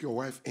dit, Take your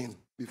wife in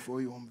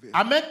before you unveil.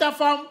 amène ta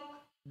femme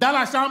dans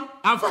la chambre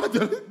avant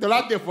de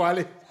la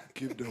dévoiler.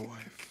 Give the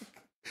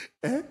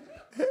wife.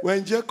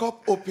 When Jacob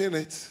opened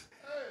it,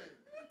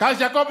 Quand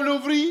Jacob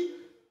l'ouvrit,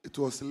 it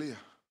was Leah.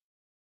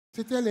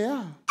 c'était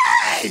Léa.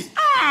 Hey!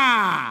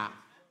 Ah!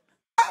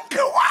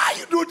 Uncle, why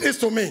you do this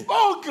to me?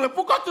 Oncle,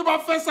 pourquoi tu m'as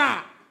fait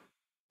ça?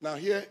 Now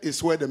here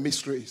is where the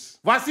mystery is.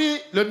 Voici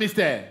le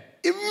mystère.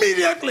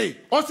 Immediately,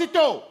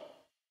 Aussitôt,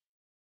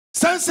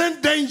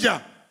 sensing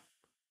danger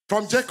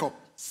from Jacob.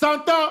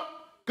 sentant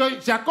que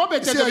Jacob You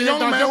était see, a devenu young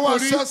man who danger pour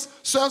has lui,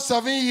 served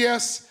 7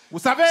 years, vous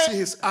savez, see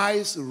his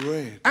eyes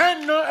red.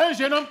 un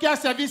jeune homme qui a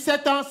servi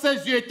 7 ans, ses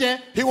yeux étaient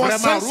He was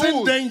vraiment sensing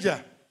rouges. danger.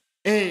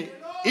 Et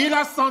il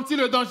a senti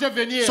le danger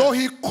venir. So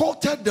he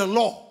quoted the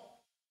law.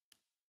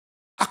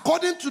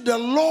 According to the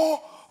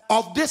law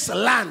of this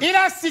land, Il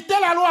a cité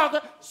la loi.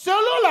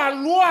 Selon la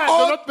loi de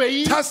Old notre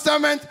pays,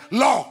 Testament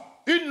law.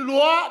 une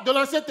loi de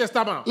l'Ancien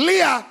Testament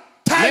Leah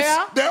types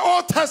Leah the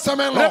Old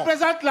Testament law.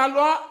 représente la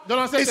loi de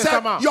l'Ancien He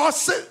Testament.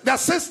 said, the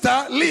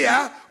sister,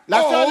 Leah,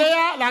 La sœur old,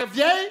 Léa, la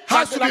vieille,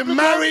 has to la be plus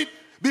married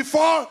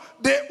before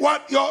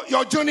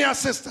your junior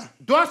sister.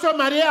 doit se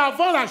marier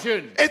avant la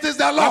jeune. It is the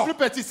La law. plus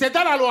petite, c'est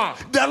dans la loi.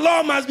 The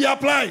law must be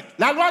applied.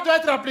 La loi doit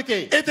être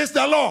appliquée. It is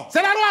the law.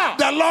 C'est la loi.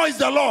 The law is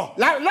the law.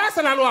 La loi,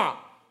 c'est la loi.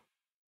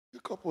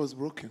 Jacob was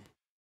broken.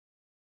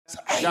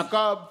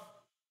 Jacob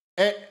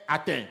est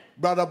atteint.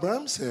 Brother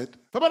Abraham said,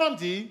 Ce bonhomme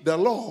dit, the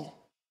law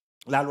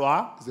la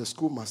loi, is the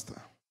schoolmaster.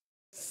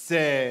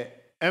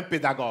 c'est un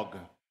pédagogue.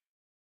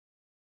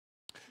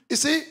 You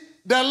see,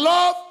 the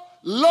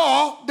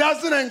law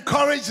doesn't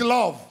encourage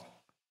love.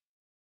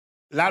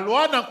 La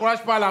loi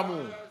n'encourage pas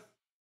l'amour.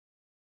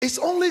 It's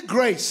only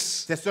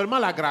grace C'est seulement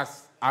la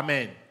grâce.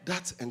 Amen.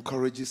 that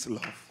encourages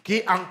love.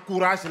 Qui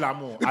encourage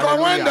l'amour. Because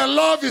when Alléluia. the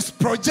love is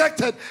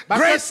projected,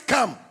 grace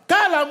comes.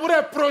 Quand l'amour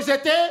est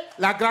projeté,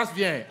 la grâce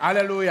vient.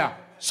 Alléluia.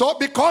 So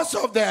because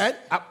of that,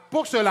 Ah,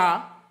 pour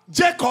cela,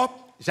 Jacob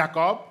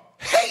Jacob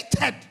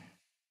hated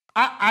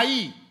a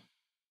haï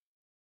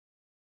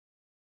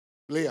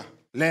Leah.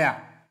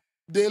 Léa.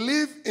 They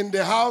live in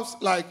the house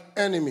like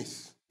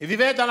enemies. Ils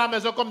vivaient dans la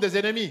maison comme des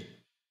ennemis.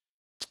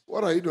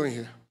 What are you doing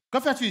here? Que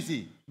fais-tu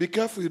ici? Be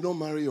careful you don't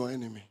marry your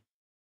enemy.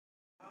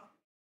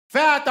 Fais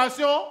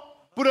attention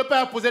pour ne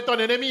pas épouser ton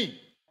ennemi.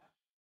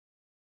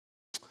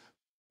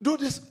 Do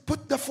this.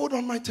 Put the food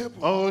on my table.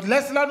 Oh,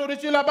 laisse la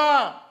nourriture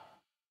là-bas.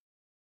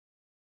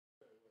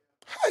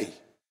 Hey.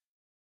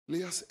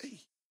 Leah said, hey,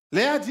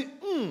 Léa dit,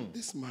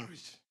 this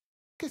marriage,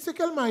 qu'est-ce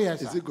qu'elle mariage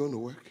ça? is it going to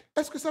work?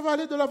 Est-ce que ça va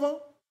aller de l'avant?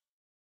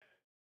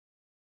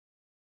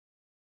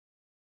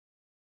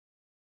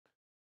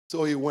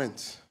 So he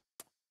went.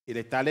 Il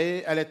est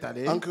allé, elle est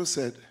allée. Uncle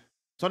said,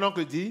 Son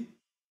oncle dit,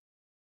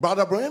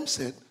 Brother Abraham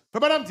said,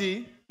 Frère Branham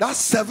dit, that's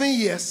 7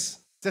 years.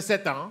 c'est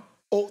 7 ans.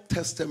 Old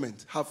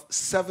Testament have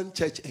 7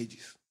 church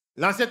ages.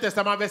 L'Ancien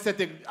Testament avait 7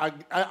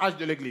 âges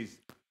de l'Église.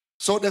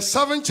 So the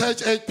 7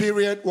 church age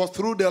period was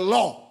through the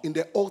law in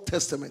the Old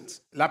Testament.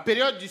 La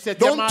période du 7e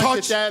Don't âge,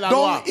 touch, c'était la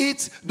don't loi.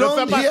 eat, Ne don't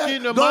fais pas hear, ci,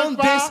 ne don't mange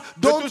pas, this,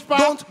 ne don't, touche pas,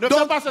 don't, ne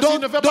fais pas ceci,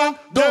 ne fais pas,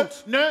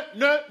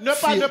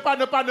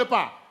 ne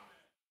pas.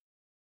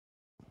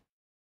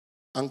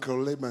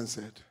 Uncle Laban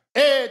said,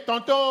 Et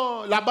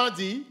tonton Laban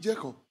dit,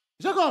 Jacob,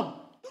 Jacob,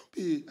 don't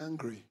be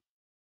angry.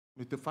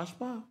 ne te fâche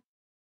pas.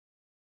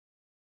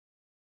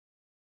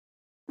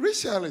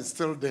 Rachel is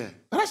still there.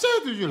 Rachel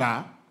est toujours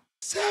là.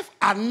 Serve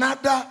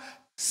another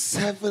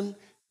 7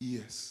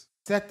 years.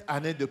 7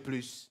 années de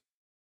plus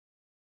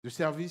de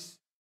service.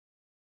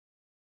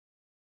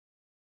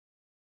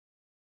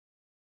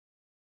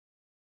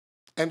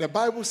 And the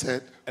Bible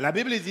said, Et la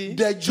Bible dit,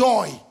 the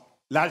joy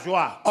la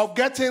joie of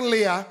getting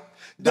Leah,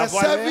 the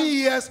D'avoir 7 Léa.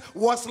 years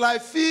was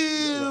like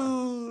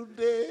few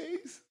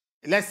days.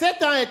 Les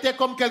 7 ans étaient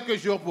comme quelques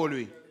jours pour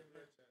lui.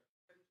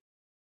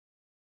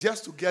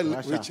 Just to get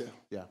Rachel. Rachel.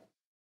 Yeah.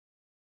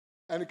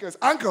 And he goes,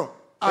 Uncle,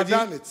 I've dit-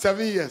 done it.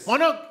 7 years.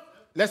 Mon oncle,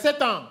 les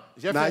 7 ans,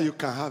 j'ai Now fait. you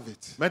can have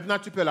it. Maintenant,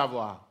 tu peux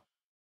l'avoir.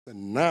 But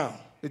now,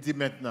 Il dit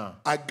maintenant,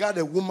 I got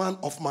a woman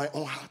of my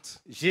own heart.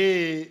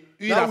 j'ai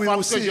eu Now la we femme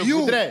will que see je you.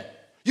 voudrais.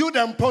 You the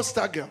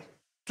imposter girl.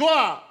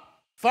 Toi,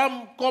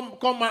 femme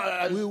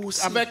We will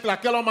see. avec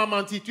laquelle on m'a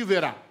menti, tu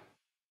verras.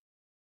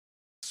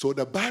 So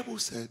the Bible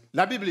said,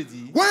 La Bible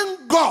dit,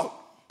 when God,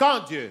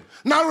 quand Dieu,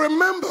 now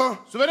remember,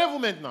 souvenez-vous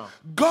maintenant,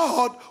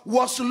 God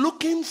was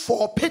looking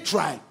for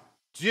patriarch.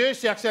 Dieu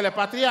cherchait les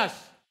patriarches.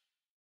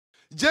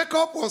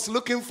 Jacob was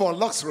looking for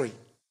luxury.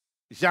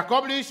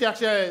 Jacob, lui,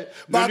 cherchait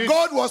le But luxe.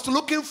 God was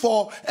looking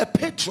for a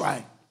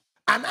patriarch,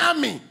 an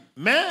army, a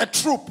Mais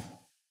troop,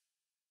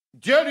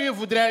 Dieu, lui,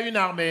 voudrait une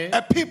armée,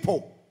 a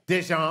people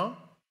des gens,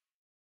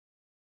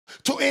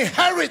 to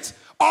inherit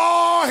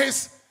all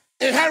his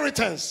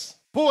inheritance.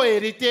 pour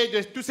hériter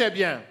de tous ses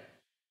biens.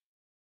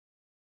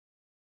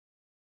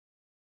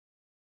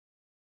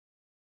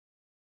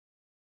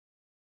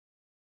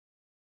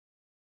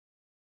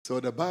 So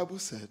the Bible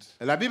said,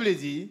 Et la Bible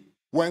dit,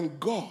 when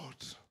God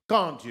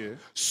quand Dieu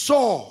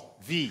saw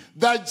vit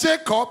that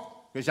Jacob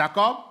que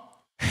Jacob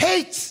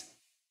hates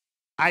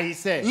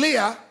haïssait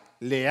Leah,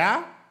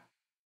 Léa,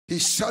 he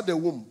shut the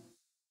womb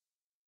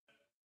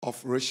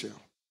of Rachel.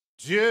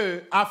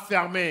 Dieu a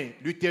fermé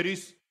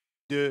l'utérus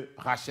de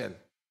Rachel.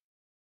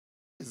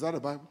 Is that the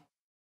Bible?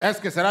 Est-ce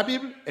que c'est la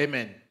Bible?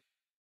 Amen.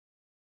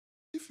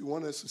 If you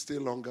want us to stay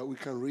longer, we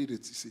can read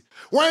it, you see.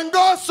 When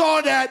God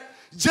saw that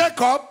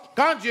Jacob,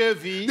 Quand Dieu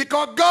vit,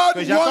 because God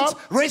Que Jacob- wants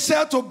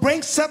Rachel to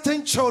bring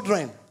certain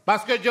children,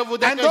 parce que Dieu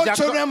voudrait and que those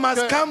Jacob, children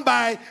must que come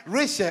by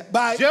Rachel,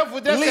 by Dieu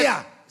voudrait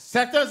Leah.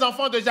 certains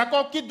enfants de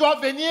Jacob qui doivent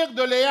venir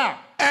de Léa.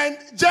 And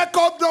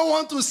Jacob don't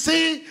want to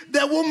see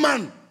the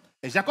woman.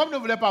 Et Jacob ne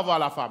voulait pas voir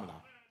la femme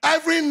là.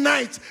 Every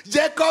night,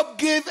 Jacob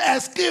gave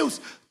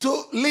excuse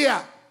to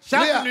Leah.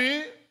 Chaque Leah,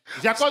 nuit,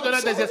 Jacob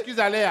donnait des excuses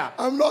à Léa.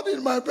 I'm not in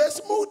my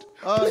best mood.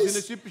 Ah,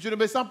 Please. je ne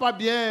me sens pas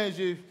bien,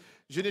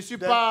 je ne suis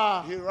Then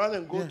pas... he ran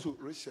and go to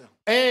Rachel.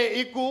 Et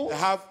il court They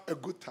have a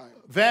good time.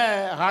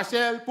 vers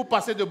Rachel pour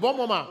passer de bons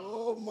moments.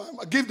 Oh,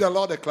 my. Give the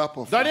Lord a clap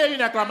of. Donnez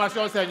une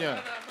acclamation au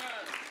Seigneur.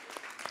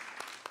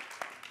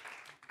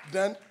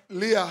 Then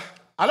Leah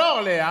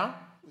Alors Léa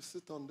will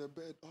sit on the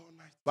bed all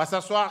night. va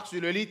s'asseoir sur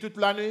le lit toute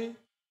la nuit.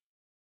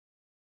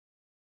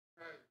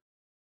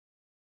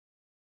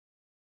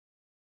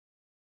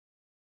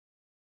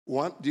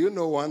 Do you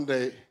know one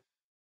day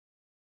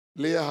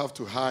Leah have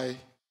to hire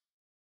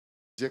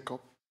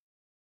Jacob?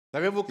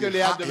 Savez-vous que He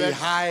Léa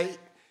hired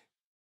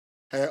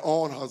her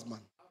own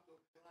husband.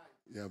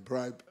 Yeah,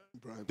 bribe.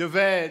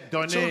 devait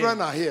donner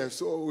Children are here,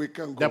 so we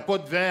can des go. pots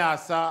de vin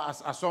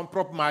à son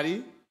propre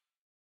mari?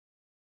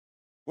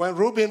 When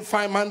Reuben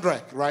find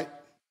mandrake, right?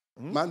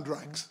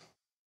 Mandrakes.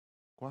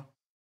 Quoi?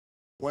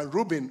 When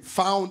Reuben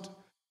found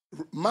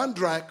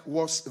mandrake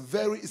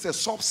it's a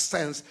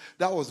substance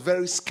that was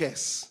very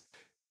scarce.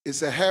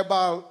 It's a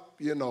herbal,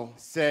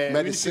 C'est une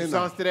medicine.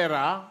 substance très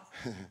rare.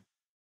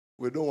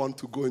 We don't want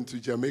to go into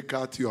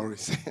Jamaica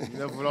theories. Nous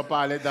ne voulons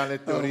pas aller dans les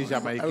théories a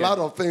jamaïcaines. lot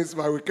of things,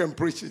 but we can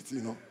preach it,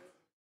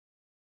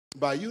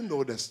 But you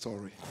know the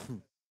story.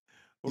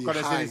 Vous He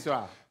connaissez hide.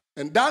 l'histoire.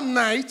 And that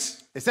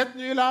night, Et cette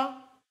nuit-là,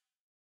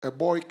 a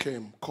boy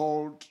came,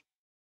 called,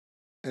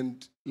 and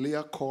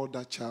Leah called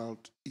that child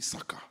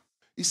Issachar.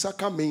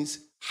 Issachar means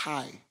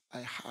high.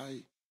 I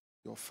high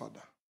your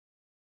father.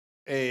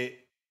 et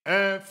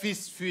un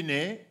fils fut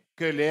né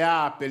que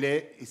Léa a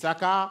appelé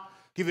Issachar,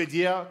 qui veut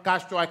dire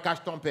cache-toi et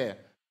cache ton père.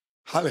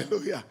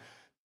 Hallelujah.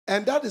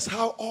 And that is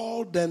how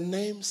all the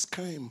names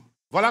came.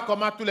 Voilà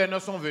comment tous les noms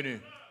sont venus.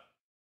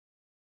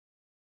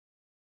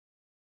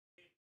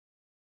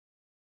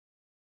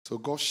 So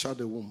God shut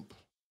the womb.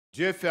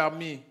 Dieu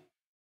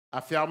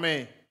a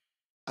fermé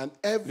And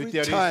every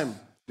l'utérus time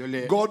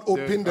de God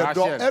opened the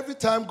door, Rachel. every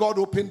time God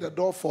opened the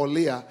door for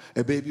Leah,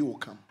 a baby will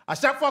come. À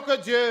chaque fois que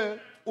Dieu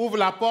ouvre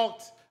la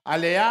porte à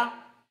Léa,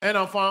 un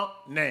enfant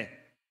naît.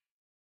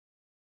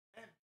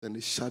 Then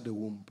he shut the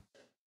womb.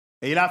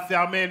 Et il a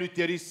fermé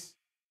l'utérus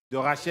de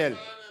Rachel.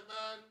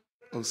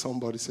 Oh,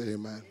 somebody say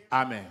amen.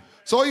 Amen.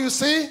 So you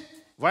see,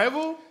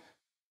 Voyez-vous?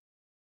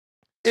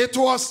 it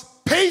was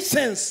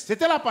patience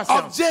C'était la of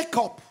patience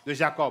Jacob. de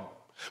Jacob.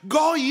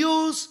 God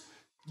used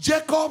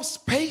Jacob's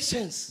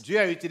patience Dieu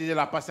a utilisé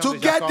la patience to de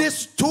get Jacob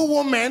these two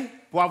women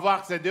pour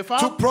avoir ces deux to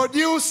femmes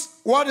produce,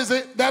 what is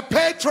it? The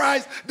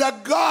patriarchs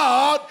that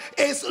God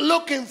is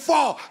looking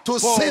for to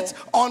sit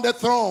on the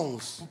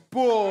thrones.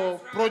 pour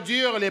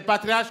produire les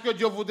patriarches que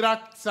Dieu voudra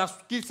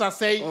qu'ils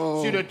s'asseyent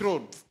sur le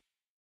trône.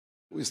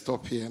 We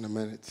stop here in a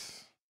minute.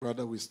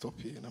 Brother, we stop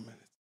here in a minute.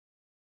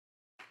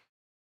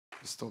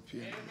 We stop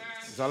here in a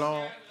minute. Nous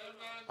allons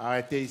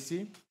arrêter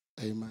ici.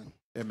 Amen.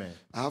 Amen.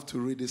 I have to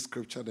read this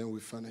scripture, then we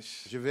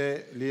finish. Je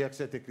vais lire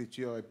cette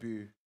écriture et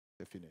puis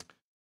c'est fini.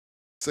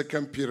 2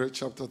 Peter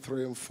chapter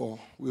 3 and 4.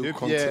 We'll 2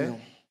 Pierre continue.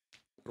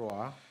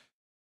 3.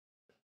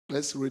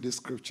 Let's read the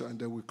scripture and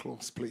then we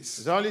close, please.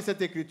 Nous allons lire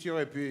cette écriture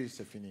et puis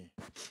c'est fini.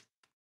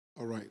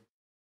 All right.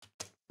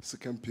 2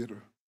 Peter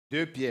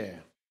 2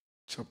 Pierre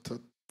chapter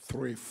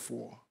 3,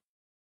 4.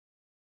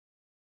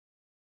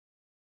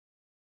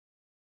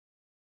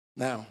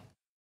 Now,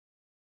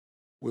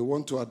 we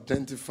want to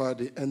identify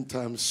the end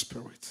time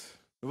spirit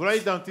Nous voulons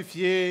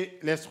identifier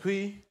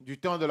l'esprit du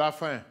temps de la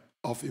fin,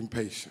 of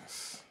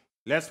impatience.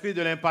 l'esprit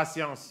de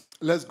l'impatience.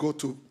 Let's go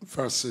to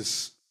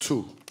verses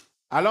 2.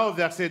 Allons au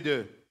verset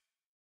 2.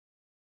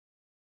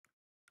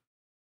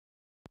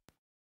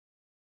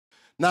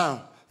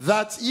 Now,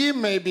 that ye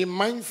may be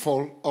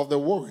mindful of the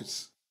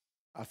words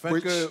Afin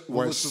which que vous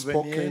were vous souveniez,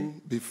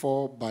 spoken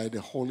before by the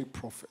holy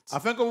prophets,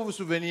 afin que vous vous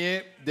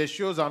souveniez des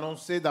choses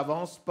annoncées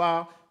d'avance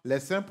par les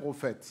saints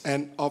prophètes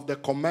and of the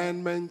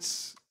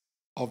commandments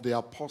of the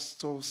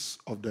apostles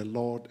of the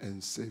Lord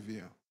and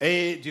Savior.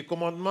 et du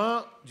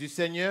commandement du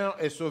Seigneur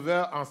et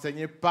Sauveur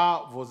enseigné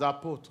par vos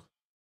apôtres.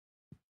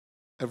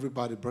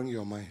 Everybody bring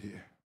your mind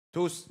here.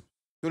 Tous,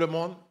 tout le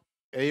monde,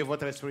 ayez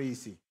votre esprit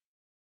ici.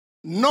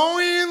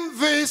 Knowing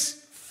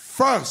this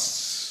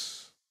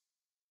first,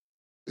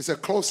 it's a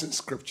closing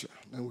scripture,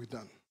 then we're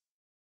done.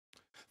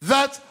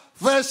 That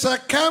there shall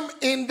come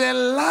in the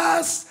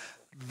last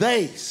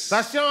days.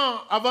 Sachant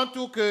avant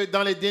tout que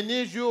dans les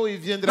derniers jours, il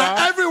Now,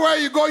 viendra. everywhere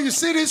you go, you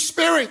see this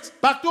spirit.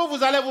 Partout où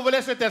vous allez, vous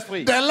verrez cet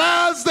esprit. The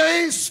last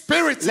days,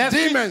 spirits,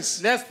 demons.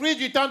 L'esprit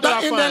du temps de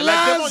la That in fin. the Les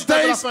démons last du temps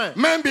de la days, fin.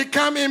 men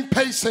become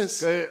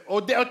impatient.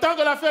 Au temps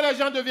de la fin, les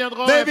gens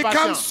deviendront They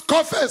become impatients.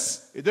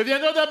 scoffers. Ils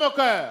deviendront des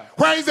moqueurs.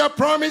 Where is the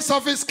promise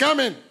of his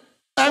coming?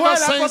 Où Ever est la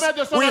since promesse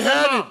de son we heard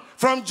it avènement?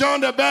 from John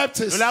the Nous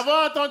Baptist,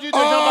 l'avons entendu de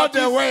all the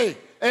Jean-Baptiste. way,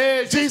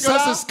 Et Jesus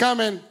jusque-là, is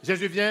coming.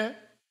 Jésus vient.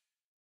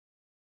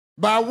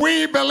 But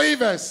we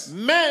believers,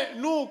 Mais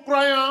nous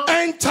croyons,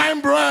 end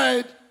time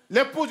bride,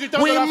 l'époux du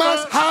temps we de la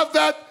must fin, have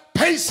that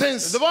nous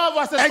patience, devons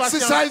avoir cette patience.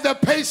 exercise the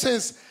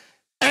patience,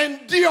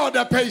 endure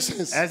the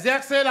patience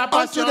Exercer la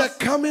unto the patience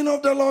coming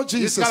of the Lord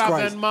Jesus jusqu'à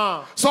Christ.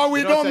 l'avènement. So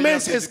we de notre don't Seigneur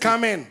miss his Jésus-Christ.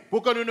 coming.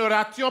 Pour que nous ne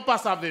rations pas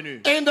sa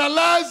venue. In the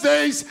last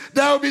days,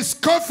 there will be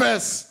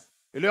scoffers.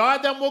 Il y aura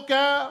des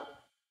moqueurs.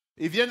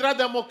 Il viendra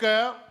des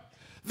moqueurs.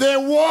 They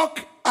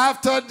walk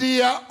after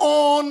their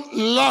own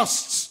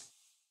lusts.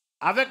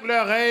 Avec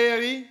leur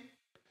raillerie.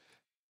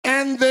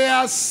 And they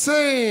are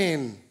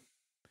saying,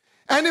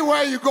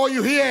 anywhere you go,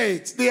 you hear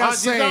it. They are En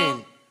disant,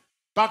 saying,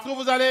 partout où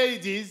vous allez, ils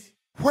disent,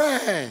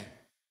 where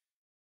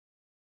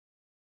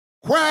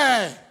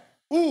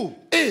où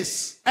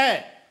is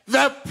est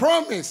the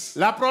promise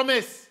la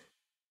promesse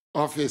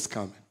of his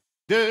coming?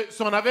 de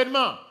son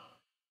avènement?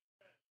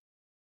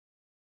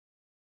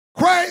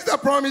 Where is the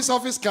promise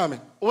of his coming?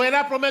 Où est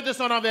la promesse de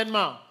son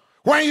avènement?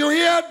 When you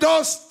hear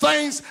those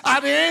things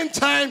at the end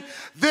time,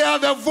 they are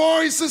the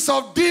voices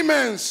of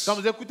demons. Quand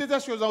vous écoutez ces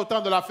choses au temps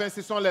de la fin,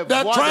 ce sont les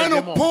They're voix trying des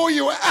to démons. pull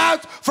you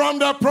out from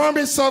the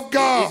promise of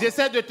God. Ils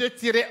essaient de te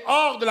tirer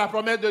hors de la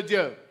promesse de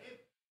Dieu.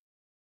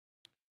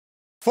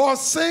 For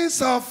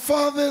since our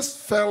fathers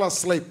fell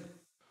asleep,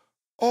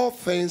 all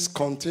things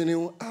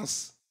continue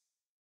as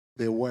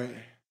they were.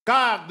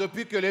 Car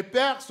depuis que les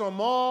pères sont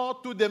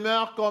morts, tout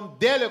demeure comme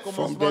dès le From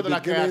commencement the de la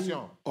beginning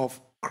création.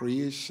 of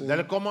creation. Dès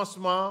le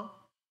commencement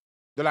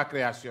de la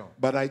création.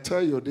 But I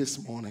tell you this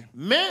morning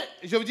Mais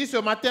je vous dis ce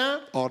matin,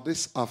 or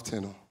this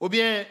afternoon ou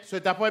bien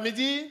cet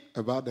après-midi,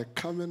 about the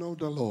coming of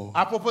the Lord.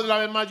 à propos de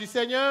l'avènement du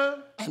Seigneur,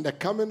 And the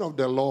coming of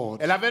the Lord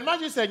et l'avènement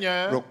du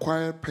Seigneur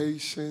require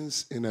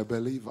patience in a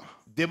believer.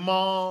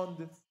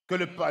 demande que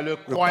le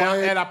croyant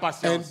ait la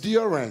patience,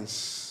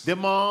 Endurance,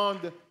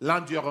 demande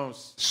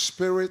l'endurance,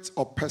 spirit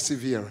of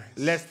perseverance,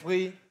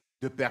 l'esprit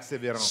de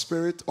persévérance,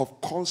 spirit of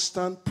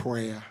constant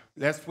prayer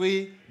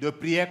l'esprit de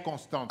prière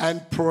constante and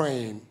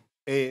praying,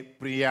 et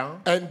priant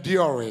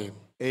enduring,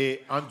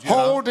 et endurant,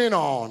 holding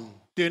on,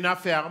 tenant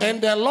ferme and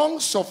the long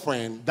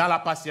suffering dans la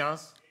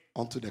patience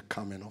unto the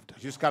coming of the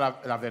Lord. jusqu'à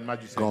l'avènement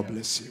du Seigneur. God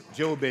bless you.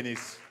 Dieu vous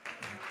bénisse.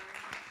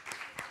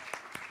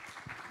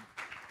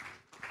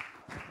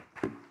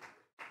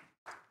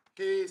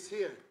 He is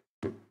here.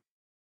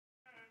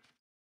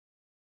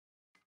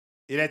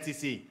 Il est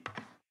ici.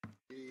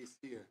 He is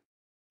here.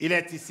 Il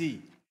est ici.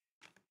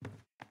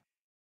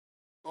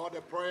 All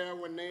the prayer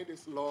we need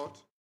is, Lord,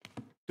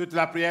 Toute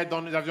la prière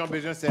dont nous avions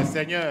besoin, c'est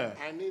Seigneur,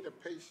 I need a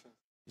patience.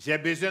 j'ai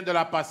besoin de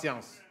la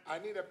patience. I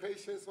need a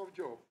patience of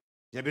Job.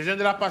 J'ai besoin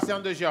de la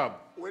patience de Job.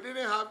 We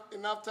didn't have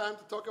enough time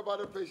to talk about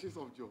the patience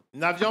of Job. Nous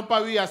n'avions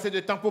pas eu assez de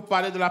temps pour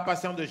parler de la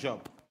patience de Job.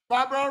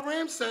 But Brother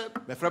William said,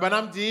 Mais Frère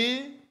Branham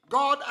dit,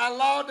 God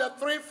allowed the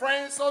 3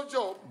 friends of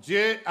Job.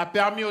 Dieu a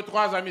permis aux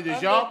 3 amis de And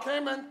Job, they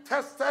came and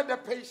tested the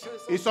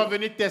patience ils of sont Job.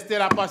 venus tester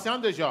la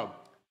patience de Job.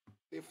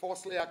 They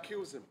falsely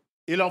accused him.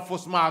 Ils l'ont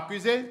faussement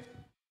accusé,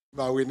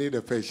 But we need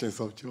the patience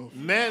of Job.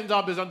 mais nous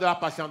avons besoin de la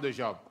patience de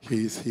Job.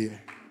 He is here.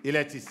 Il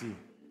est ici.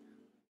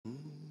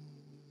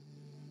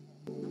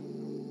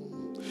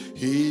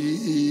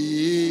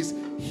 He is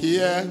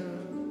here.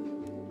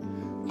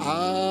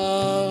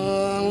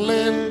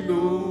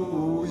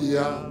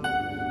 Hallelujah.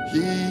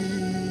 He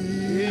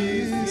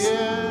is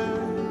here.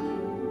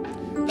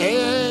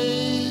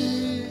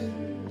 Hey.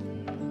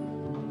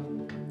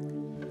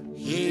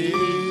 He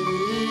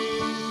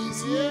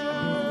is here.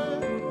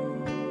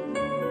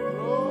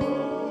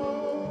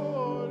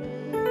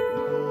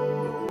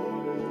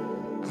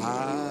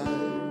 I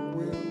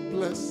will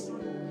bless.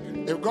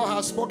 If God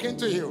has spoken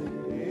to you,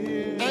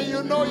 and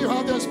you know you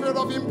have the spirit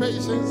of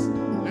impatience,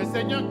 Le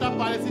Seigneur t'a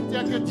parlé si tu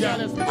as que tu as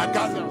l'esprit de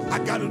patience. I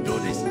got to do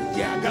this.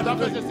 Yeah, I got to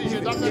do Je dois faire ceci, je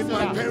dois it. faire If my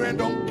cela. parents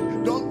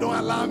don't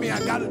allow me, I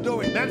got to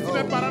do it. Même si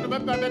mes parents ne me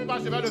permettent pas,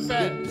 je vais le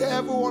faire. The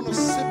devil want to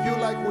sip you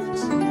like wheat.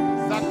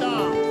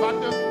 Satan va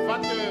te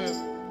vanner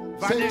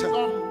Satan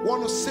comme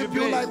want to sip du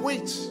you blé. like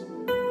wheat.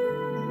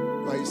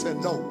 But he said,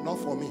 no, not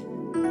for me.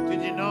 Tu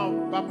dis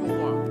non, pas pour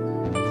moi.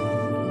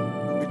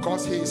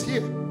 Because he is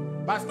here.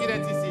 Parce qu'il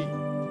est ici.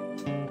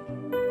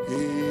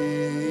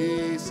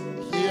 He is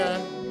here.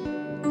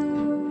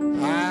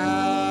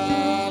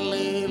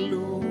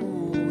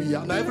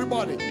 Hallelujah. Now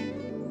everybody,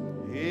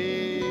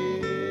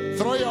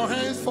 throw your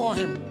hands for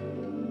him.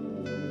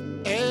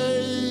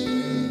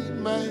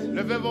 Amen.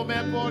 Levez vos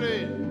mains pour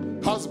lui.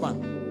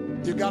 Husband,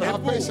 you got to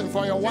have Époux, patience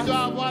for your tu wife.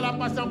 dois avoir la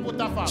patience pour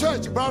ta femme.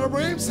 Church, Brother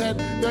Abraham said,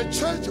 the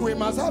church, we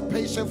must have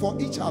patience for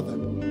each other.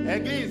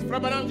 Église, Frère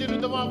Branham dit, nous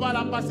devons avoir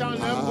la patience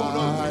l'un pour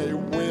l'autre. I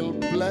will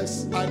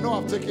bless. I know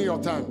I've taken your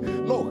time.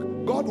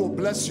 Look, God will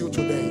bless you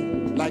today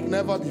like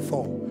never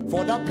before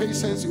for that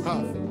patience you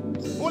have.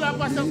 Pour la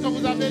patience que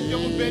vous avez, Dieu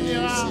vous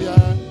bénira.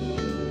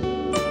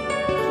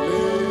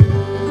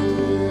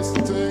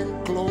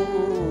 Listen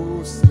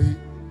closely.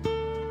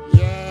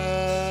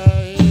 Yeah,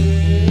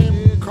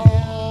 him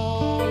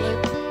calling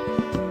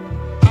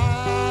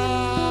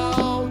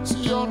out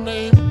your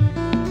name.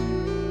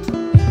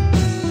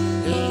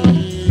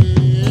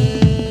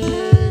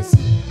 Yes.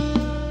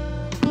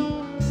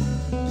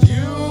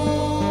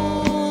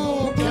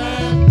 You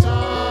can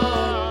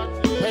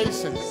touch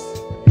patience.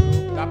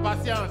 La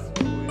patience.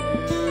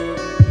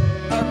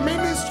 A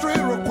ministry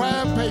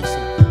requires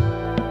patience.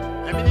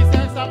 Un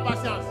ministère sans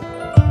patience.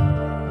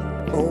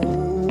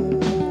 Oh,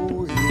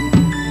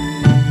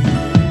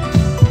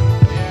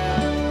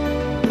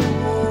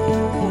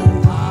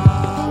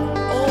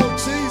 oh,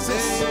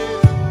 Jesus,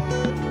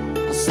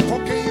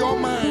 spoken your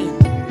mind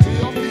to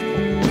your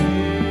people.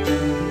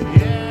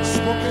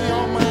 Spoken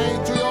your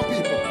mind to your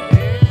people.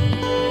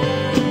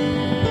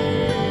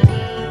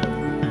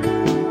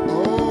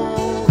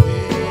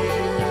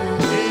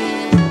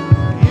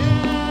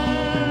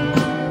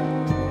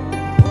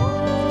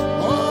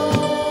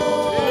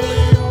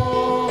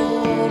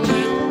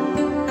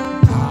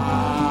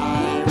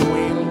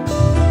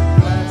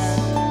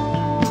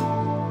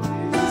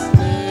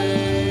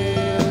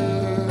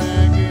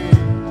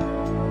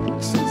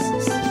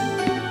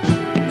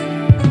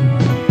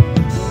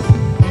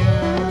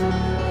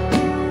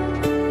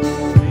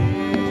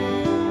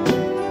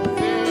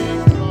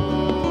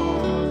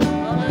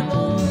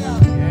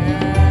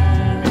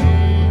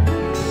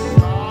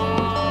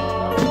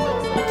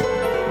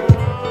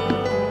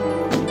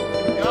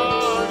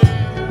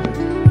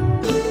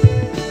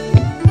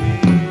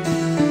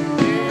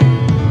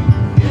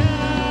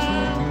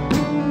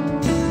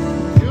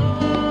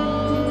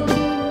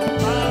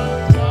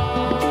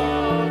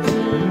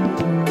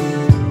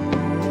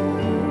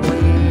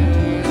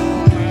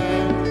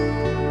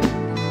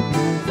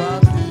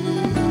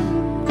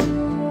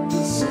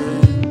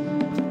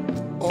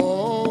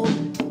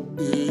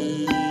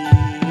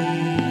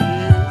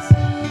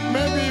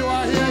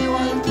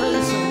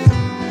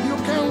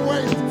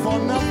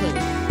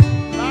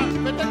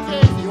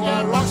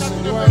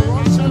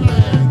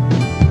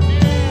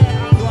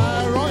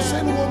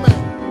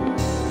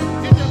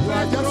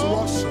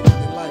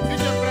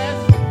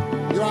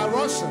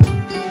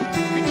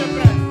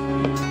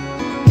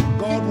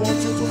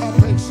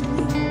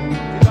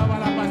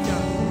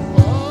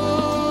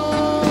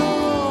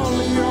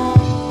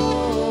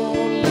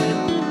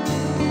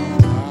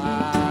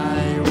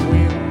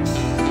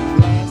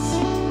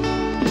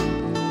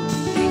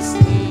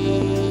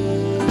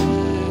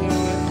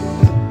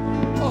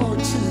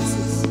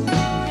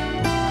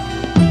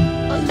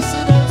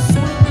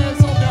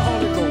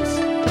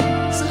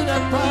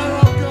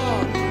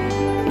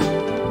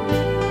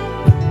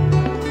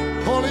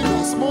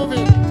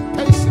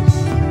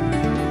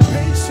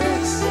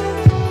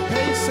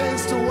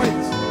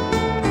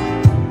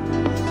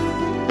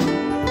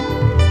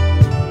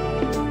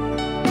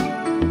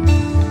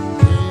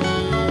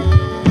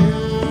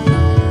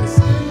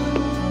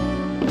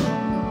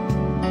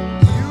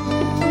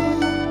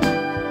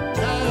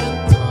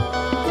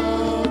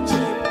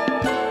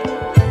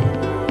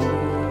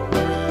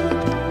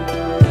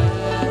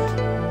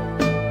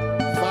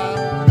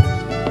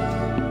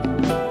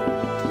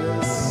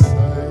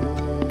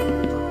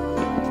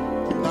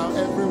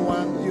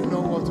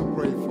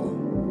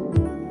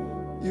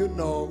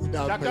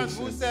 that Chacun de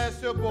vous patience. sait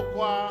ce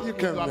pourquoi You il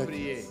can doit make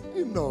prier. it.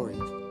 You know it.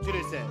 Tu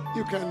le sais.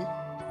 You can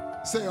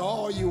say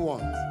all you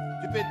want.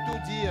 Tu peux tout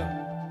dire.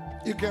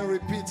 You can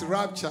repeat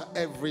rapture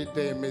every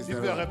day, Tu Mr.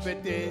 peux Rapture.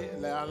 répéter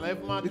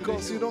l'enlèvement tous les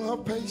Because you jours. don't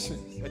have patience.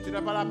 Mais tu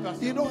n'as pas la You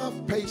patience. don't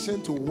have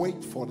patience to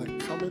wait for the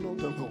coming of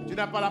the Tu Lord.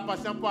 n'as pas la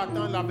patience pour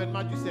attendre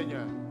l'avènement du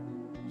Seigneur.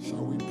 Shall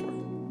we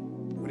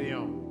pray?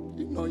 Prions.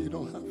 You know you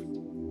don't have it.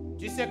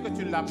 Tu sais que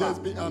tu ne l'as pas.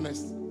 Just be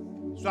honest.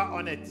 Sois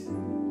honnête.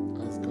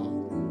 Ask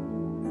God.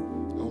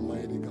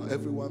 Almighty God.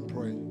 Everyone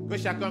pray. Que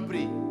chacun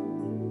prie.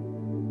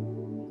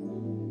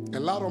 A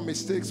lot of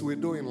mistakes we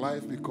do in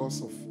life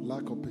because of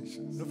lack of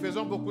patience. Nous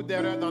faisons beaucoup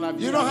d'erreurs dans la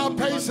vie. You don't have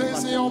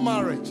patience in your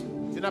marriage.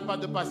 Tu n'as pas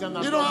de patience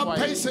dans You ton don't have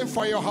foyer. patience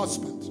for your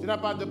husband. Tu n'as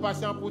pas de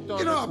patience pour ton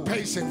You don't have époux.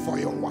 patience for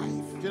your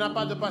wife. Tu n'as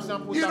pas de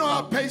patience pour You ta don't femme.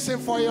 have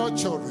patience for your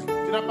children.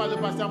 Tu n'as pas de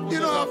patience pour You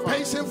tes don't have enfants.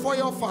 patience for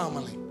your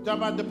family. Tu n'as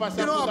pas de patience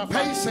You pour don't ta have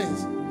famille.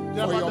 patience Tu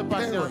n'as for pas your de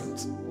patience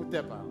parents. pour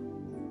tes parents.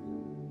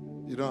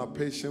 You don't have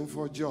patience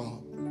for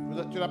job.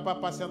 Tu n'as pas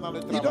patience dans le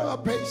You don't travail.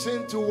 have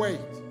patience to wait.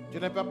 Tu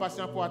n'es pas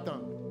patient pour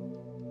attendre.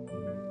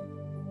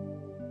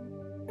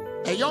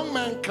 A young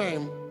man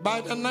came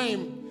by the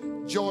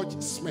name George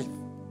Smith.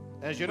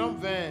 Un jeune homme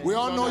vint. We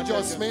all son know nom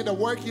George était- Smith, the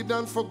work he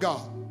done for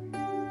God.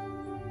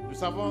 Nous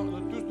savons,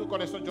 nous tous nous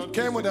connaissons John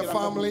Came Smith, with a il a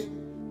family, fait-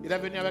 Il est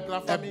venu avec la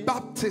a famille.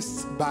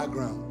 Baptist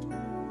background.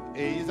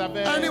 Et ils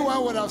avaient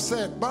Anyone would have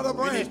said, Brother une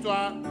Brian,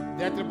 histoire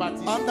d'être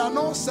baptisés. under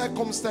no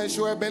circumstance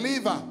you are a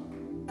believer.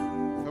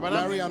 Mais maintenant,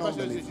 Larry il and pense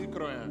que unbelief. je suis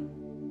croyant.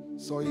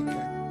 So he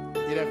came.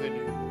 Il est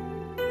venu.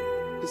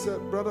 He said,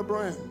 Brother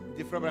Brian,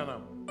 Il dit, frère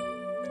Branham,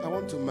 I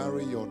want to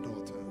marry your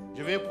daughter.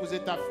 je vais épouser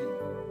ta fille.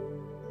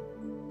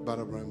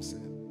 Brother Brian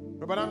said,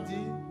 Frère Branham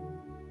dit,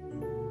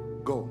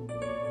 go,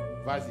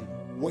 vas-y,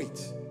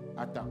 wait,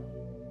 attends.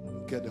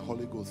 get the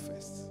Holy Ghost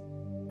first.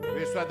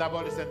 Reçois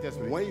d'abord le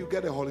Saint-Esprit. When you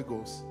get the Holy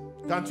Ghost,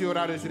 Quand tu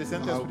auras reçu le I'll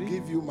Saint-Esprit,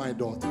 give you my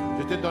daughter.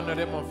 je te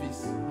donnerai mon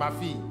fils, ma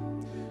fille.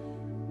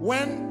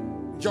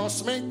 When George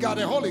Smith got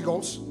the Holy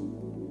Ghost,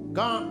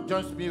 Quand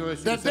John Smith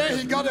reçut the le day he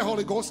Saint-Esprit, got the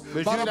Holy Ghost,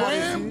 Le Brother jour où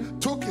il a Brian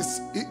took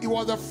he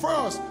was the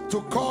first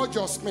to call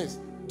George Smith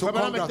to Frère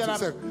Branham congratulate. était He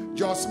said,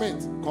 George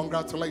Smith,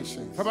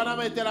 congratulations. Frère Branham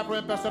était la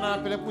première personne à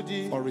l'appeler pour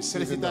dire For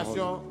receiving the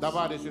félicitations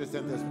d'avoir reçu le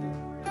Saint-Esprit.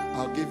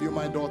 I'll give you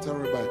my daughter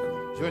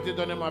Rebecca. Je vais te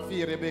donner ma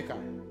fille Rebecca.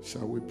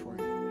 Shall we pray?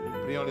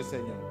 Prions le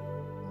Seigneur.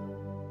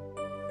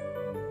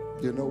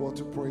 You know what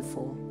to pray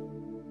for?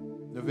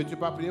 Ne veux-tu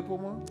pas prier pour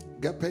moi?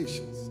 Get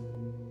patience.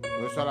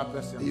 Reçois la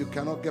patience. You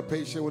cannot get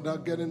patient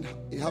without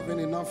having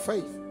enough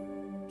faith,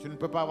 Tu ne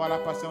peux pas avoir la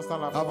patience sans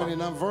la foi, having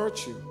enough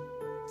virtue,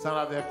 sans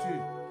la vertu,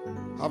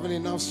 having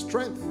enough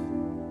strength,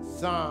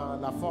 sans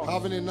la force,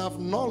 having enough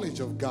knowledge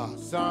of God.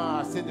 sans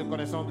assez de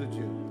connaissance de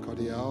Dieu. Because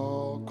they are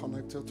all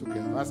connected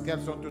together. Parce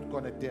qu'elles sont toutes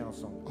connectées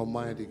ensemble.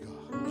 Almighty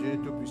God. Dieu est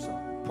tout-puissant.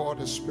 Pour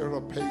the spirit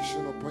of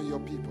patience upon your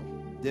people.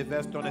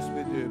 Déverse ton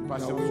esprit de That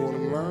patience we sur will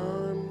nous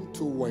learn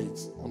to wait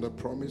on the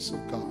promise of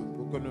God.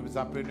 pour que nous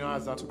apprenions à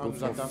nous attendre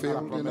à la fulfilled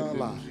in promesse our de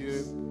lives.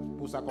 Dieu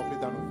pour s'accomplir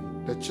dans nos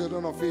vies. The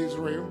children of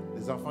Israel,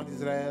 Les enfants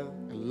d'Israël,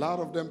 a lot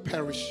of them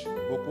perish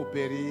beaucoup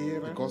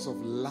périrent because of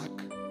lack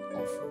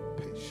of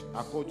patience.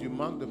 à cause du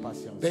manque de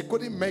patience. They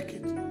couldn't make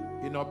it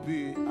Ils n'ont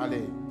pu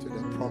aller to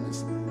the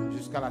promised land.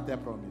 jusqu'à la terre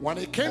promise. When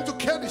it came to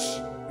Kadesh,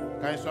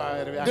 Quand ils sont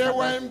arrivés à they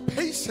were Kadesh,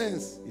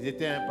 impatient. ils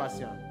étaient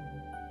impatients.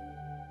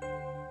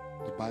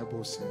 The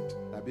Bible said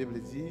La Bible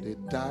dit, they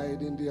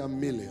died in their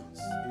millions.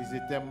 ils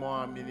étaient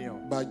morts en millions.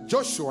 But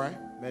Joshua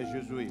Mais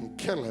Josué and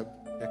Caleb,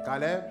 et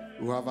Caleb,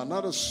 who have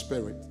another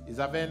spirit,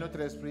 ils avaient un autre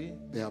esprit,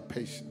 they are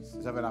patient.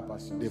 ils avaient la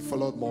patience. They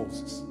followed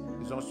Moses.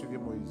 Ils ont suivi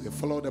Moïse. They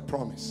followed the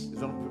promise.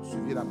 Ils ont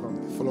suivi la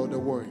promesse. They followed the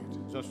word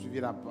Ils ont suivi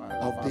la of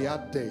parole. their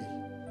day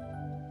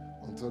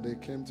until they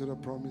came to the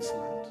promised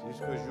land.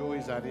 Jusqu'au jour où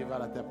ils arrivent à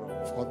la terre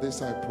promise. For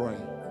this I pray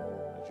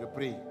Je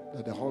prie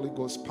that the Holy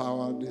Ghost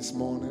power this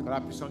morning que la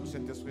puissance du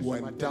Saint-Esprit will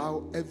ce matin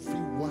endow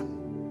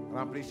everyone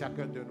remplit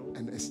chacun de nous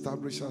and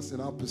establish us in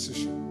our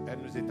position et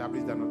nous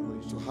établisse dans notre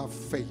to position have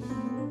faith,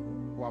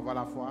 pour avoir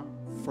la foi,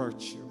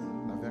 virtue,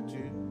 la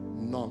vertu,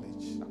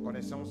 knowledge, la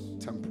connaissance,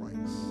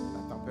 temperance,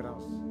 la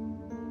tempérance,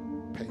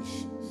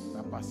 patience,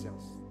 la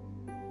patience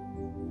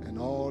and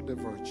all the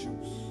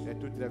virtues et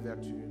toutes les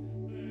vertus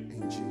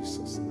in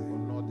Jesus' au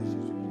name. nom de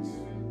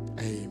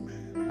Jésus-Christ.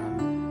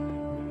 Amen.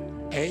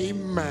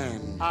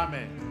 Amen. Amen.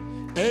 Amen.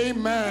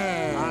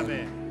 Amen.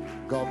 Amen.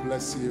 God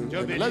bless you. Dieu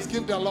Amen. bénisse. Let's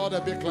give the Lord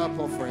a big clap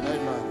offering.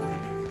 Amen.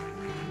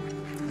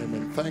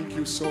 Amen. Thank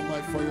you so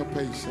much for your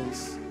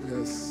patience.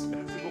 Yes.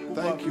 Merci beaucoup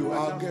Thank pour you. votre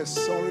Our patience.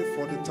 guest, sorry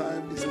for the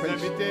time. It's Les patient.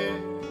 invités,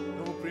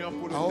 nous vous prions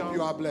pour I le hope you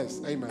temps. are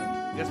blessed. Amen.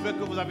 J'espère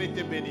que vous avez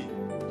été bénis.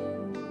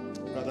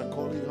 Brother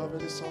Coley, you have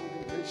any song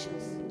in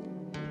patience?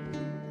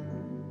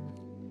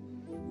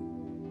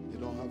 You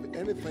don't have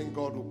anything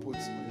God will put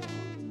in your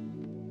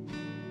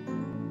heart.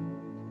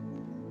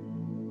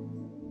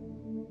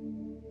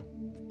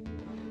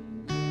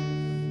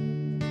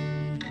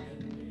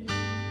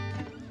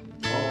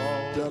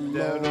 The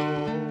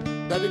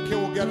Lord. Daddy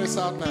King will get us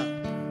out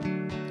now.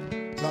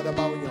 Brother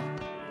Bawinyo.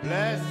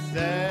 Blessed